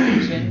много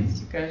стъжен и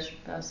си кажеш,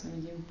 аз съм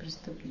един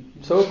престъпник.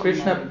 So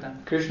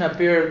Krishna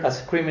appeared as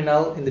a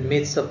criminal in the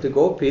midst of the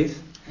gopis.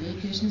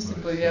 И Кришна се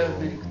появява,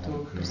 нали,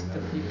 като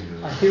престъпник.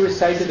 And he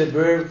recited a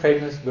very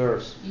famous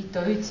verse. И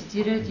той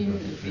цитира един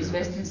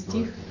известен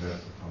стих.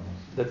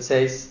 That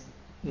says,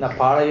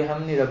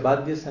 Naparayaham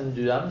nirabadya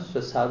sanjuyam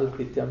swasadu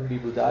krityam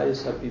vibudaya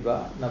sapiva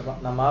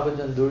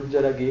namavajan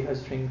durjara geha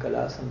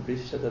shrinkala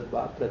sambrishya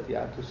dadva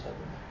pratyatu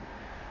sabha.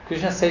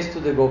 Krishna says to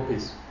the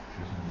gopis,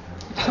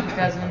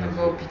 казва на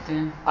гопите,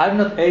 I'm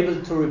not able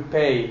to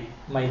repay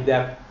my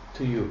debt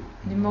to you.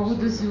 Не мога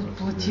да се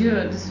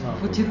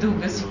отплатя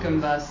дълга си към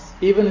вас.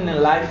 Even in a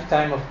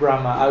lifetime of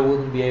Brahma, I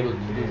wouldn't be able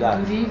to do that.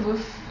 Дори в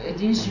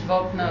един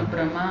живот на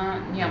Брахма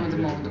няма да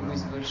мога да го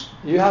извърша.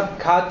 You have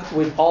cut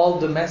with all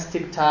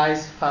domestic ties,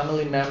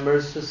 family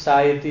members,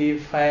 society,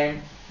 fame,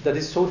 that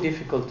is so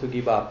difficult to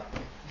give up.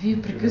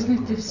 Вие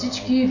прекъснахте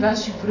всички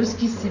ваши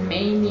връзки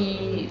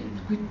семейни,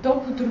 които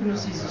толкова трудно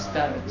се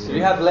изоставят. So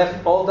you have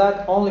left all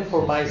that only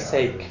for my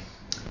sake.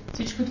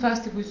 Всичко това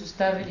сте го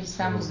изоставили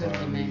само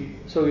заради мен.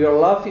 So your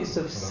love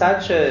is of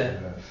such a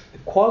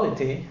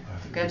quality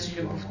така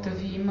че любовта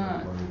ви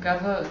има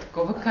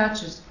такова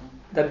качество.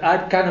 That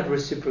I cannot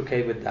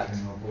reciprocate with that.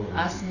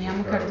 Аз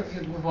няма как да ви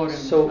отговоря.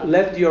 So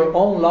let your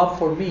own love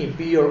for me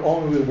be your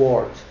own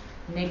reward.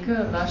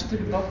 Нека вашата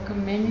любов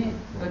към мене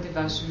бъде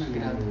ваша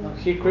награда.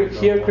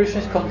 Here Krishna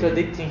is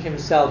contradicting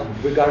himself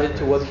regarding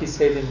to what he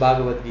said in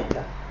Bhagavad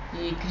Gita.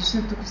 И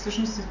Кришна тук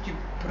всъщност се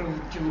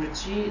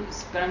противоречи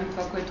спрямо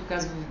това, което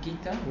казва в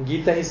Гита.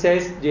 Gita he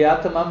says,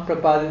 Jayatamam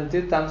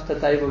prapadanti tam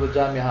stataiva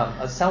vajamyaham.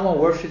 As someone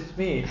worships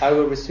me, I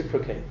will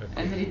reciprocate.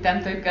 Нали,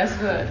 там той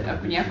казва,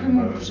 ако някой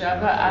му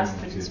обожава, аз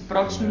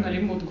реципрочно, нали,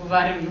 му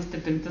отговарям на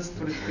степента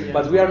според която.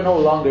 But we are no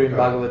longer in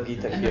Bhagavad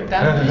Gita here.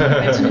 Там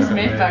вече не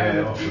сме в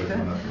Бхагавад Гита.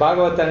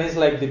 Bhagavatam is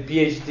like the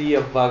PhD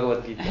of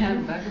Bhagavad Gita.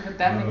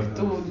 Бхагаватам е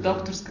като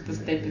докторската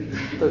степен.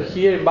 So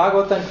here in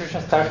Bhagavatam,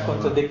 Krishna starts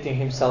contradicting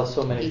himself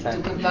so many times.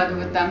 И тук в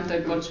Бхагаватам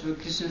той почва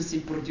Кришна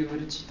си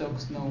противоречи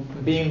толкова много.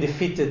 Being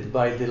defeated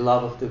by the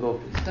love of the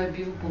gopis. Той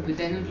бил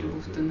победен от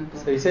любовта на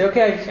Бога. So you say,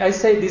 okay, I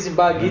say this in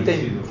Bhagavad Gita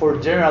for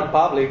general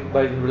public,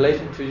 but in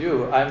relation to you,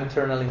 I'm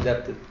eternally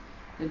indebted.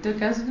 Той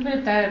казва,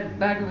 добре, тая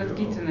Бхагавад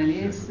Гита,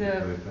 нали, е за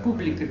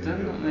публиката,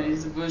 нали,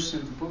 за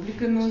външната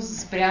публика, но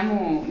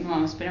спрямо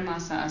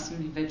аз съм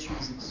ви вечно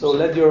задължен. So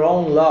let your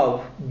own love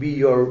be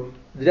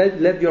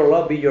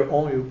your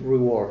own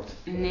reward.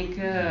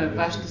 Нека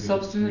вашата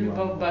собствена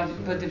любов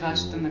бъде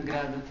вашата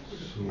награда.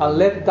 And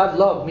let that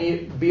love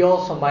be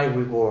also my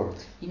reward.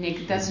 И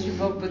нека тази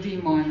любов бъде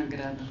и моя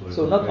награда.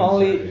 So not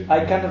only I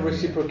cannot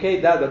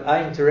reciprocate that, but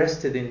I'm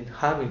interested in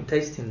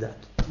tasting that.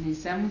 Не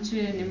само,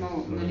 че не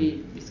мога,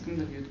 нали, искам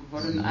да ви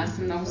отговоря, но аз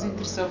съм много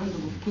заинтересован да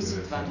го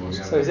вкуся това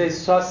нещо. So it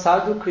says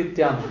sadhu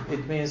krityam.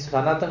 It means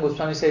Sanatana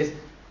Goswami says,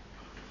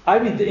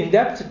 I'm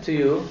indebted to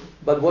you,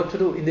 but what to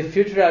do? In the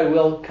future I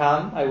will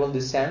come, I will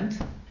descend.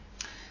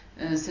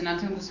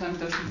 Санатана Госвами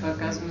точно това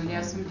казва, нали,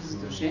 аз съм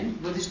задължен,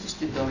 в бъдеще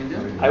ще дойда.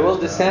 I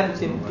will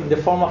descend in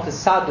the form of a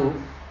sadhu.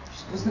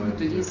 Ще пусна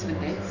като един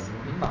светец.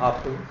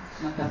 Mahaprabhu.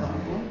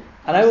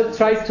 And I will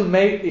try to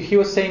make, he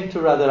was saying to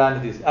Radharani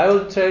this, I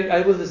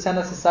will descend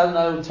as a sadhu and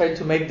I will try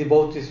to make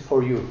devotees for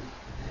you.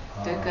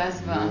 Той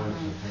казва,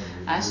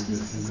 аз ще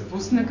се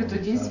спусна като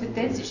един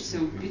светец и ще се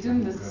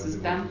опитам да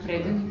създам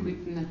предани,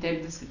 които на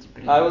теб да са ти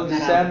предани. I will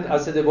descend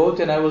as a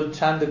devotee and I will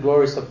chant the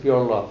glories of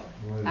your love.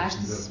 Аз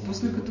ще се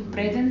спусна като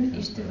предан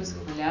и ще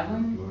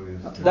възхвалявам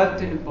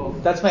твоята любов.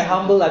 That's my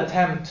humble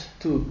attempt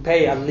to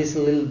pay at least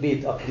a little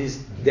bit of this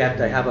debt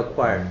I have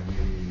acquired.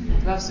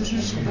 Това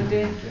всъщност ще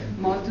бъде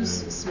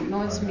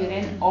моят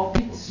смирен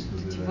опит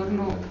да ти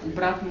върна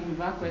обратно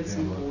това, което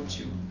съм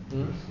получил.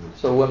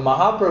 So when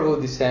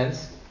Mahaprabhu descends,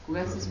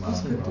 когато се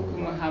спуска тук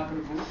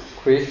Махапрабху,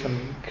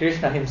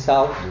 Krishna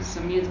himself,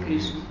 самият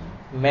Кришна,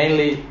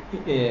 mainly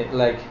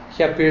like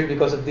he appears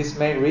because of these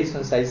main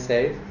reasons I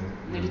said.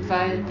 Нали,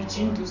 това е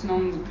причината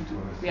основно,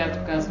 която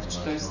казах,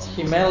 че той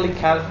се He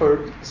mainly comes for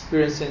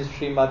experiencing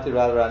Srimati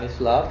Radharani's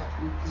love.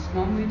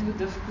 Основно идва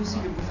да вкуси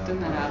любовта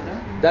на Рада.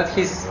 That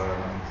his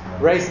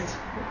raised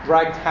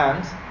right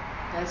hand,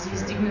 тази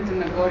издигната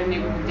нагоре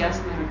негова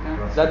дясна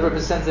ръка, that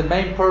represents the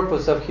main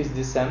purpose of his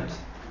descent.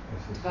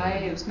 Това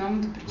е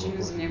основната причина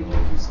за неговото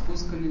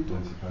спускане тук.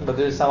 But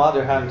there is some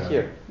other hand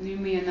here. Но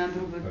има и една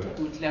друга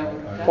тук отляво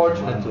ръка.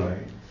 Fortunately.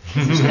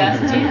 За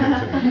щастие.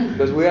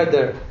 Because we are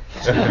there.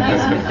 Ние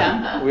сме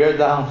там. We are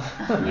down.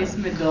 Ние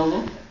сме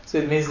долу. So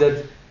it means that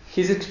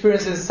he's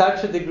experiencing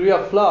such a degree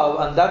of love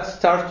and that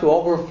starts to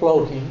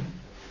overflow him.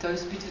 Той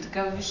изпитва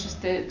такава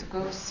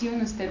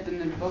силна степен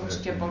на любов,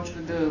 че тя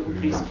почва да го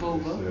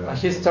преизпълва. And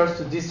he starts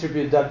to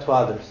distribute that to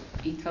others.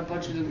 И това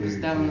почва да го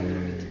раздава на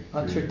другите.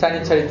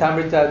 Chaitanya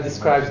Charitamrita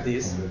describes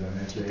this.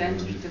 Chaitanya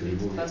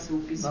Charitamrita това се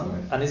описва.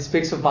 And it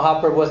speaks of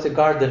Mahaprabhu as a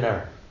gardener.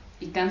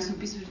 И там се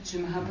описва, че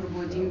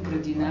Махапрабху е един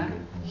градинар.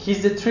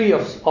 He's the tree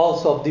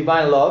also of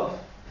divine love.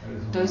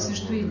 Той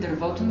също е и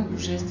дървото на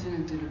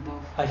божествената любов.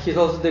 And he's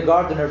also the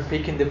gardener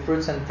picking the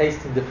fruits and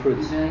tasting the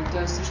fruits. Да,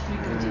 той също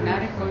и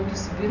градинаря, който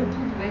събира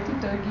плодовете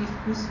и той ги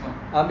вкусва.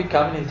 And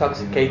becoming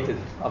intoxicated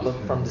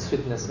from the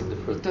sweetness of the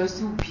fruit. И той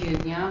се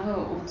опиянява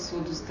от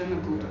сладостта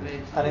на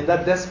плодовете. And in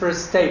that desperate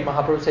state,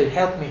 Mahaprabhu said,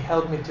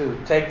 help me to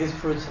take these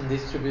fruits and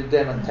distribute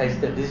them and taste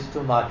them. This is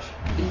too much.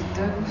 И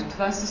той в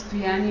това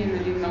състояние,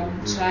 нали, много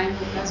отчаяно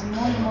казва,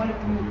 моля,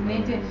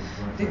 помогнете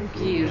да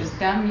ги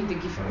раздам и да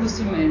ги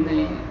вкусиме,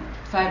 нали.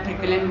 Това е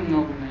прекалено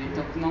много, нали,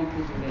 толкова много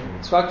плодове.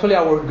 So actually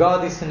our God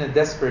is in a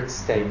desperate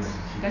state.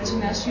 Така че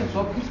нашия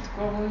Бог е в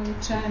такова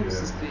отчаяно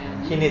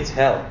състояние. He needs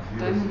help.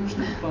 Той има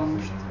нужда от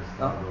помощ.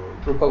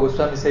 Rupa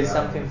Goswami says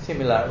something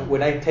similar.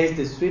 When I taste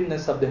the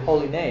sweetness of the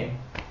holy name,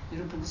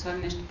 Rupa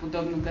Goswami нещо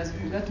подобно казва,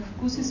 когато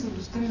вкуси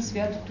сладостта на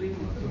святото име.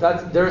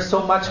 That there is so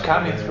much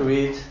coming through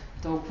it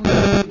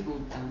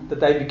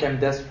that I became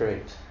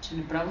desperate. Че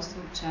направо се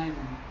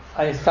отчаивам.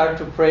 I start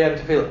to pray and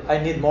to feel I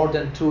need more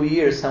than 2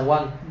 ears and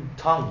 1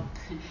 tongue.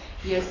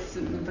 И аз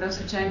направо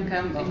се отчаивам,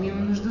 казвам,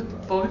 имам нужда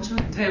от повече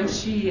от 2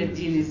 уши и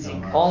 1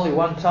 език. Only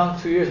 1 tongue,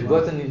 2 ears,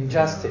 what an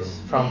injustice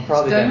from Той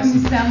providence.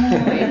 имам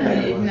само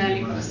една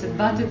ликва.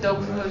 Съдбата е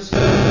толкова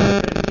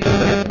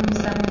справедлива, имам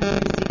само 1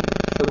 език.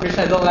 So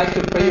Krishna, I don't like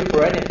to pray you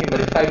for anything, but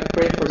if I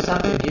pray for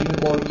something, give me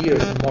more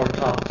ears and more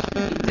tongues.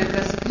 И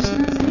така се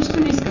Кришна, за нищо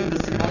не искам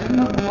да се моля,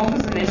 но ако мога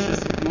за нещо да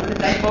се помоля,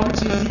 дай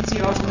повече езици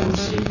и още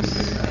уши.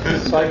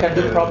 So I can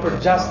do proper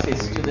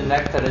justice to the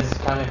nectar that is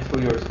coming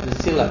through the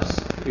syllabes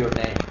of your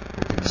name.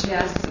 Че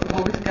аз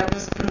мога така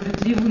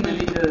справедливо,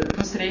 нали, да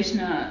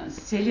посрещна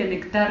целият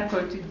нектар,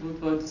 който идва от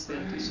твоето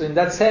свято. So in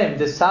that same,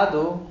 the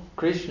sadhu,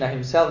 Krishna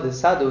himself, the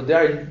sadhu, they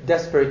are in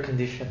desperate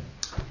condition.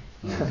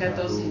 И така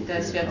тази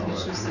свята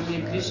личност,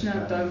 самия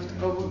Кришна, той е в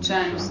такова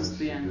отчаяно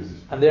състояние.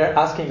 And they are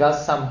asking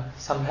us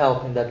some help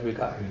in that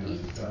regard.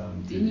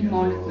 И ни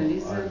молят, нали,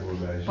 за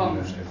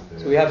помощ.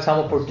 So we have some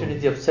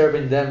opportunity of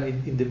serving them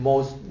in the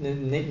most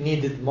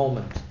needed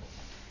moment.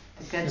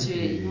 Така че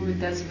имаме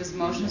тази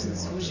възможност да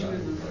служим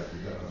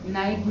в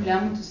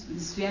най-голямото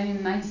състояние,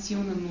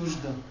 най-силна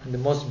нужда. In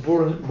the most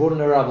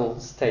vulnerable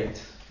state.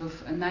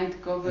 В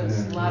най-такова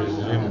слабо,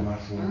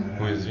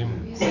 уязвимо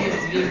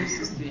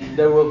състояние.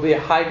 There will be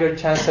a higher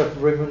chance of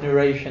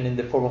remuneration in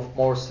the form of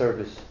more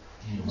service.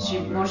 Че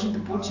можем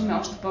да получим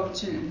още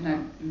повече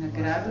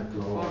награда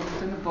под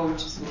формата на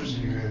повече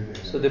служение.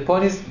 So the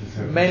point is,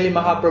 mainly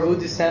Mahaprabhu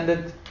descended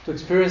to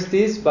experience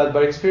this, but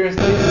by experience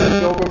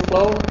this, the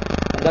overflow,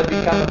 and that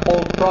becomes a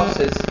whole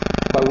process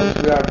by which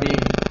we are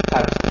being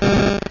touched.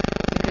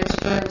 Така че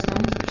това е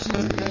основната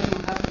причина, за която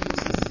Махапрабху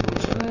се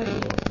случва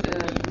и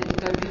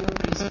той бива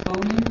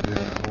преизпълнен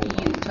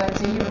и това е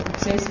целият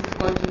процес, в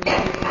който ние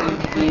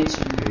биваме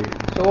влечени.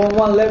 So on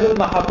one level,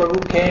 Mahaprabhu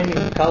came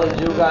in Kali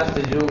Yuga as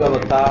the Yuga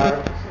avatar.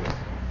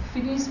 В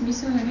един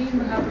смисъл, нали,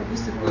 Махапрабху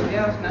се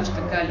появява в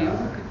нашата Кали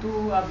Юга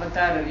като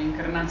аватара,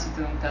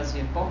 инкарнацията на тази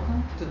епоха.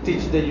 To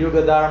teach the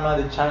Yuga Dharma,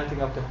 the chanting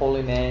of the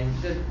holy name.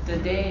 Да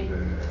даде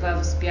това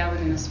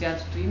възпяване на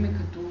святото име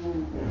като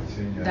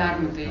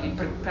дармата или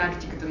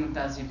практиката на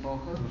тази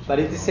епоха. But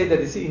it is said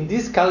that in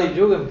this Kali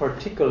Yuga in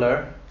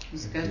particular, И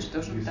се казва, че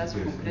точно тази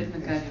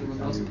конкретна Кали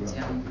Юга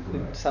по-специално.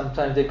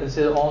 sometimes they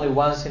consider only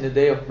once in a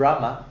day of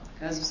Brahma.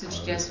 Казва се,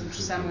 че тя се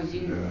случва само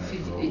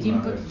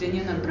един път в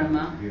деня на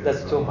Брама.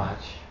 That's too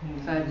much.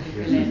 Това е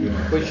прекалено.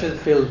 We should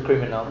feel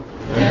criminal.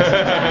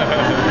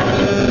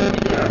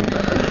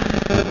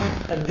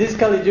 And this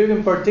Kali Yuga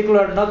in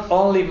particular, not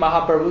only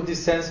Mahaprabhu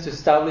descends to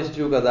establish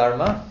Yuga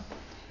Dharma,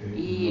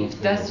 и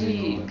в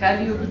тази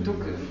Кали Юга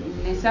тук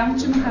не само,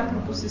 че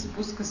Махапрабху се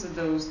спуска, за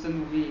да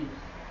установи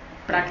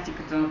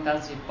практиката на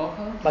тази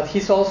епоха, but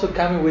he's also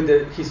coming with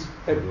his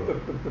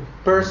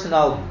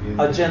personal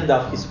agenda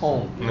of his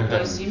own.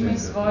 той си има и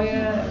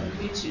своя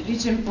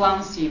личен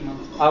план си има.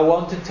 I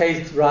want to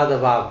taste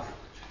Radha Bhav.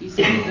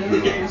 Искам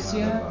да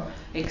вкуся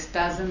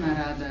екстаза на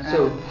Рада.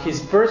 So his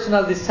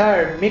personal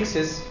desire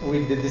mixes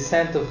with the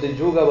descent of the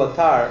Yuga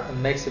avatar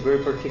and makes a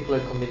very particular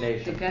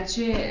combination. Така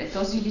че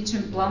този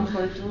личен план,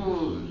 който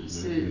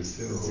се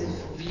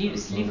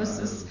слива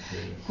с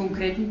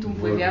конкретното му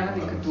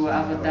появяване като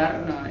аватар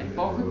на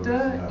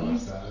епохата и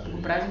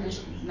го прави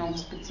нещо много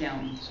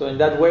специално. So in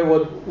that way,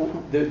 what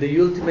the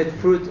ultimate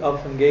fruit of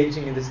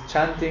engaging in this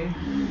chanting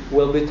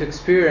will be to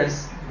experience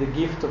the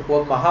gift of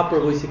what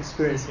Mahaprabhu is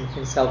experiencing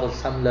himself at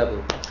some level.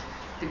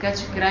 Така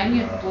че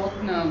крайният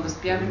плод на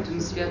възпяването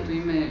на свято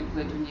име,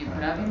 което ние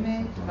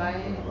правиме, това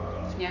е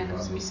в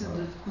някакъв смисъл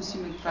да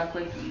вкусиме това,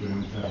 което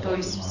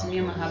той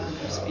самия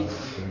Махапрабху изпитва.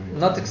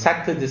 Not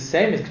exactly the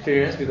same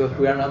experience because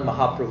we are not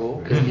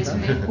Mahaprabhu.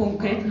 Естествено не е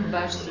конкретно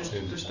баш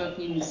същото,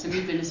 защото ние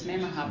самите не сме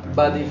Махапрабху.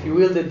 But if you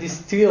will, the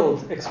distilled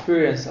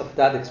experience of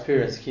that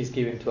experience He is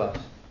giving to us.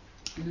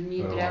 Но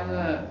ние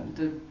трябва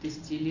да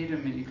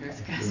дестилираме, или как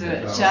се казва,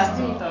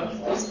 части от този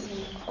вкус.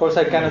 Of course,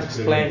 I cannot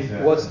explain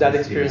what's that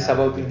experience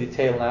about in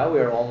detail now. We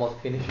are almost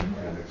finishing.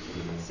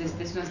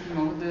 Естествено, аз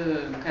не мога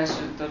да кажа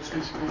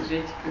точно с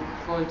конкретика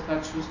какво е това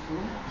чувство.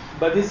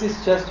 But this is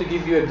just to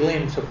give you a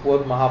glimpse of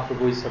what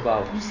Mahaprabhu is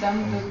about. Но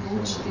само да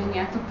получите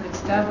някаква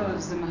представа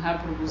за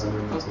Махапрабху, за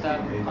какво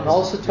става. And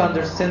also to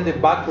understand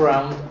the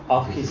background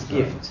of his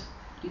gift.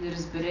 И да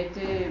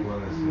разберете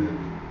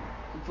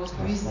какво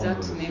стои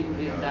зад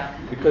неговия дар.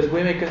 Because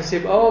we may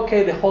conceive, oh,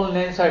 okay, the holy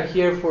names are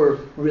here for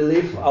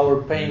relief our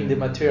pain in the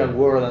material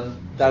world, and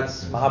that's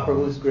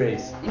Mahaprabhu's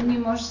grace. И ние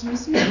може да си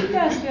мислим, че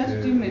да,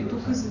 святото име е тук,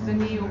 за да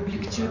ни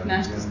облегчи от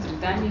нашите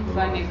страдания, и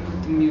това е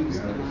неговата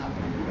милост на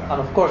Махапрабху. And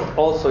of course,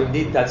 also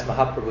indeed, that's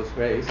Mahaprabhu's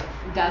grace.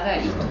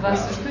 Да, и това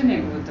също е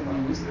неговата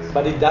милост.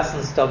 But it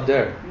doesn't stop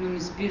there. Но не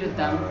спира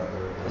там.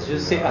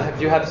 As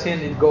you have seen,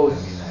 it goes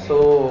so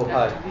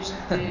high. Както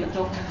виждате,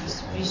 толкова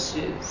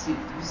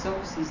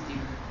високо се издига.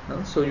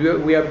 So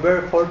we are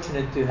very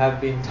fortunate to have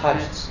been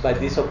touched by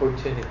this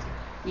opportunity.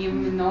 Ние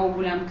имаме много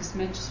голям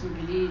късмет, че сме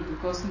били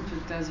докоснати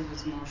от тази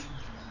възможност.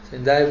 So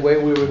in that way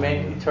we remain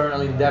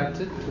eternally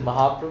indebted to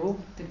Mahaprabhu.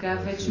 Така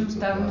вечно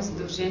оставаме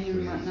задължени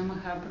на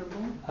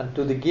Махапрабху. And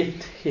to the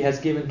gift he has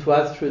given to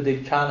us through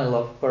the channel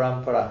of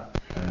Parampara.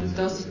 И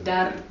този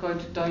дар,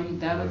 който той ни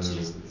дава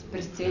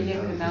през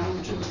целия канал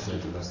на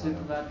чувствената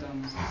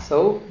последователност.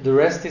 So the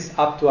rest is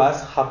up to us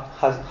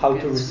how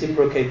to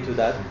reciprocate to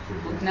that.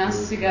 От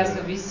нас сега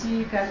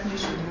зависи как ние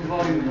ще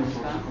отговорим на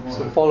това.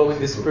 So following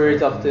the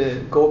spirit of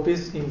the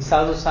gopis in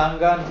Sadhu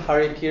Sangha and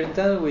Hari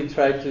Kirtan, we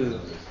try to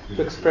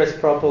express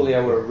properly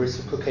our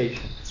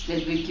reciprocation.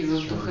 Следвайки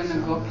в духа на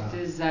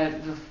гопите,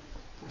 в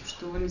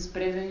общуване с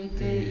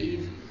преданите и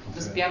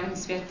възпяване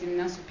святите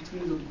на нас,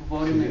 опитваме да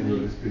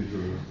отговорим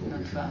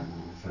на това.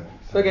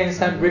 So again,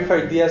 some brief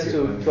ideas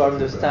to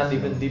understand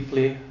even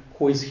deeply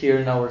who is here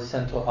in our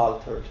central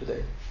altar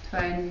today. Това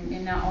е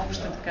една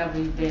обща такава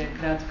идея,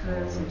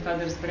 кратка, за това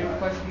да разберем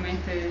кой в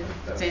момента е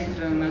в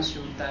центъра на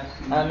нашия алтар.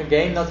 And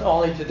again, not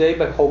only today,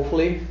 but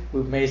hopefully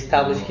we may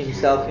establish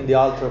himself in the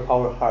altar of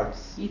our hearts.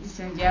 И да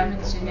се надяваме,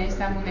 че не е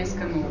само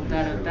днеска на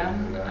алтара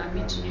там,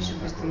 ами че ние ще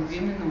го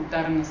установим на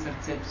алтара на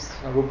сърцето си.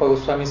 Rupa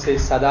Goswami says,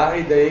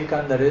 Sadari Dei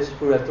Kandares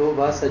Purato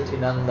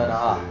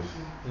Vasachinandana.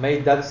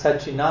 May that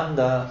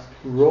Sachinanda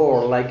roar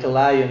like a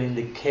lion in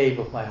the cave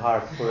of my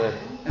heart forever.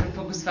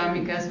 Рупа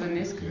Госвами казва,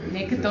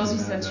 нека този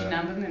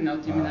Сачинанда, една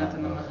от имената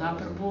на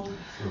Махапрабху,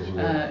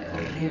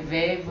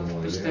 реве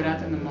в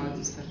пещерата на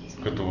моето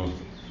сърце. Като лъв.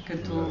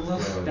 Като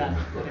лъв, да,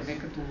 реве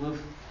като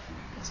лъв.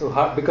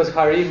 So, because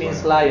Hari means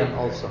lion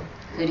also.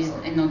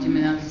 Едно от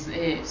имената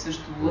е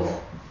също лъв.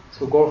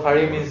 So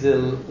Hari means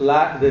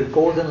the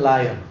golden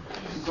lion.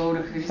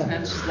 Гаура Хари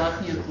значи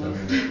златният лъв.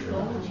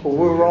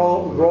 We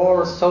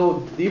roar so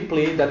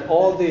deeply that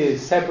all the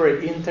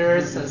separate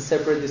interests and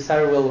separate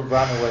desire will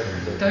run away.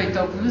 Той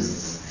толкова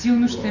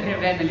силно ще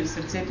реве, нали, в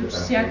сърцето, че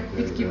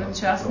всякакви такива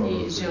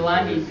частни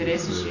желания и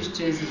интереси ще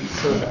изчезнат.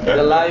 So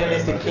the lion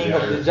is the king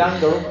of the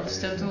jungle.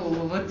 Защото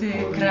лъвът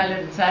е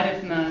кралят,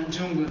 царят на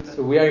джунглата.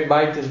 So we are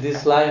inviting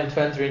this lion to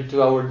enter into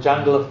our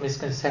jungle of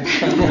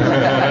misconception.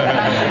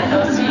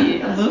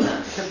 Този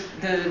лъв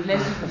да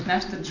влезе в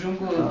нашата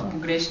джунгла от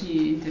погрешни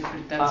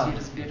интерпретации,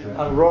 разбираме.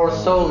 And roar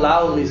so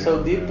loudly,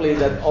 so deeply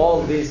that all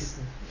these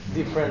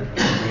different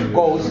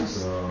ghosts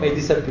may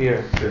disappear.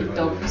 И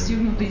толкова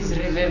силно да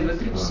изреве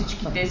вътре, че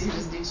всички тези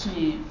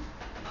различни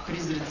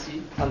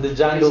призраци. And the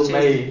jungle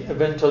may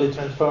eventually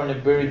transform in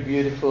a very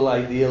beautiful,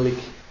 idyllic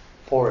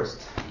forest.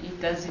 И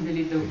тази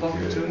дали дълбока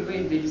джунгла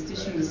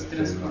идеалистично да се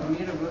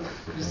трансформира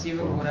в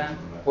красива гора.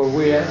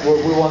 Where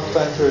we want to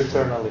enter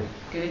eternally.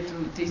 Където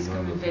да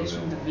искаме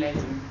вечно да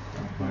влезем.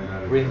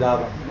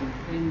 Vrindavan.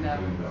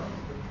 Vrindavan.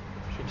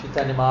 Shri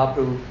Chaitanya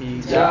Mahaprabhu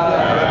ki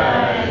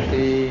jai,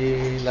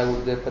 Shri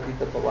Lagudev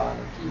Patita Pavan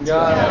ki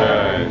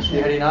jai,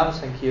 Shri Harinam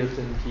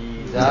Sankirtan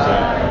ki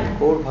jai,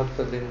 Gaur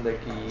Bhakta Vrinda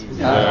ki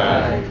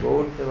jai,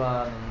 Gaur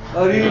Devanand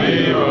Hari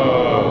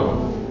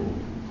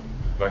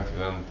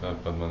Bhaktivedanta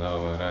Padmanabha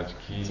Maharaj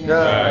ki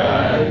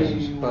jai,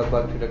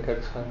 Bhakti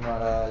Rakat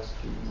Maharaj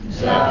ki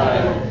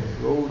jai,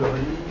 Gaur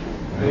Hari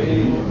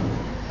Hari.